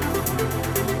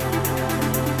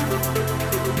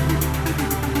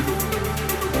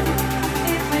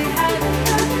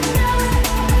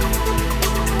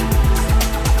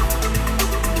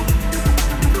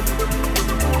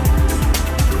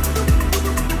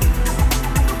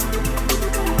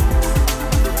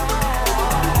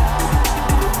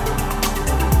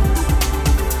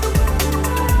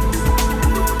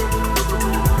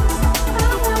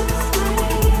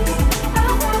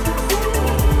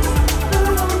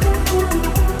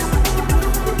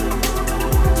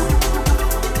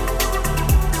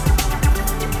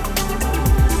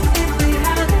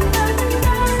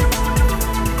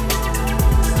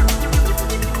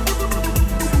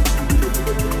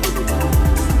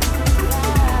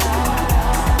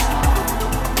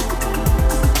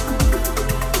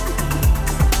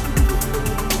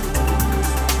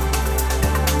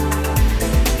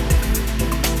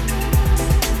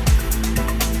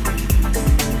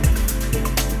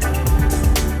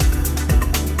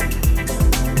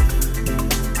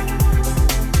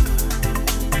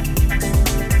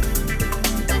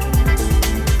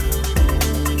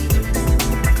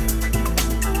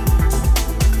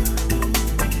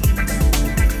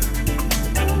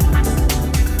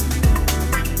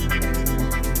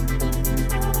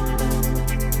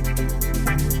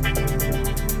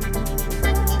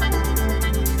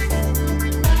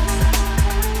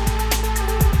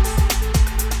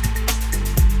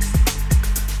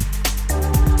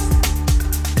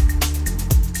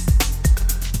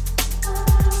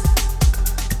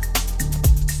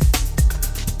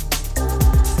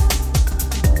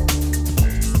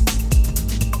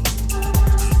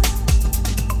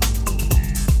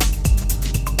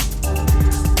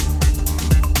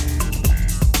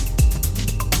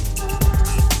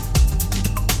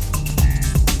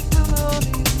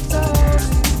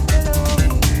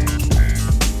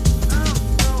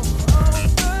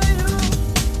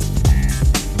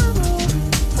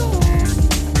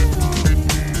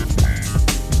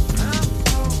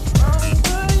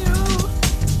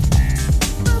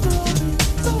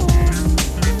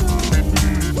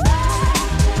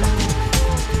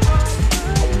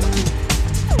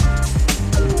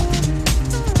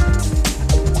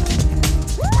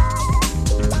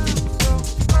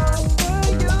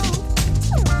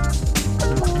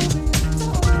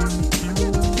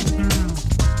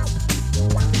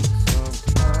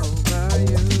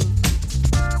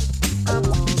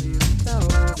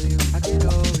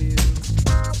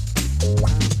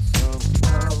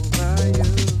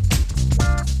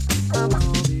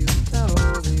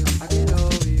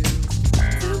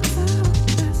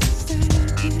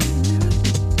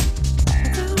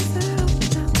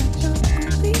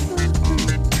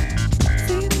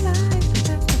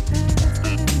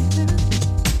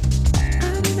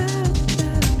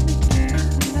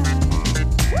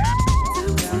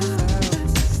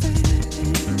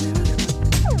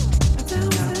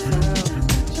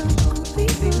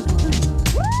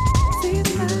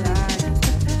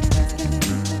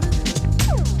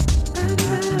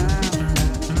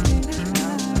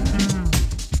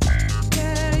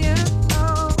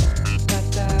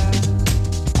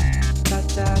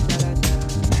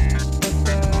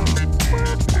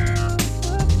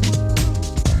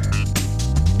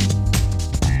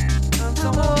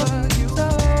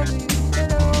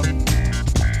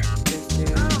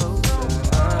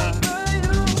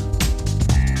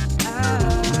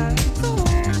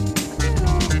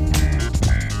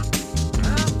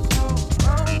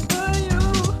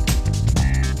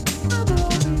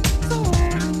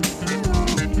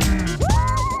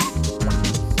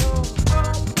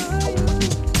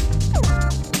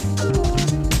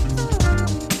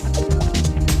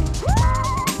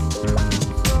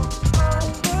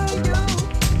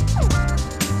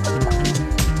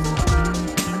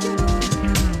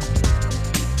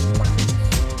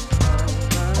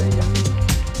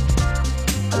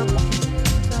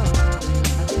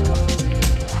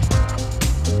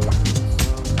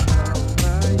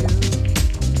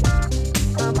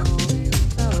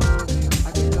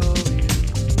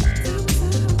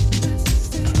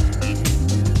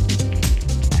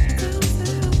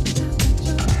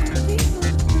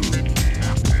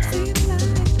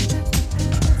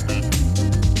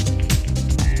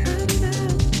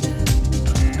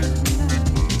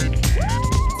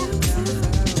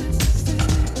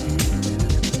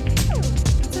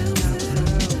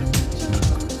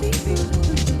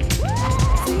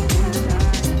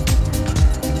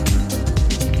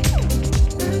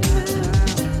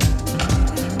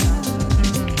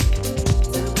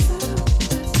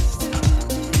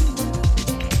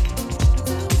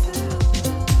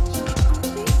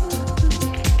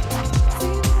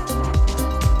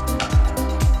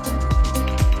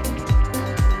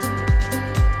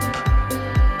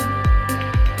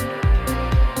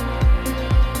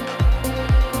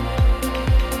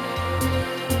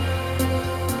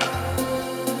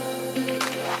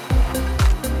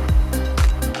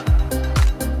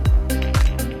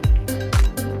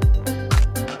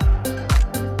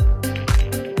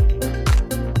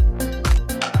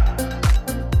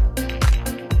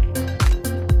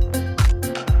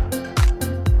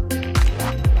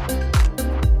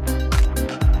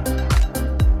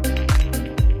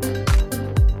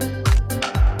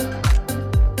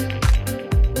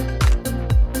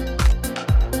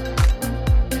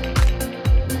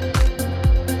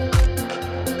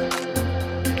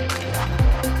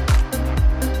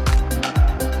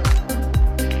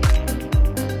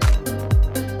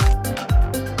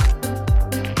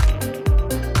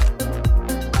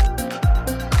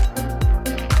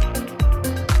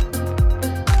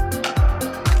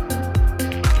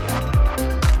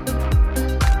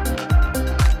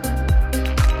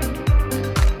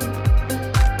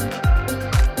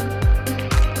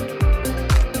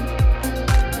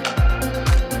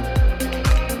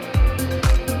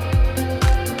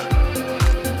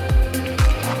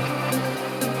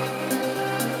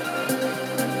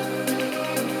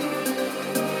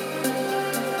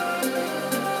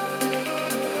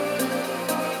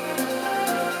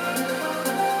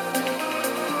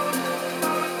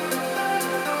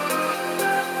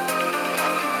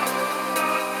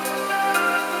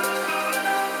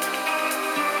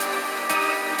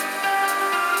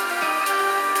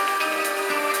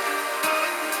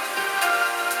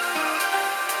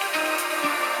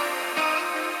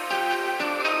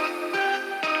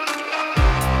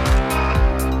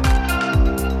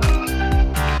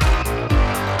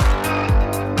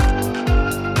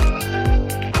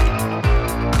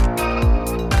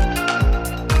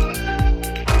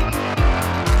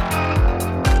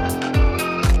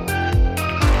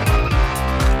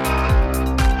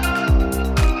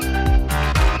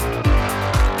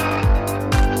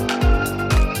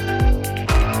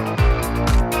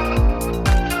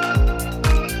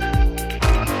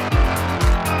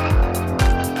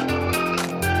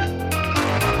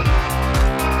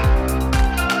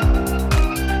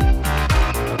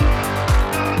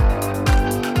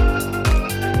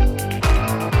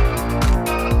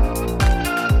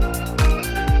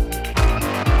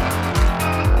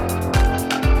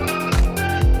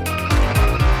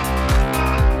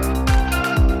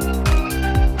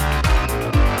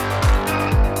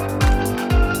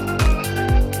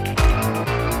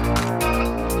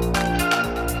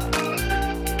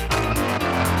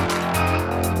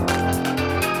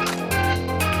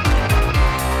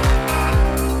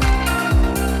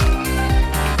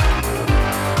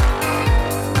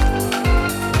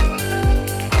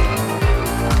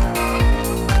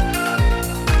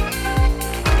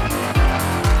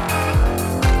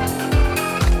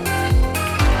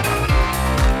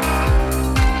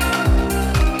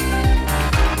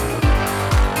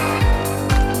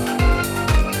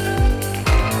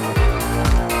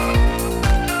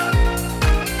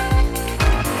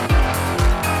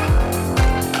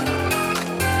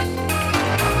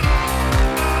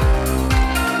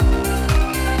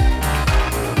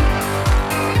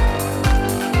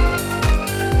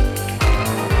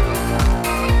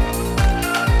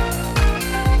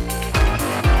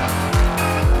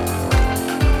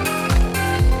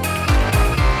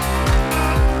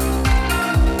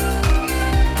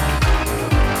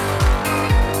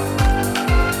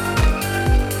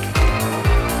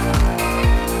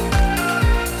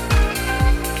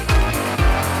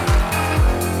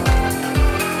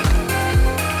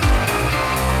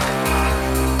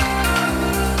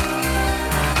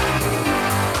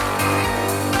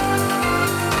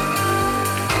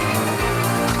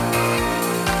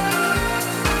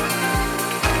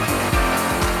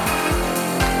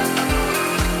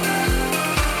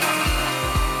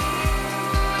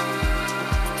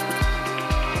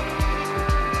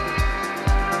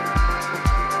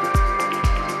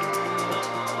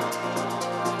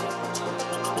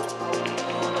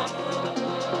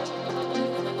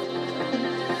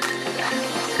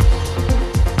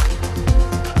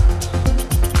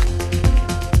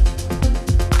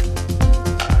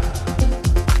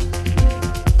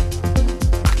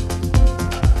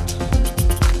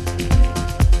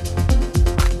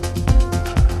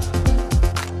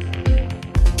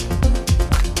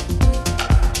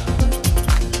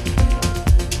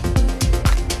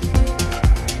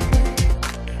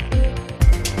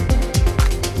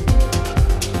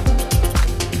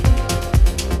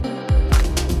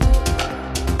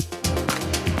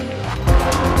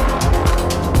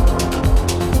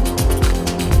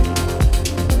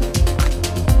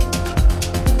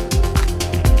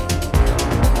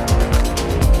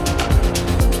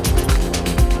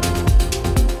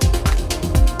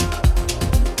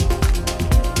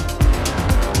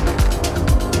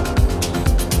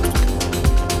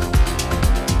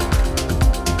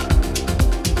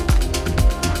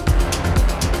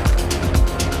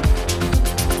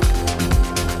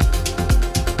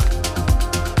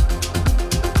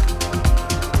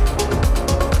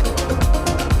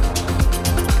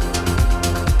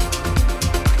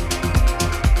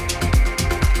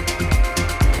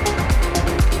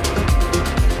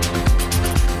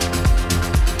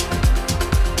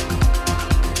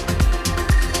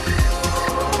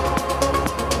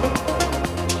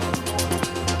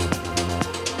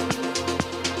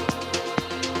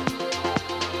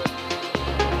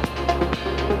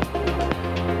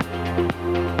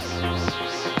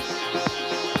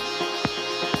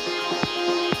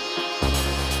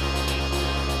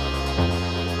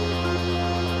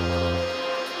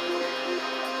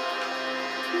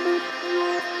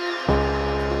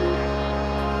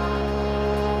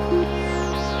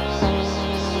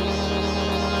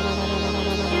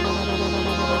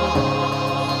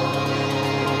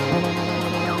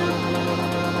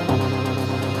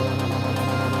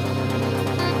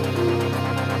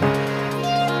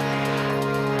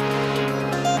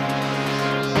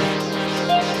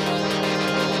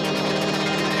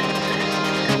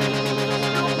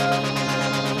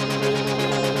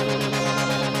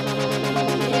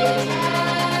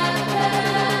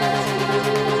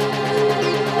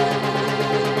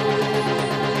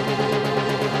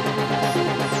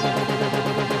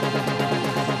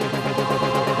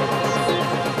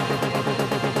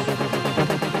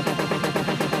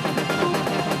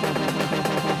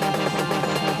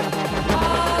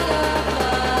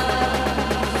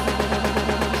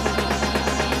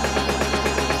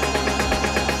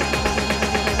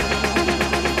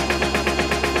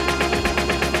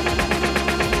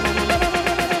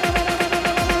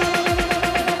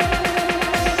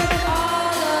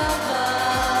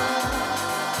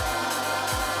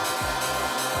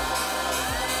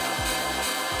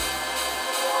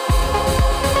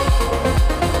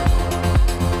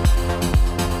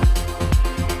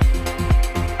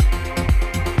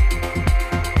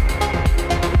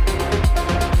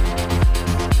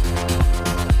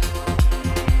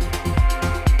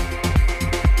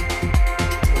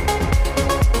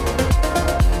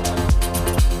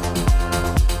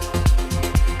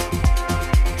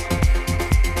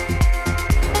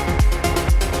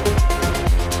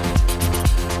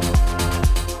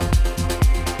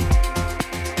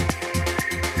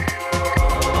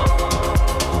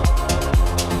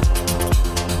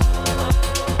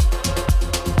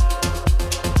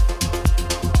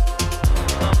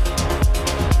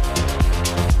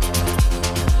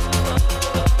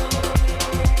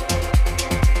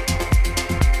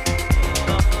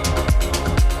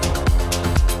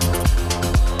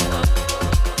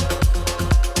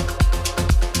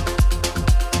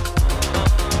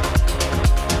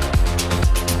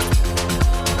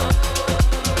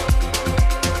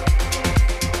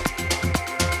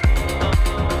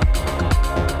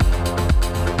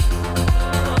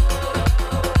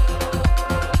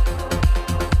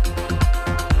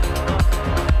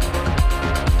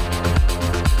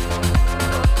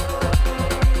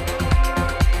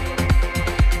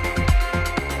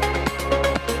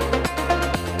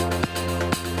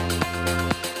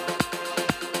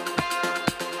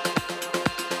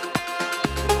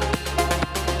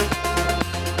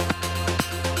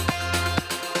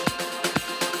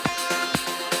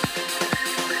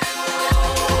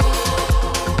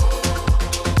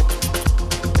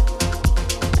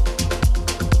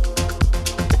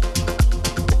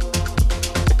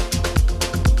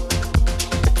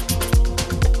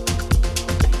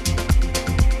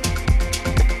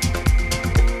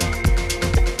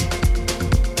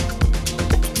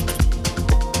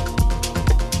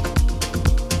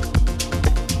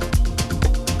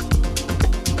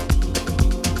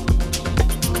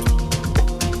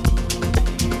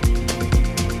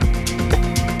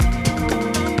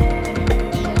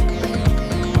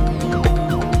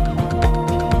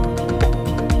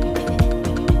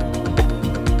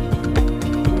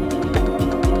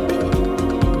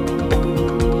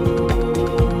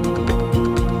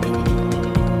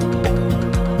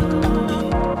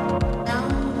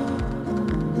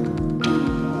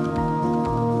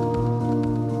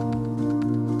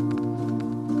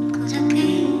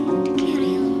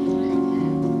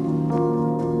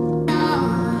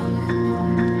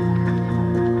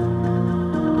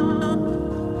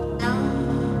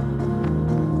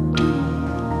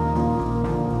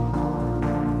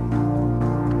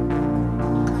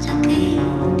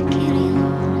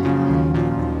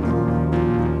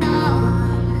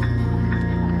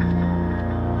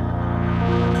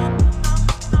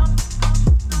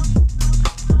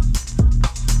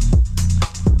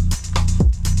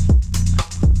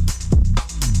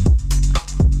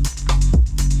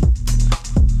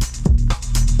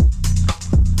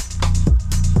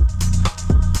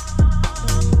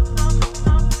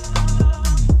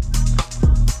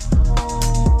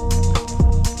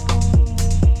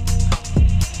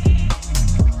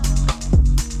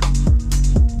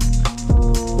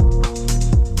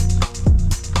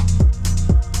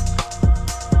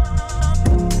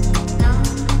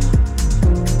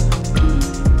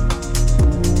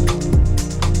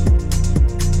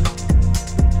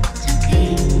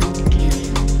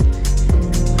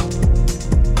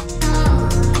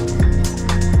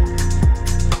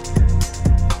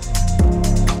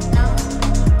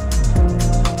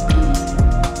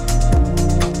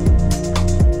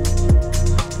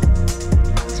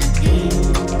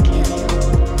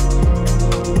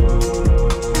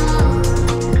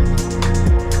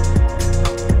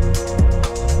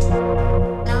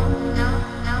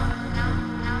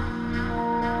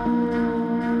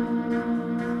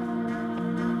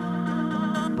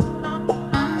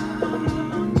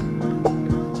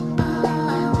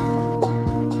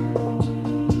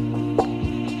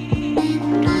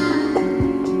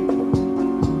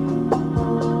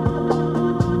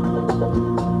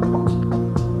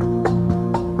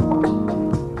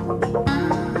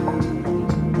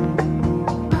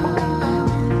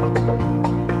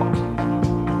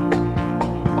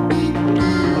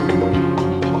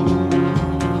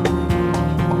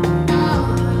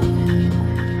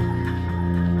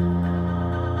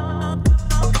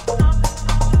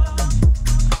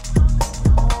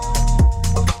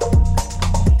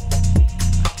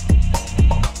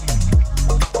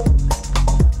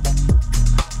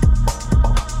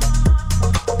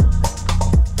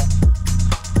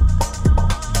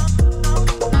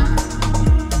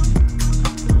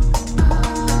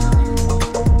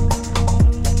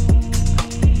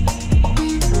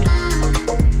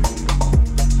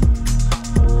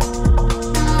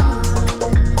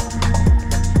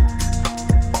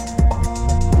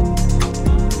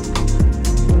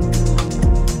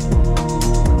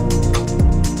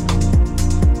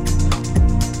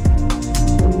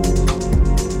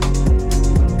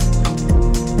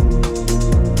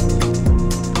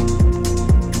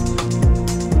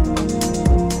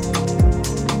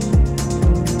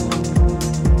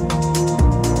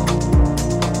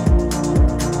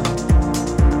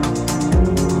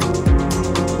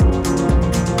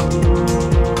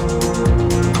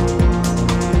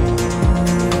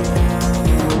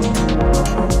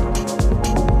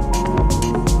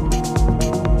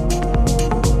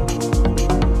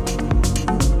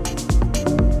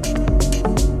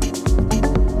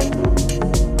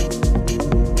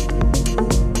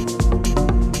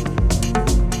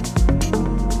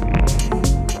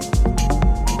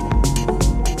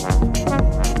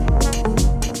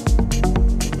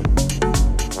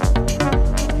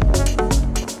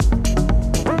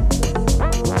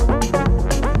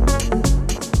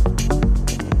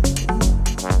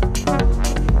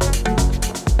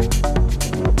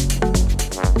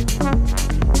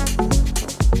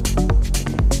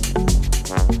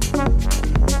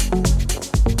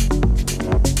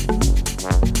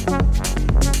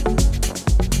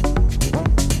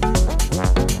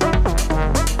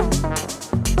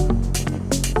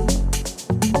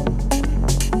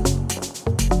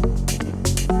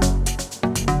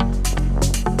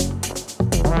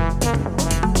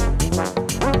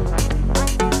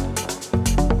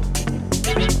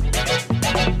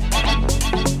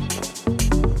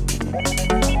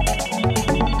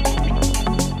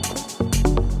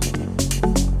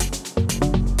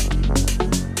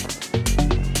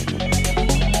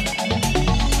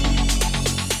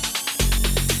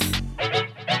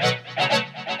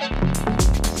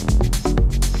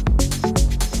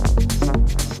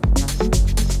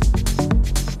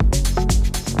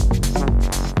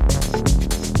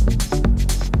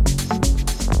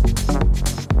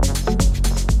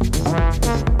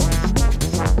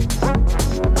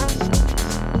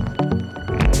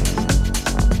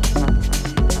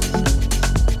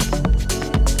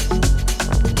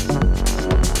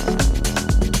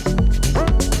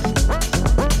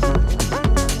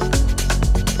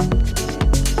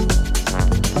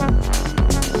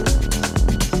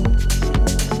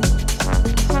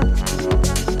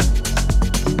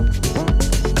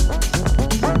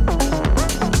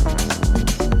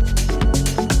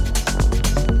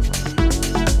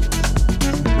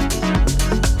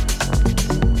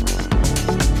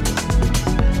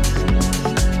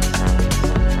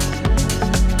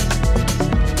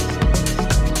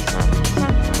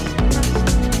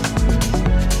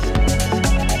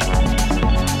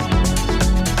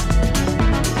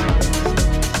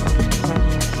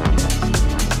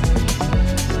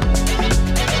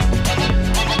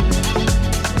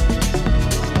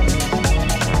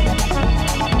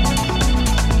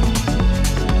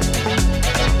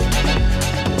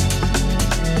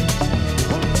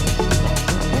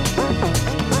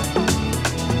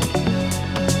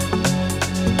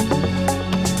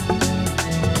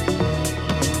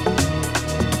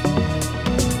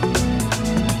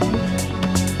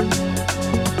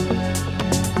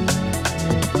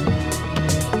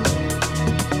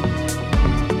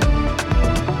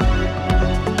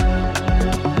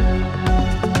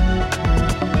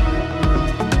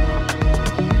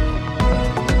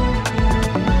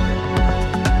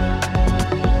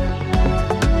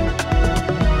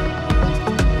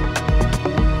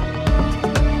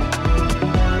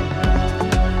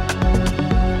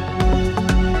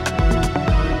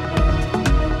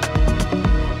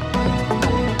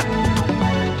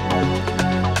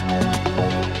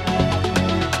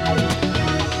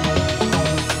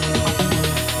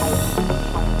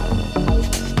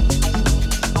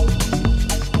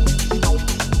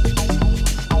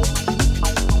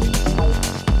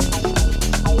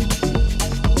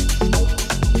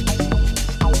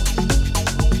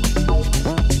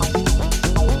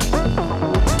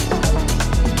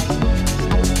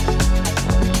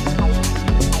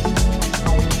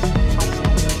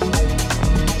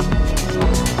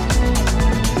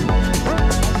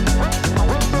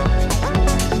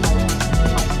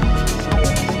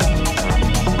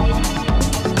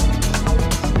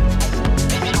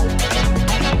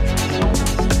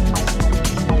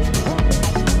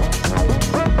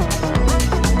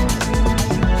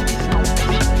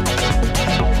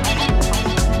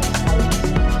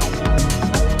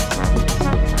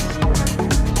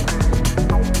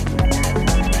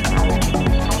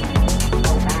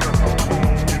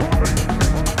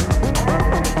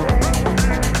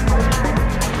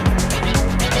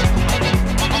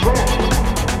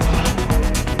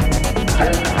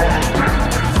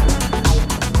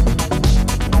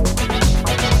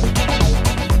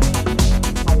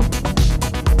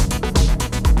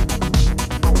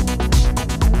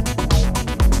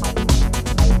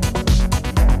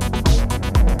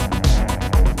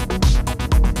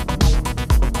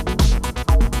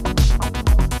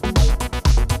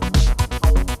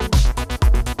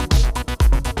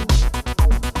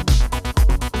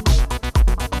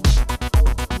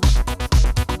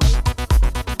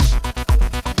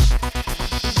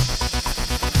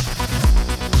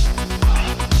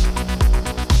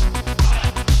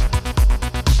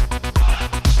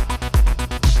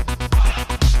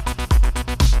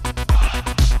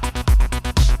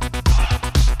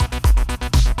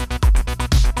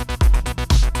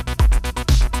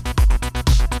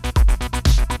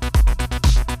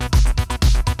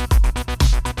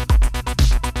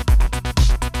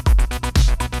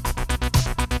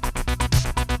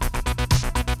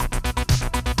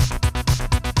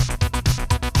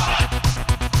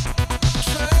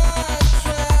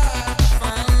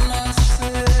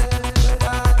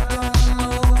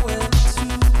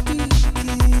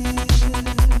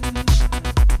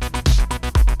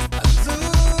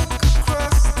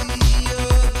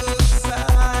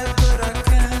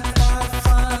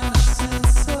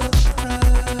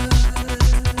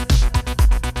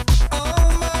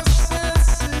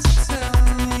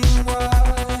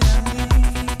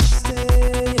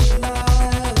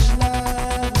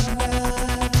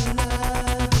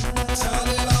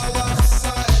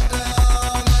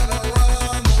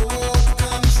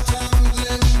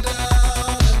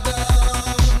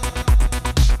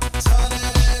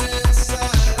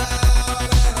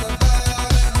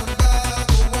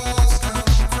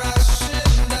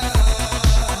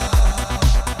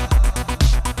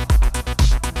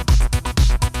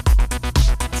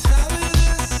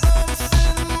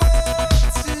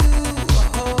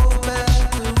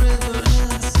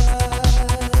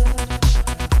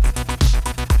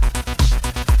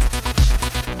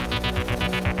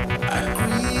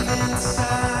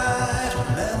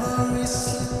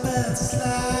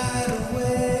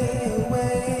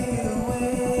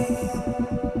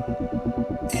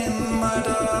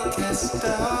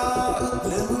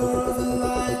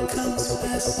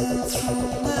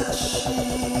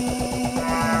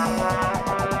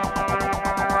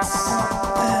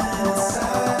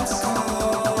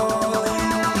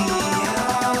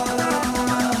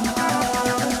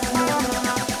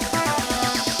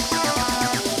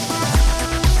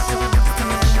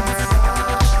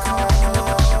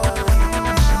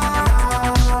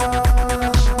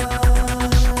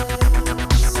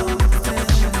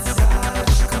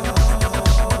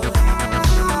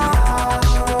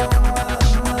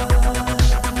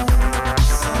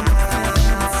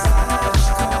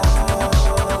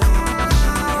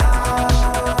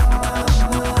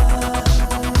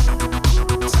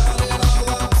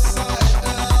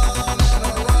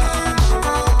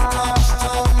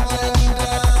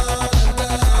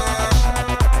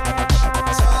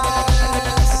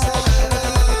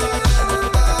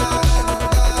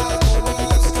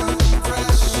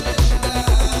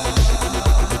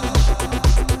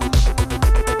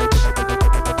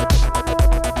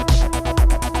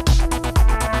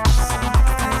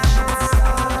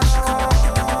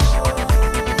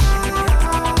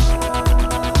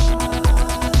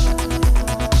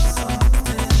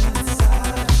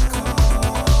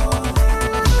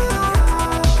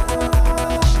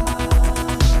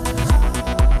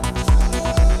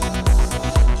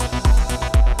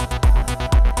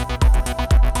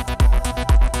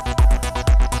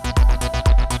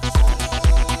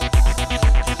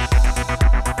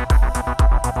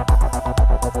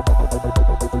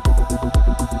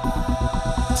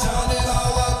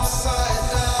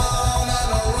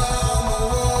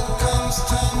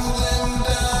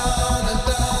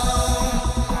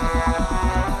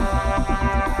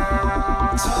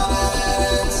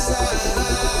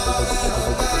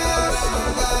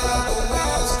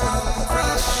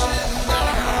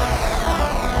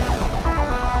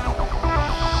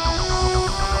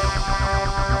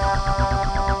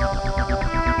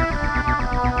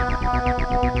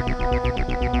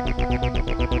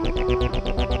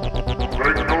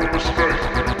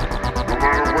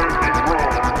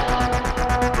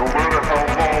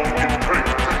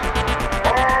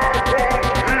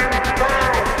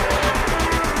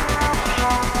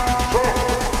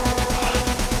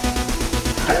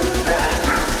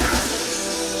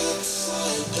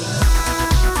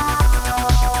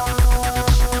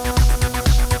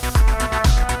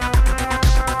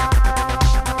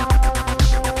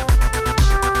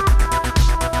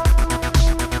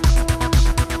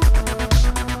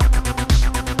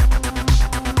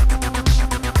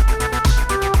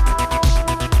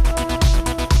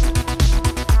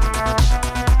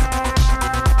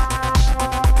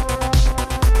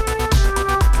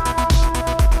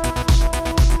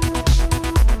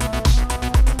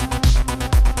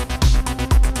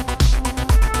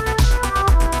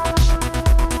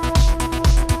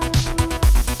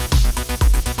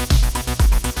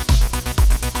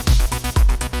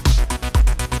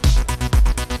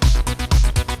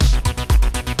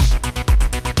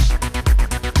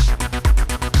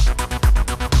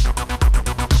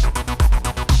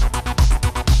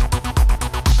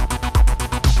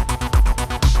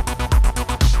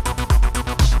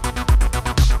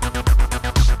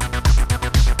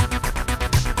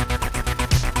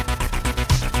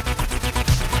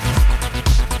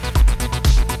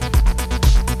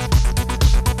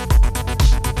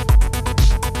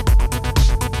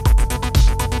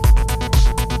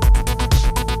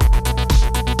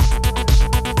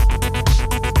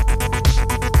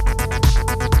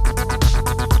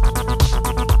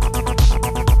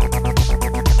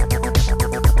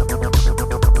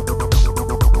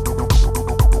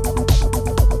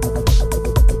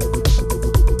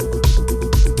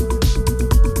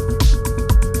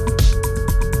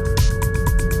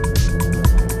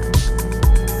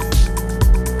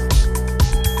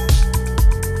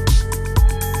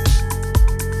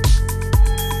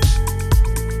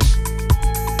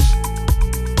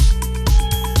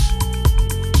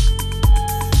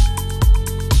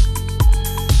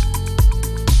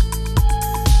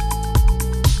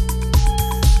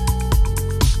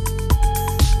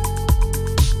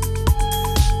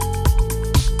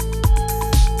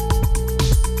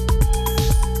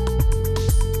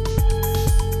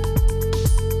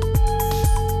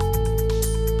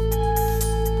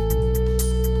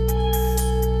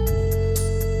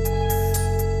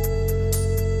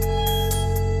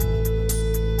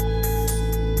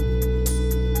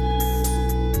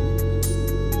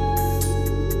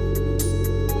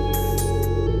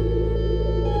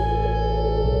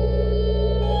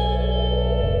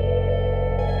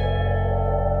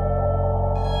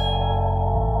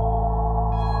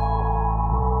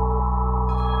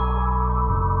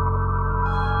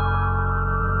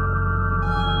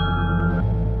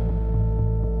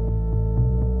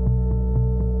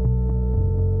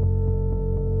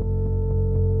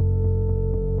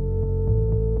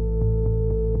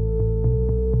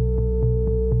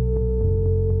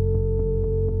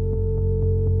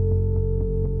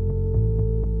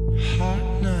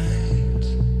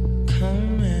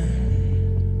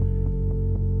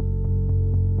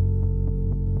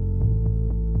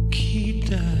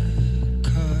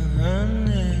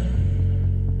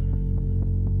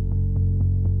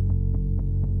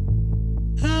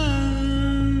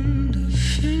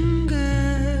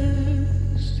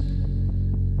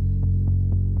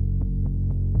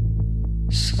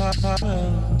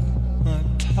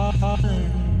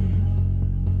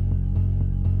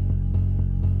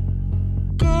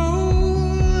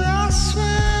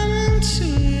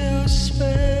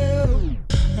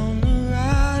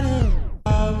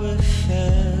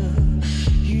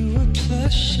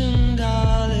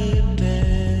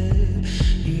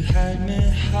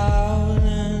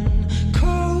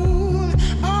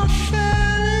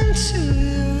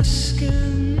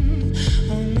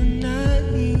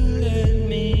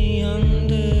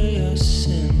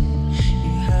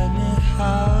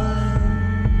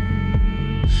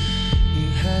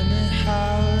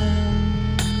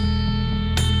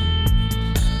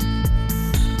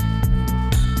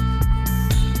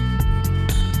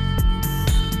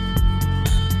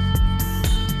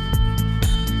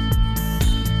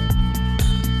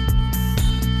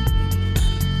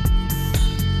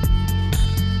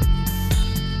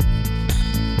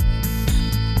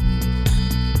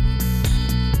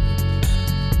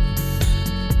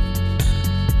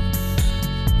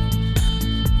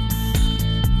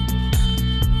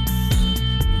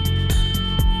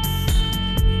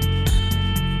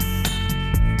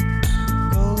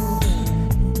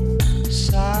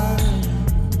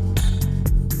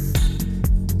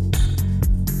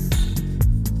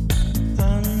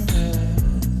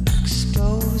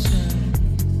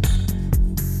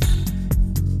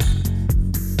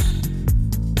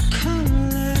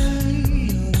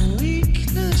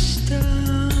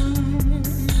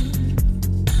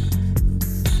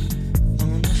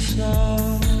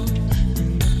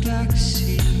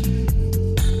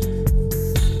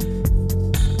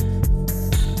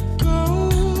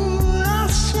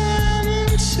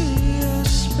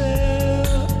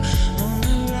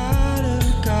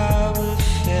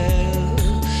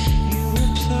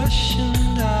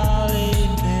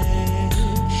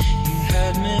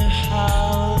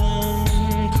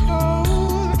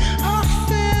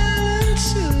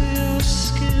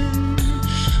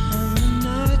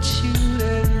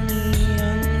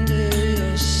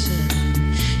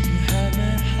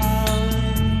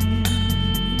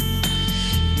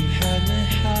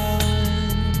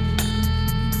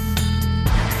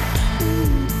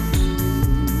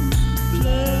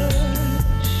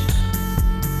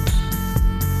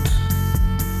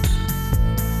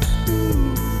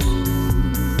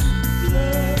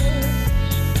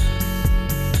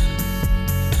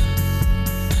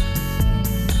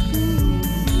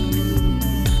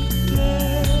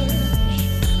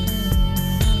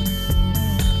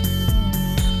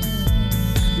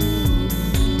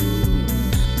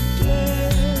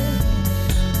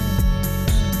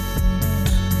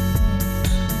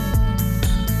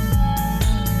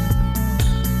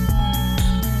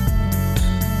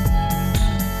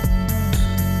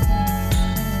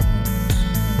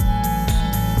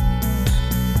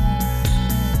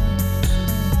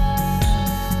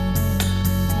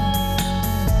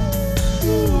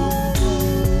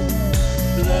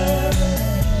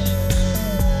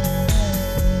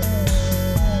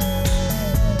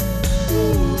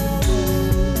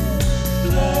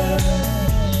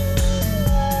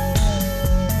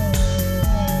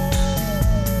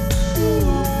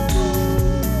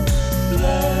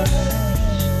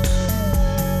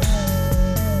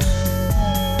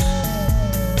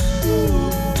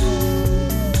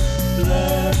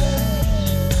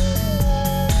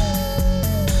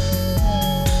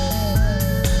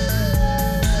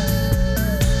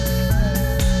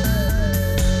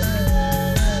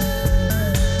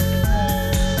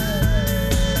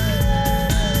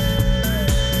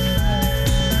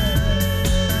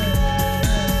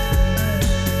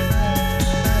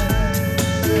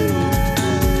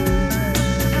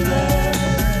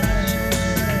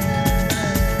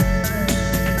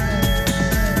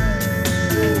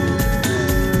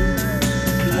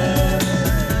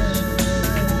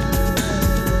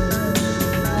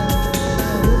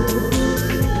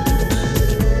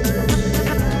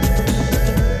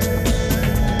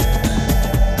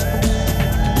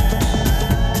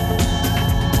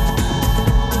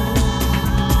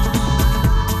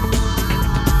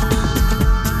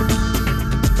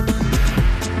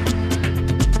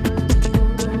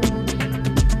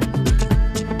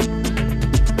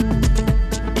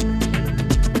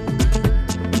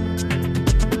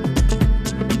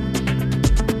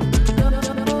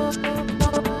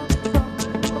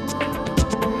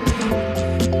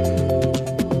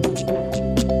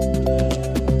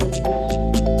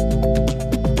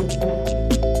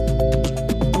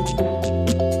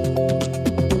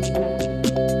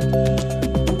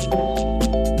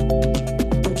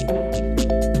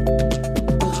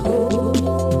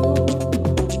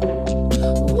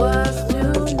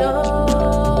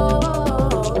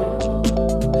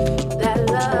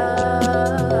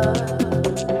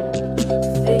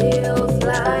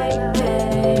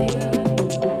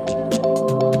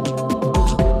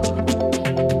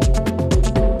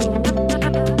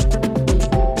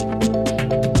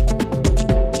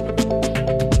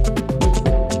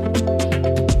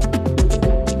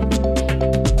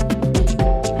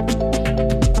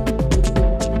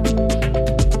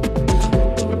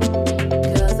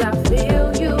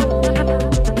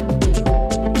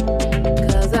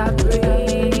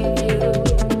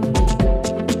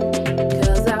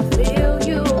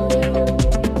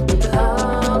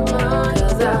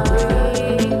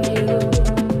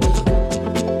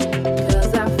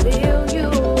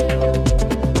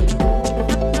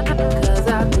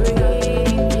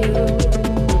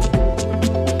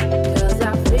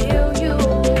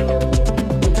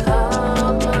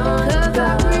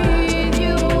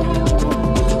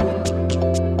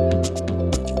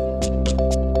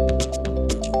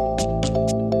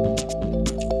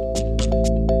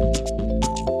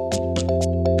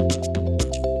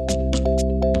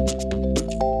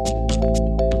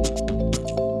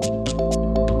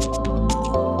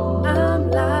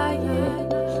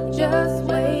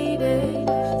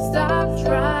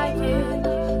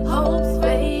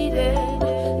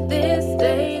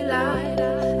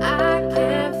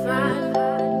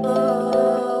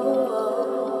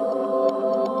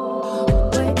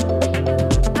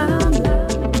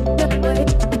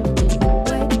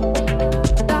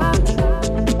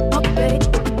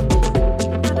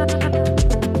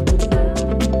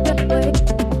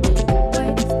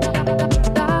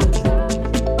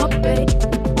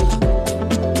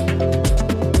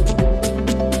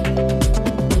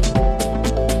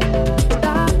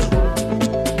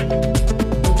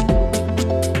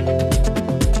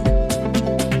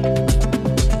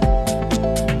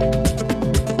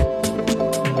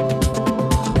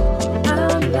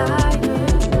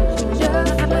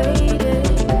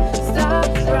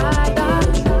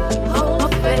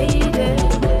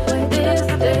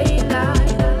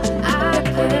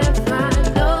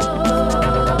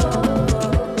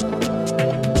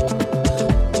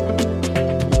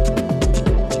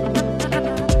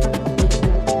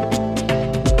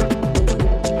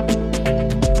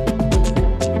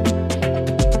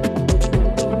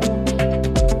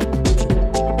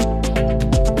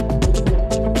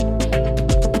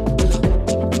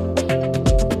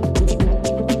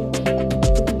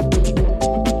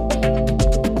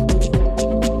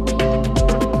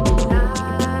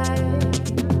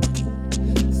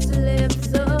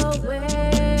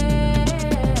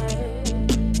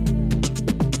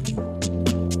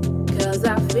 'cause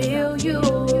I feel you,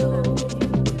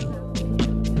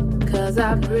 'cause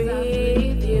I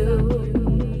breathe you,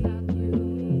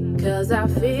 'cause I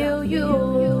feel you.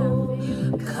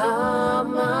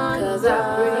 Come on, 'cause I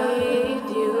breathe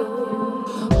you.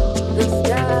 The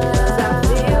sky, 'cause I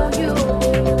feel you.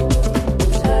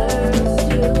 Turns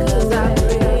to, 'cause I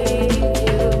breathe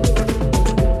you.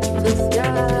 The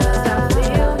sky, 'cause I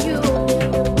feel you.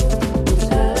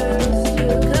 Turns to,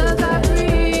 'cause I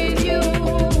breathe you.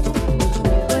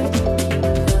 Wait,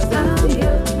 'cause I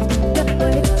feel.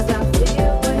 Wait, 'cause I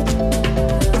feel. Wait,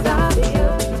 'cause I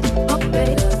feel. Oh,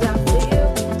 wait, 'cause I feel.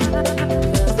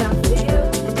 'Cause I feel.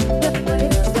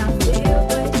 Wait, 'cause I feel.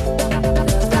 Wait.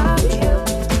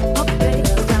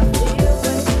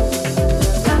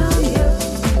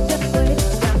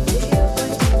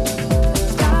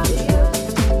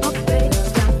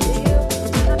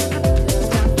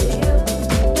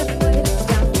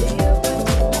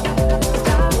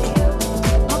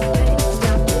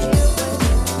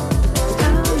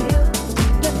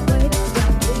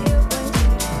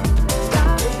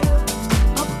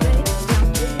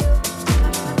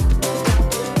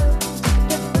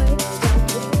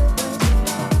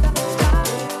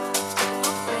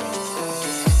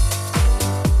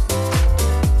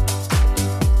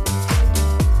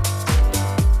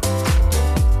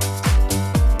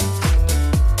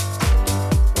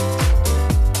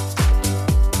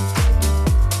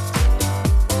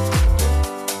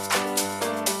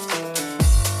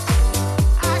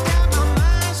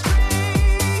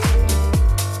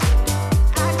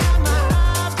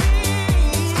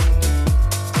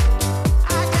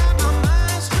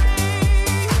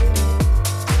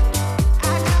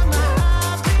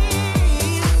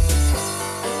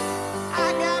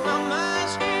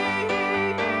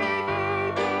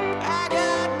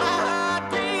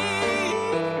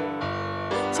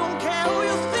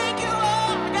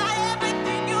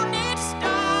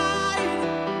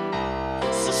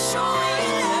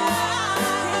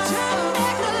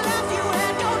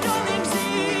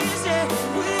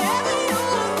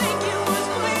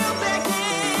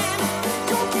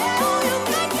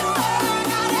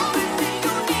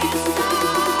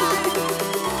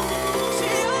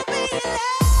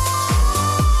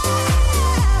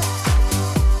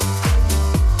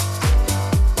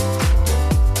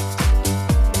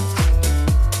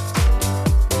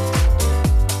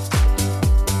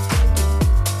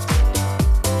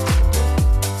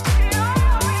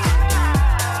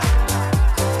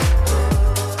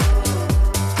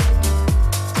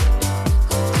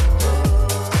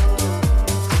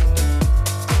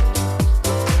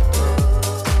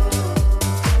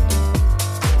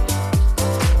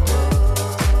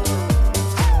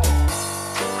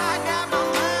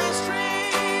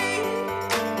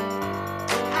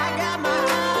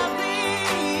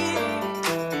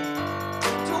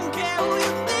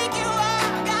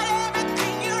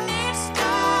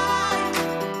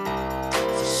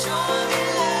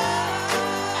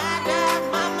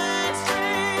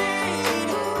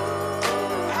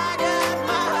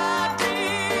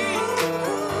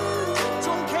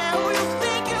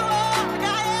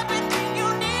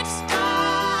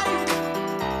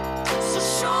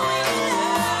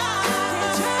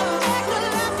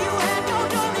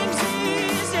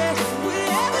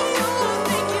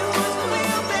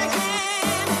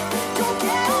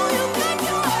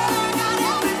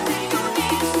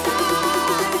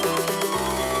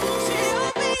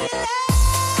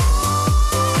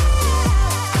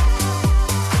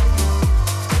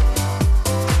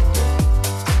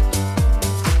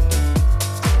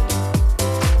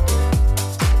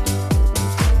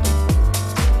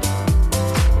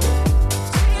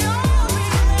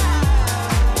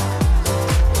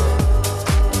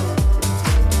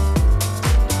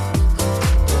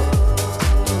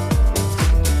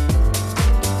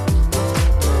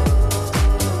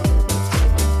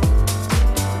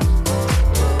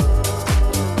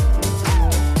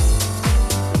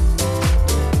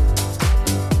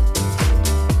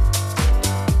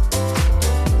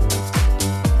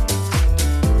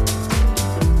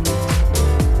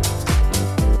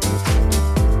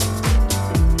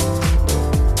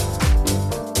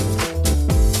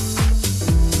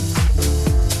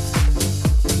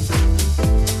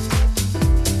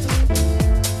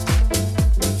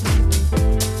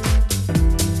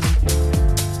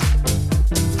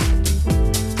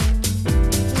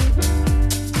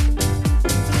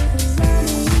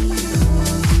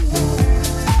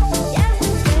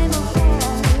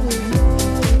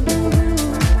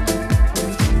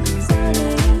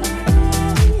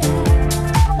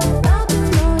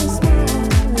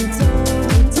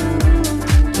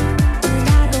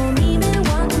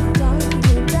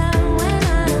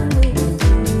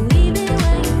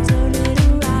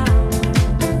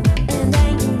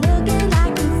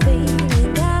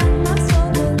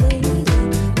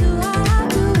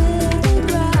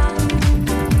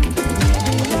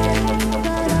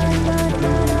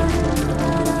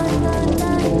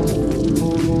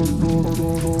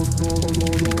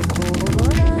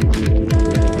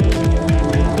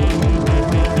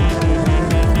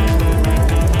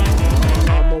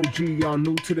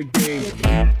 to the game.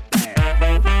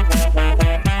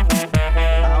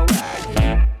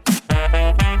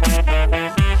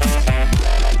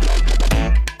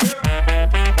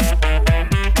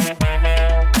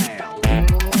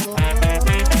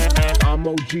 I'm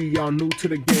OG, y'all new to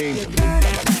the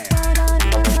game.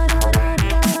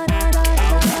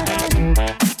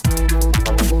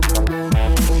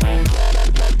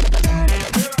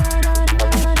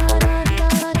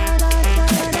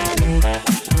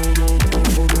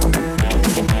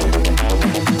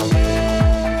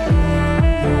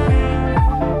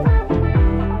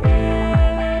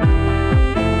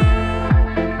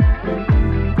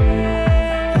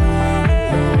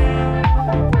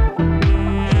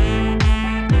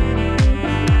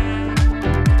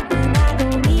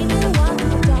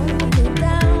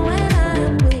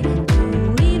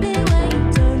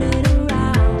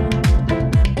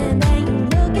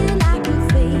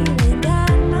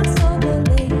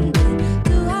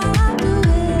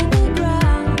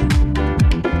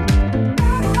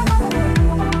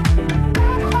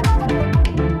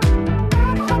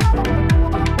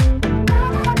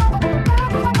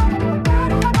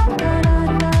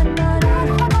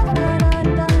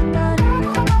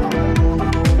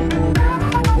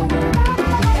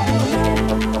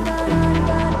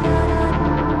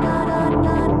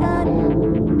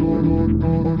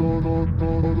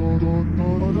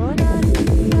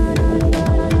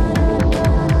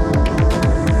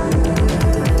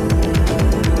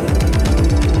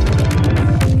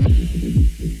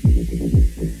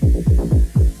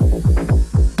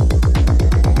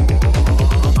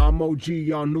 I'm OG,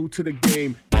 y'all new to the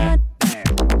game.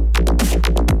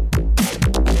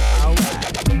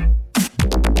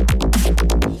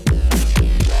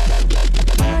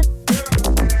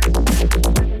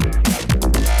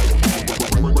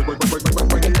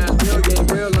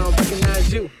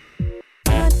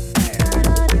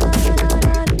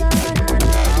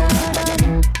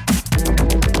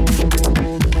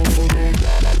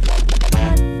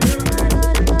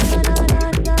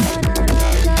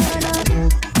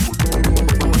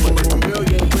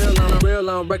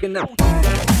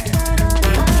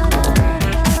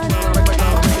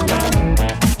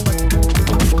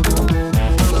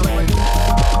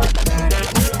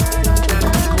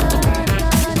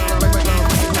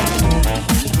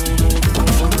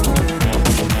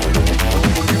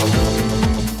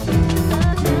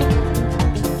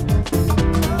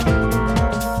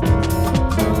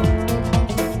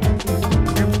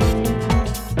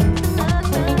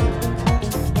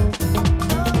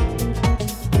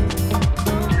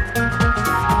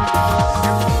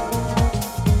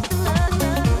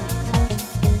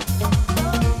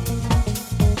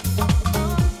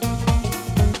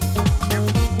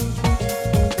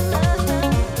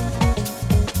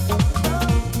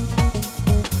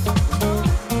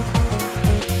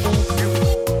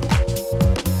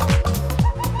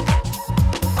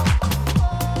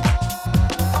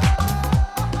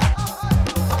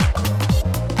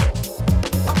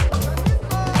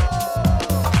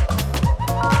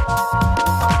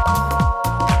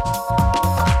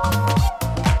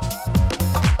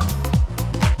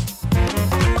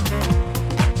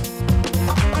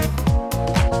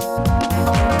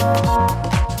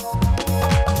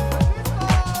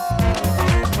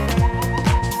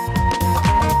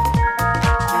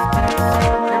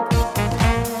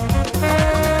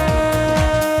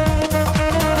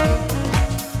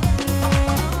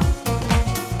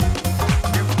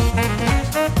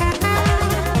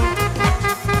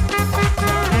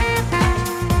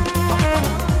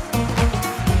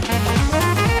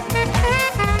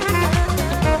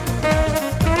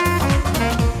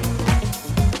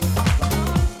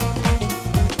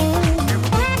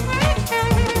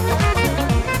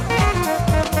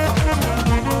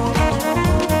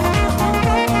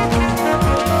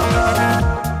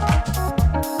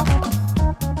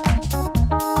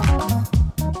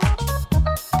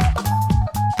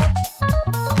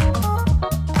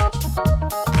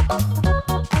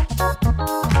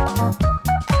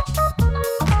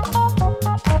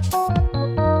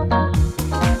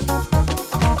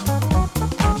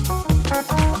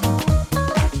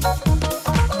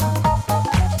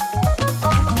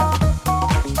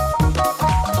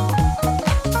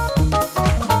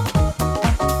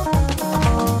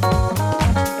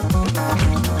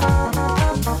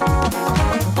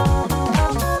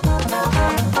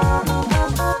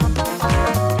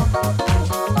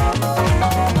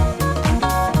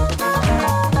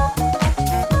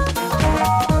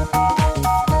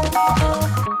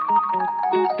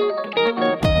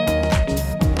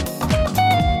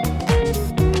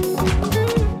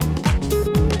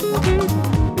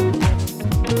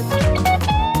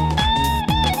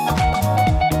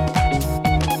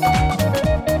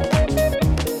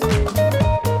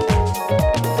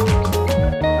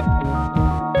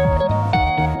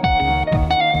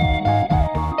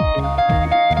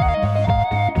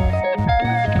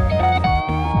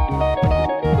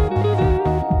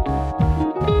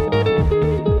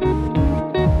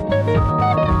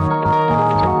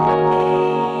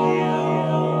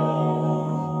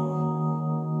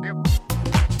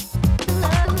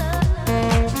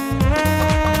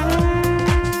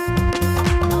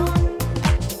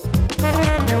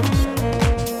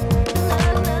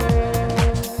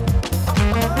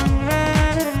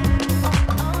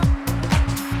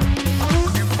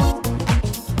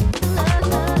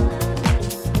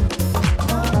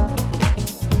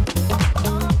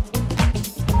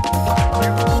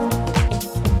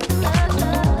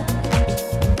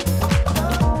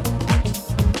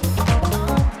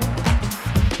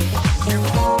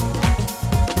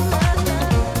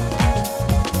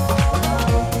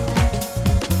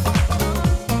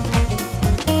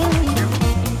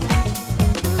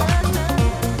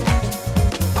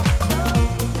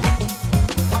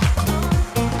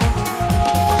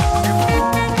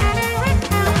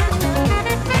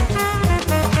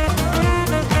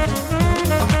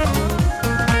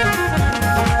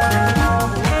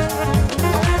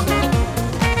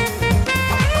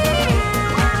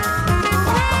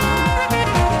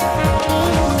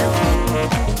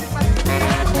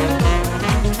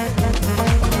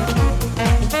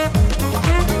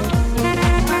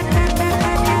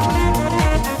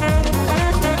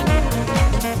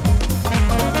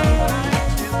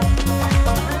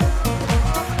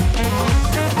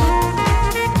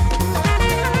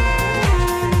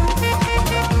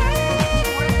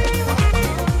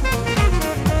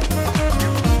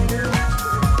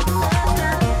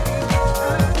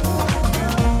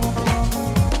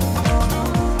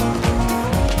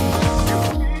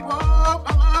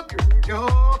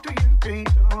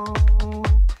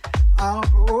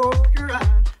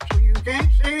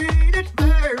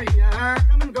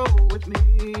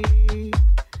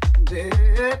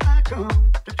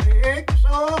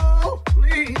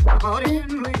 body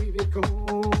and leave it go.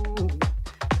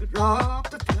 To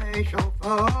drop the flesh off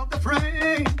of the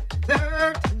frame, the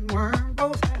earth and worm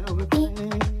both have a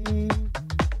pain.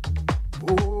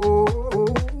 Oh,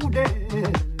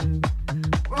 death.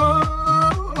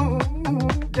 Oh,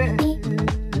 death.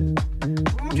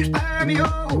 Won't you spare me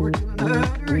over to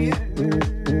another year?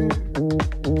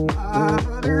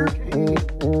 Mother can't.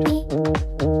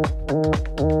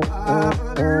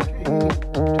 Mother can't.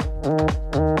 Mother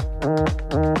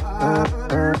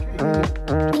can't.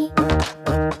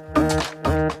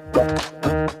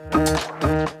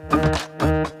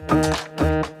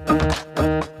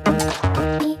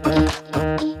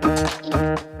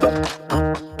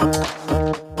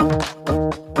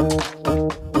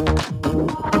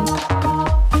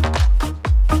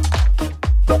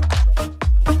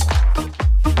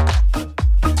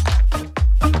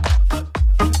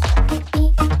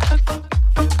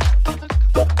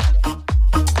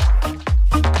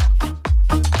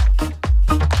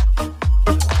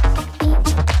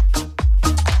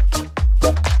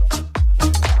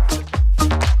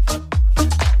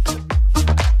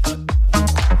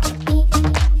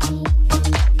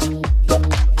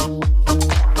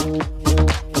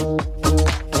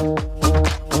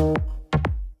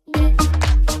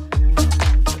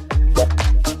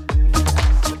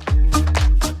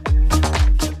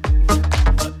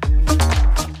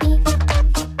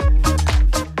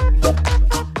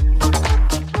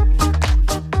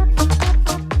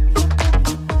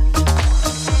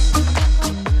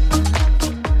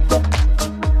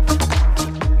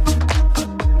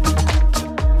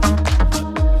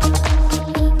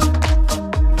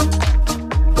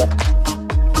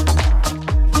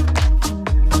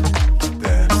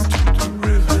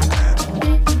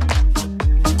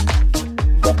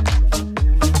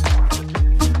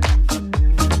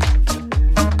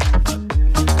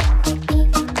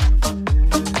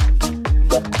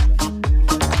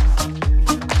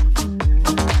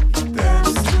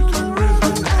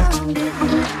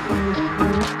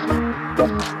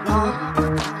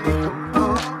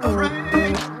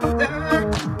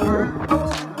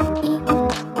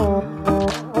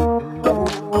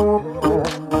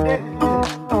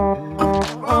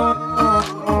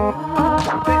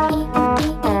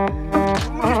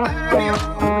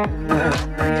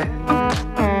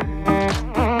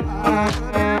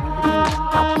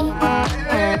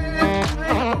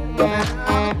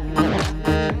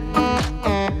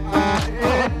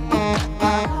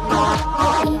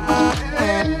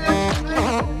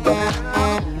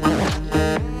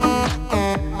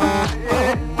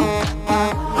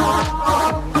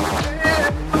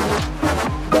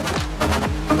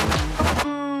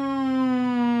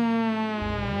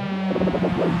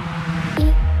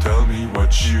 Tell me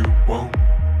what you want,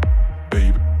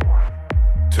 baby.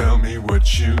 Tell me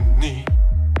what you need.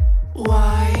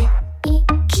 Why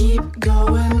keep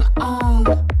going on,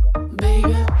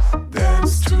 baby?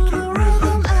 Dance to the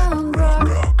rhythm and rock,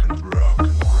 rock and rock and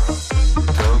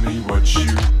rock. Tell me what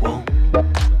you want,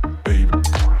 baby.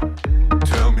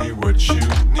 Tell me what you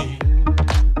need.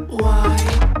 Why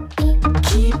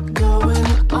keep going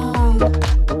on,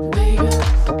 baby?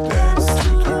 Dance to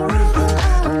the rhythm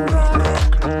and rock,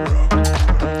 rock and rock.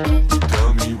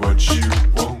 Tell me what you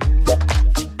want,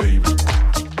 baby.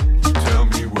 Tell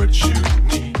me what you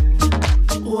need.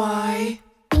 Why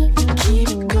keep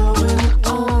going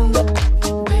on,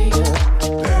 baby?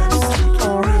 Dance to the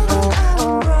rhythm and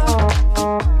rock.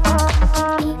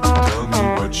 Tell me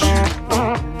what you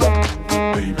want,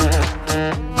 baby.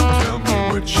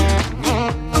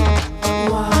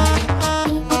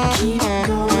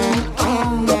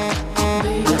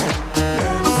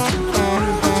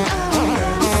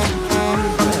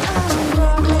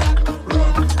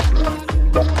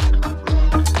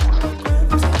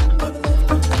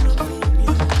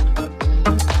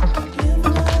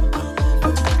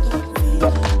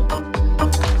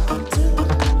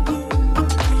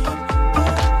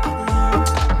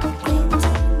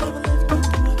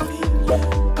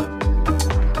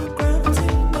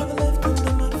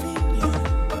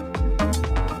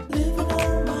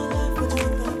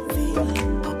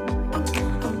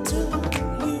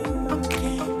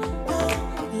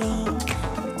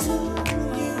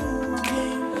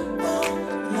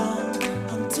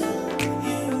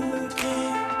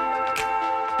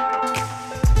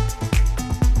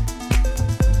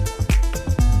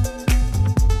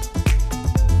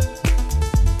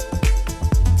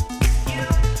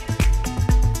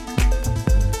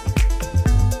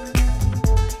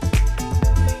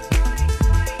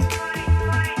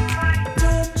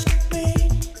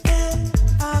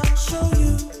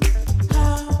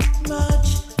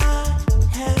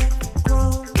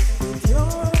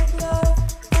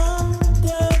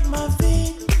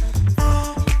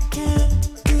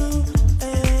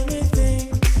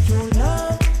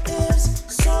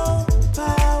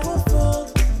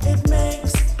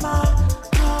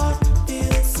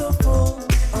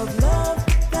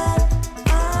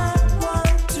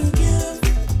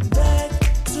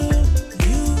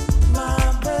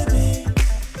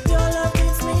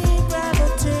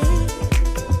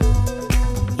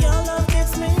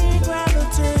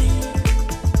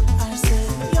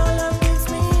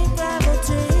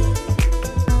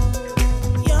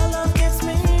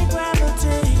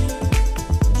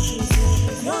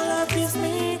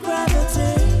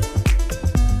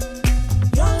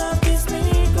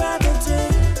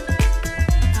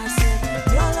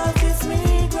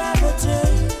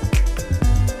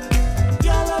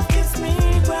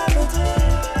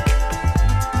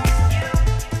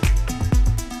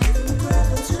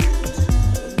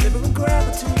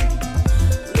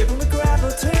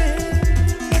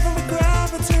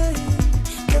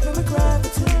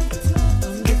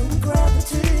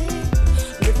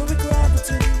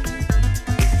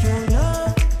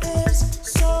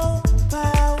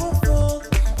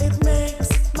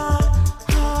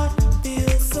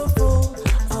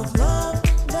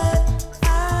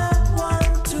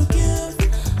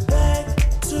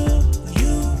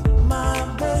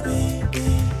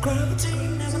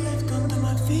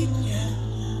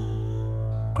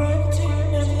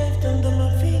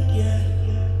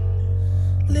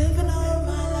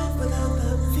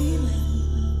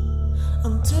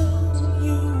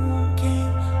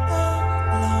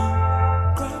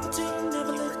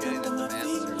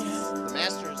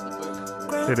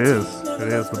 It is. It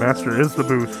is. The master is the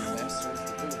booth.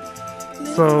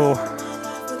 So,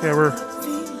 yeah, we're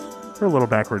a little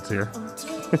backwards here.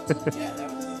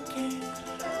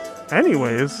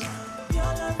 Anyways,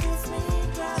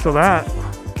 so that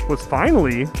was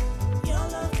finally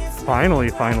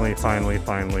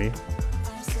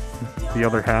the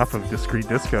other half of Discreet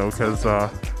Disco, because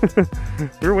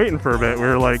we were waiting for a bit. We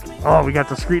were like, oh, we got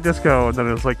Discreet Disco, and then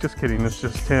it was like, just kidding, it's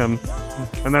just Tim.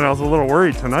 And then I was a little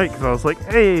worried tonight, because I was like,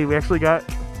 hey, we actually got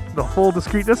the full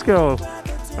Discreet Disco.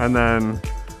 And then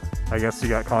I guess you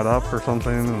got caught up or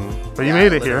something, but you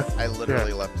made it here. I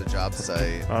literally left the job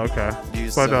site. Oh, okay.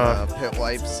 Used But, some pit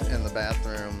wipes in the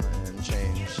bathroom and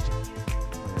changed.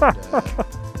 And,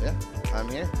 yeah, I'm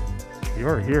here.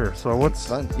 You're here, so what's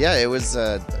fun? Yeah, it was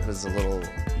a little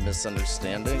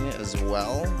misunderstanding as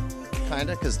well, kind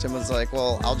of, because Tim was like,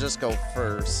 well, I'll just go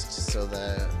first so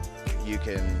that you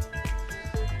can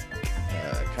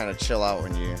kind of chill out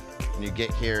when you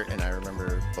get here. And I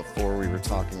remember before we were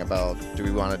talking about, do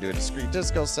we want to do a Discreet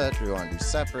Disco set? Do we want to do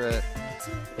separate?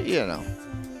 You know,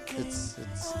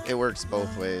 it works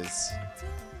both ways.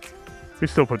 We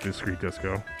still put Discreet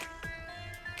Disco.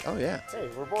 Oh yeah. Hey,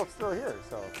 we're both still here,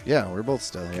 so. Yeah, we're both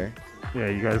still here. Yeah,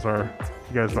 you guys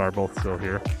are both still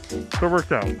here. So it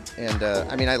worked out. And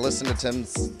I mean, I listened to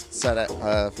Tim's set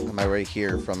on my way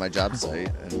here from my job site.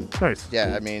 And nice.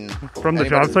 Yeah, I mean, from the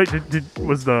job site,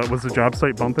 was the job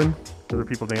site bumping? Were there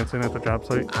people dancing at the job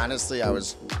site? Honestly, I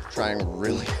was trying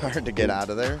really hard to get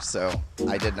out of there, so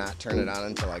I did not turn it on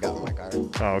until I got in my car.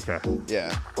 Oh, okay.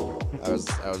 Yeah, I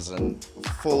was in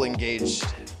full engaged,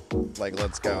 like,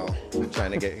 let's go,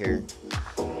 trying to get here.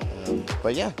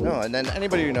 But yeah, no, and then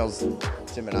anybody who knows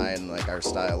Tim and I and like our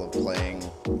style of playing,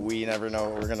 we never know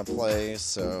what we're gonna play,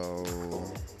 so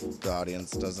the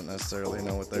audience doesn't necessarily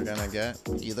know what they're gonna get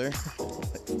either.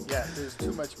 Yeah, if there's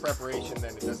too much preparation,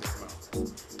 then it doesn't come out.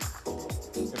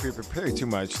 If you prepare too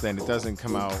much, then it doesn't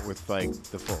come out with like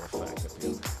the full effect, I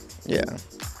feel. Yeah,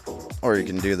 or you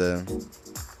can do the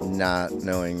not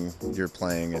knowing you're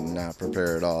playing and not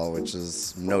prepare at all, which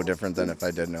is no different than if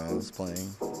I did know I was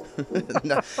playing.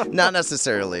 Not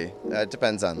necessarily. It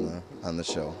depends on the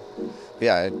show. But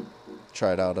yeah, I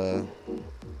tried out a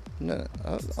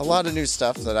lot of new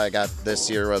stuff that I got this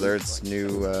year, whether it's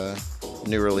new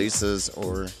releases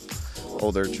or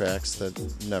older tracks. That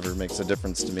never makes a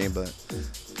difference to me, but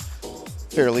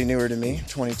fairly newer to me,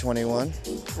 2021.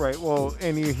 Right, well,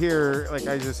 and you hear, like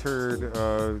I just heard,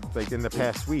 like in the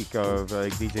past week of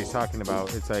like DJs talking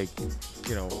about, it's like,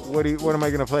 you know, what am I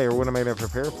going to play or what am I going to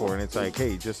prepare for? And it's like,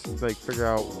 hey, just like figure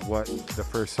out what the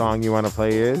first song you want to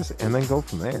play is and then go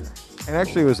from there. And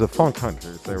actually it was the Funk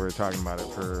Hunters. They were talking about it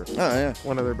for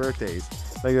one of their birthdays.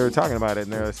 Like they were talking about it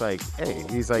and they're just like, hey,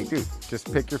 he's like, dude,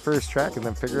 just pick your first track and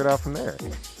then figure it out from there.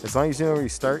 As long as you know where you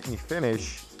start and you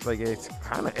finish, like it's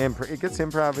kind of it gets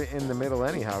improv in the middle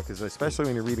anyhow, because especially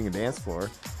when you're reading a dance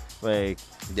floor, like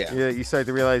you start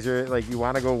to realize you're like you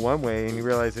want to go one way and you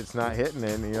realize it's not hitting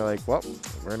it, and you're like, well,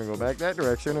 we're gonna go back that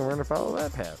direction and we're gonna follow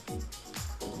that path.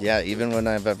 Yeah, even when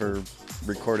I've ever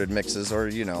recorded mixes or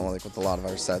you know like with a lot of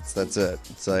our sets, that's it.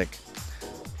 It's like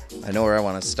I know where I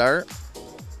want to start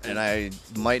and I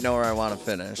might know where I want to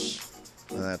finish,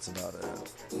 and that's about it.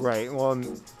 Right. Well,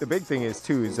 the big thing is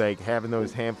too is like having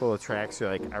those handful of tracks. You're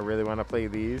like, I really want to play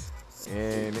these,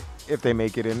 and if they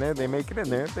make it in there, they make it in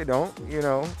there. If they don't, you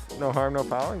know, no harm, no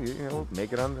foul. You know,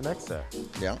 make it on the next set.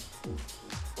 Yeah.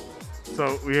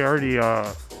 So we already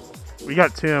we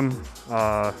got Tim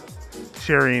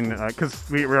sharing because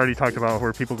we already talked about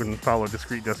where people can follow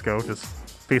Discreet Disco, just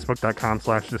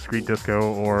facebook.com/Discreet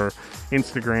Disco or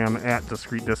Instagram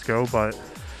 @Discreet Disco, but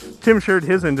Tim shared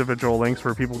his individual links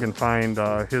where people can find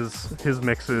his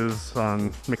mixes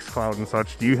on Mixcloud and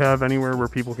such. Do you have anywhere where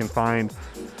people can find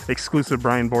exclusive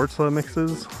Brian Borsa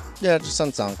mixes? Yeah, just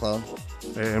on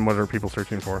SoundCloud. And what are people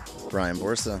searching for? Brian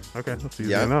Borsa. Okay, that's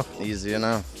easy enough. Easy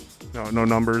enough. No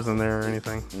numbers in there or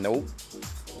anything? Nope.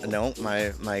 No,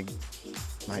 my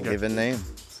given name.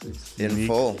 Unique, in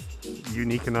full.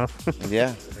 Unique enough?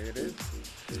 Yeah. There it is.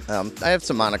 I have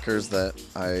some monikers that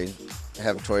I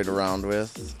have toyed around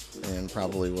with and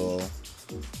probably will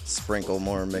sprinkle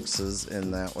more mixes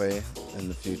in that way in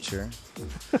the future.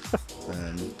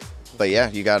 But yeah,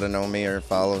 you got to know me or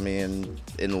follow me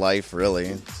in life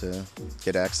really to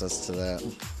get access to that.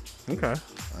 Okay.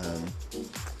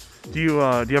 Do you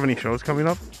have any shows coming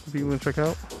up that you want to check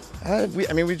out?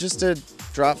 We just did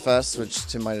Drop Fest, which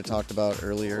Tim might have talked about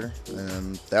earlier.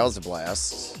 That was a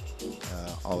blast.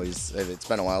 It's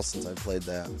been a while since I played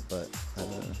that, but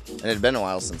and it had been a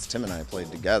while since Tim and I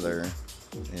played together,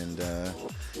 and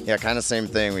yeah, kind of same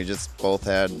thing. We just both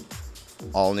had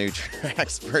all new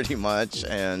tracks pretty much,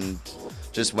 and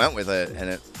just went with it, and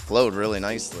it flowed really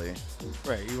nicely.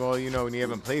 Right. Well, when you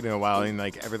haven't played in a while, and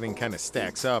like everything kind of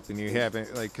stacks up, and you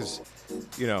haven't because,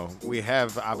 we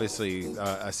have obviously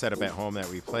a setup at home that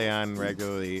we play on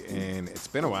regularly, and it's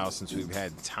been a while since we've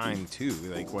had time to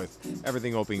like with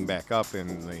everything opening back up,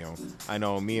 and I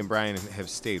know me and Brian have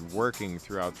stayed working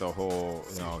throughout the whole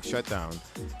shutdown,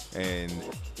 and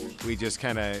we just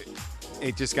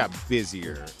it just got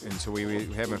busier, and so we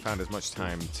haven't found as much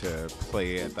time to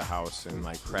play at the house and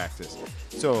like practice.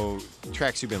 So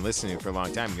tracks you've been listening to for a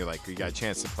long time, you got a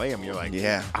chance to play them. You're like,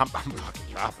 yeah, I'm fucking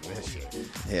dropping this shit.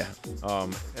 Yeah.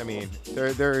 I mean,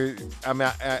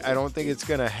 I don't think it's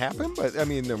gonna happen, but I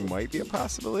mean, there might be a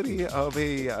possibility of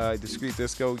a Discreet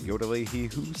Disco Yodelay He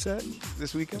Who set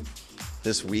this weekend.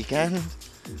 This weekend?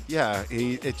 Yeah,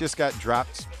 it just got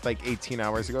dropped like 18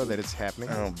 hours ago that it's happening.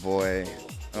 Oh boy.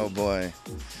 Oh boy.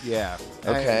 Yeah.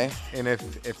 Okay. And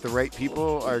if the right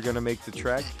people are gonna make the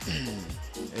trek,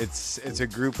 it's a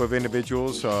group of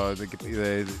individuals. So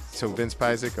Vince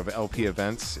Pizek of LP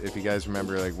Events, if you guys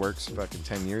remember, like works fucking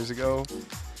 10 years ago.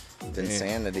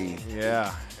 Insanity.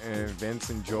 Yeah. And Vince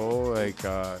and Joel, like,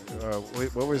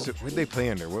 what was it? What did they play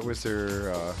under? What was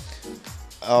their?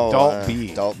 Dalt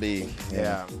B. Dalt B.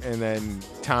 Yeah. And then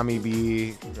Tommy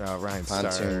B, Ryan Starr.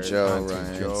 Pontoon Joe,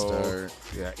 Ryan Starr.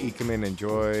 Yeah, Ekeman and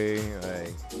Joy.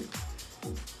 Like,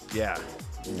 yeah.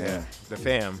 The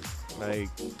fam. Like,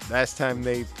 last time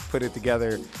they put it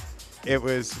together, it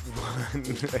was one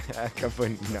heck of a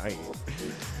night.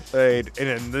 Like, and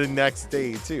then the next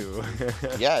day, too.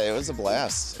 Yeah, it was a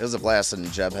blast. It was a blast, and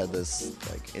Jeb had this,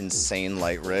 like, insane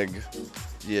light rig,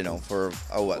 for,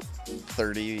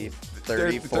 30,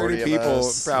 40 people, of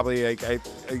us. probably. Like,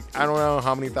 I don't know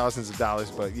how many thousands of dollars,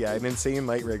 but yeah, an insane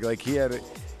light rig. Like, he had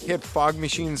fog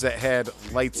machines that had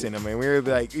lights in them, and we were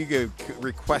like, you could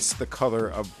request the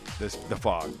color of the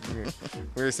fog.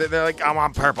 We were sitting there like, I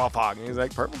want purple fog, and he's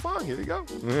like, purple fog, here you go.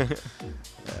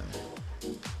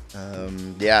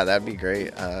 Yeah, that'd be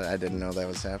great. I didn't know that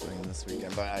was happening this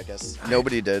weekend, but I guess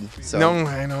nobody did. So. No,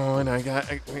 I know, and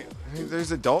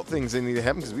there's adult things that need to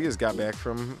happen because we just got back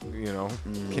from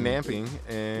camping,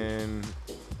 and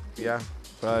yeah,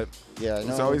 but yeah,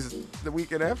 it's always the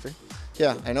weekend after.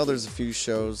 Yeah, I know there's a few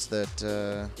shows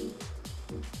that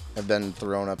have been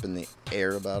thrown up in the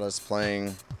air about us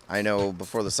playing. I know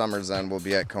before the summer's end, we'll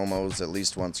be at Como's at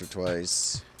least once or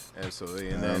twice. Absolutely,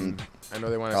 and then I know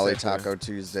they want to probably Taco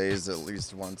Tuesdays at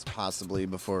least once, possibly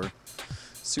before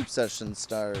Soup Session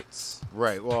starts.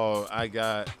 Right. Well, like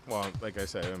I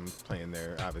said, I'm playing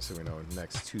there. Obviously, we know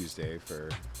next Tuesday for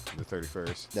the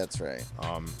 31st. That's right.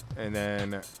 And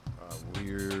then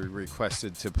we're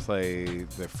requested to play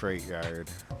the Freight Yard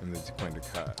in the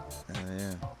Dequindre Cut.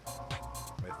 Yeah.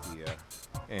 With the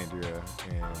Andrea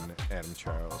and Adam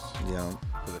Charles. Yeah.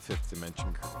 For the Fifth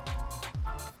Dimension crew.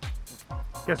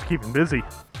 You guys are keeping busy.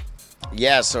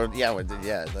 Yeah, so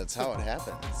that's how it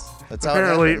happens. That's how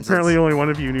apparently, it happens. Apparently, only one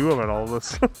of you knew about all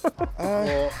this.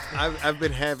 Well, I've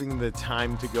been having the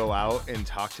time to go out and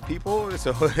talk to people,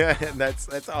 so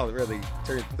that's all it really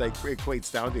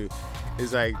equates down to.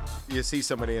 Is like you see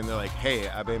somebody and they're like, "Hey,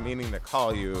 I've been meaning to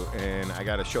call you, and I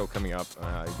got a show coming up. Do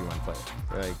you want to play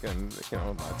it?" Like, and a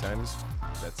lot of times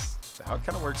that's how it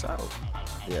kind of works out.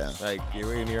 Yeah. Like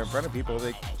when you're in front of people,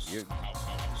 that's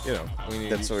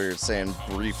what we were saying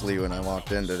briefly when I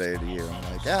walked in today to you. I'm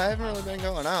like, yeah, I haven't really been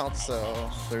going out, so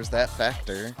there's that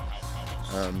factor.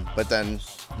 But then,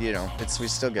 we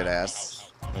still get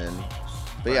asked.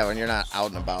 But yeah, when you're not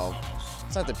out and about,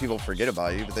 it's not that people forget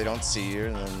about you, but they don't see you,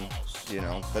 and then,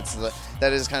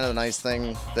 that is kind of the nice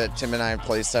thing that Tim and I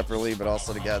play separately, but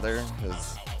also together,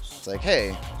 because it's like,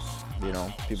 hey,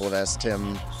 people have asked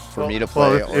Tim for me to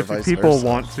play, or if vice people versa.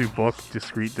 want to book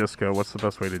Discreet Disco, what's the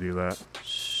best way to do that?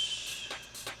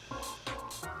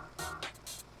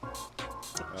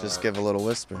 Just give a little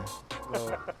whisper.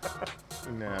 Well,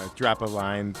 drop a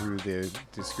line through the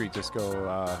Discreet Disco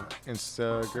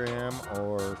Instagram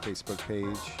or Facebook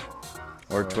page.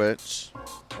 Or Twitch.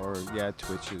 Or,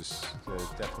 Twitch is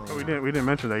definitely... Oh, we didn't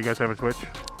mention that. You guys have a Twitch?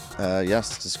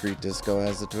 Yes, Discreet Disco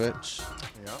has a Twitch.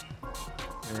 Yeah.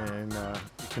 And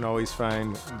you can always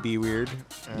find Be Weird.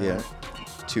 Yeah.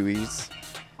 2 E's.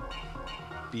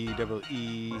 BEERD.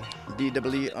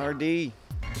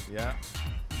 Yeah.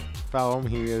 Follow him.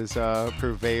 He is a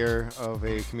purveyor of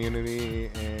a community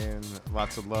and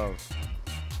lots of love.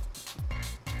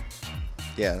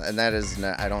 Yeah, and that is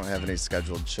I don't have any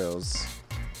scheduled shows,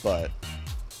 but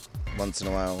once in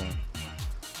a while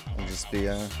I'll just be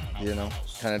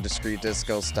kind of Discreet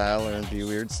Disco style or Be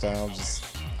Weird style. Just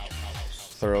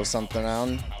throw something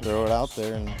on, throw it out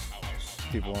there, and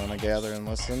people want to gather and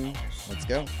listen, let's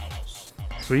go.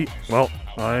 Sweet. Well,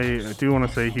 I do want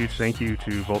to say a huge thank you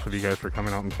to both of you guys for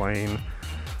coming out and playing.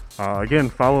 Again,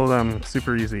 follow them.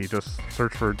 Super easy. Just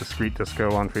search for Discreet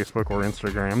Disco on Facebook or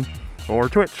Instagram or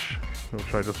Twitch,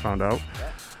 which I just found out.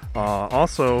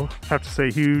 Also, have to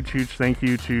say huge thank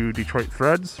you to Detroit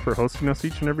Threads for hosting us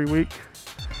each and every week.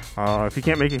 If you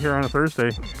can't make it here on a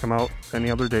Thursday, come out any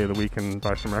other day of the week and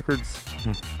buy some records.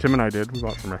 Tim and I did. We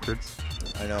bought some records.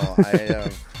 I know.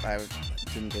 I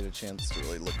didn't get a chance to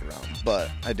really look around, but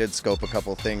I did scope a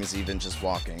couple things even just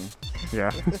walking.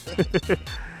 Yeah.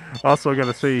 Also, I got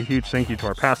to say a huge thank you to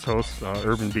our past hosts,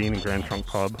 Urban Bean and Grand Trunk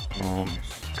Pub.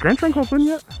 Is Grand Trunk open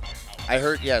yet? I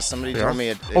heard, yeah, somebody told me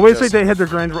it wait, just, they had their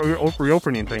grand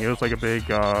reopening thing. It was like a big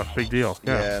deal.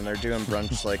 Yeah, and they're doing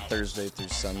brunch like Thursday through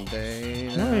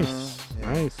Sunday. Nice.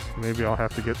 Maybe I'll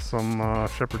have to get some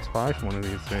shepherd's pie one of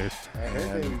these days.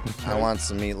 I want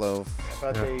some meatloaf.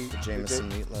 I thought the Jameson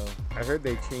meatloaf. I heard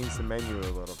they changed the menu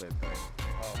a little bit though.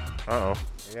 Uh-oh.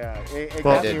 Yeah, it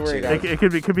Well, got me worried.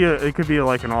 it could be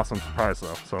like an awesome surprise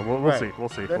though. So we'll see. We'll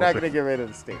see. They're not going to get rid of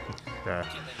the steak. Yeah.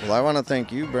 Well, I want to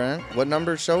thank you, Brent. What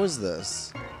number show is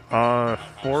this?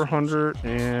 400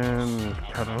 and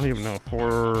God, I don't even know.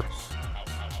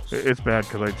 It's bad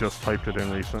because I just typed it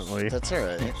in recently. That's all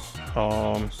right.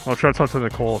 I'll try to talk to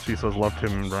Nicole. She says love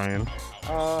Tim and Brian.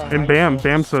 And Bam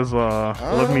says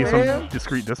love me some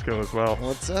Discreet Disco as well.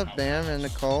 What's up, Bam and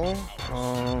Nicole?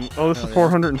 This is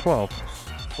 412.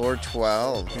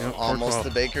 412. Yep, Almost 412.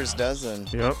 the baker's dozen.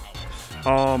 Yep.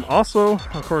 Also,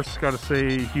 of course, got to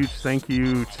say a huge thank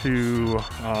you to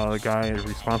the guy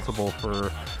responsible for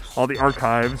all the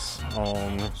archives.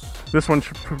 This one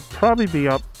should probably be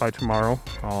up by tomorrow.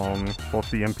 Both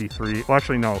the MP3. Well,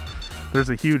 actually, no. There's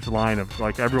a huge line of,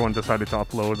 like, everyone decided to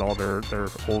upload all their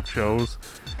old shows.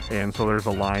 And so there's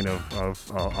a line of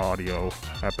audio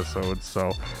episodes. So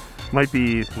might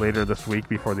be later this week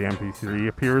before the MP3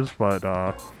 appears. But,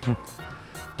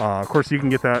 of course, you can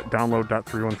get that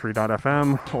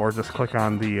download.313.fm or just click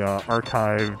on the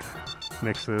archived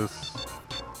mixes.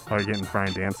 Oh, you're getting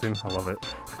Brian dancing. I love it.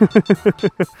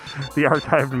 The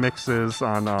archived mixes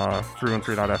on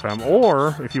 313.fm,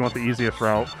 or if you want the easiest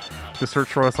route, just search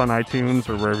for us on iTunes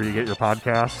or wherever you get your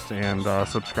podcast and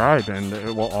subscribe, and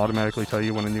it will automatically tell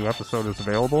you when a new episode is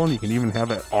available, and you can even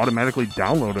have it automatically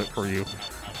download it for you.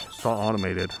 It's all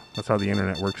automated. That's how the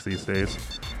internet works these days.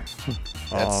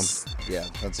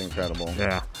 That's incredible.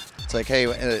 Yeah. It's like,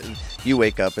 hey, you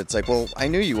wake up, it's like, well, I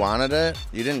knew you wanted it.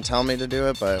 You didn't tell me to do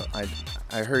it, but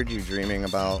I heard you dreaming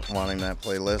about wanting that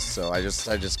playlist, so I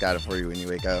just got it for you when you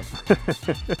wake up.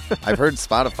 I've heard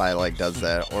Spotify does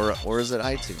that, or is it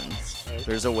iTunes?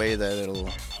 There's a way that it'll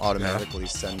automatically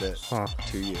send it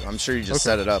to you. I'm sure you just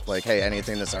set it up like, hey,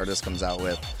 anything this artist comes out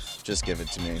with, just give it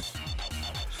to me.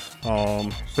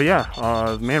 But yeah,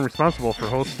 the man responsible for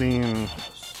hosting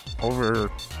over,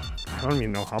 I don't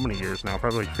even know how many years now,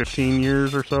 probably like 15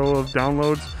 years or so of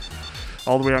downloads,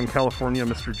 all the way out in California,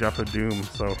 Mr. Jeff of Doom.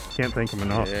 So can't thank him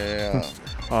enough. Yeah.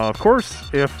 Of course,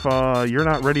 if you're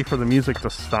not ready for the music to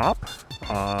stop,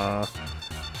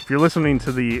 if you're listening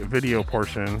to the video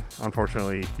portion,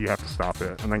 unfortunately, you have to stop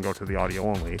it and then go to the audio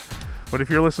only. But if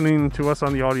you're listening to us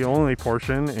on the audio only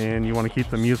portion and you want to keep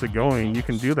the music going, you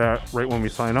can do that right when we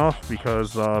sign off,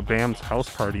 because Bam's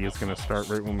house party is going to start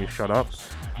right when we shut up.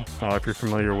 If you're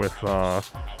familiar with the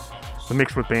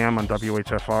Mix with Bam on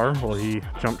WHFR, well, he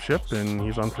jumped ship and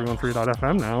he's on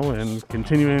 313.fm now and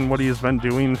continuing what he has been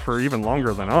doing for even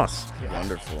longer than us.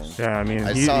 Wonderful. Yeah, I mean,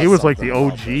 I he saw was like the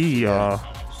something OG about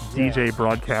DJ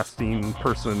broadcasting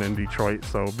person in Detroit,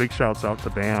 so big shouts out to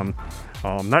Bam.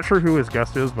 Not sure who his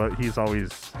guest is, but he's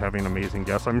always having amazing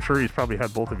guests. I'm sure he's probably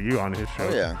had both of you on his show.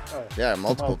 Oh, yeah. Yeah,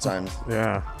 multiple times.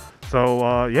 Yeah.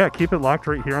 So, yeah, keep it locked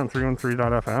right here on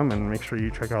 313.fm, and make sure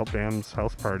you check out Bam's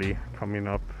house party coming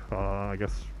up, I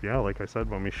guess, yeah, like I said,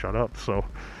 when we shut up. So,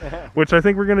 which I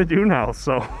think we're going to do now.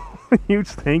 So, huge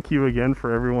thank you again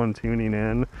for everyone tuning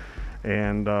in.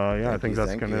 And, yeah, I think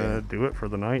that's going to do it for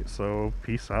the night. So,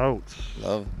 peace out.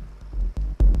 Love.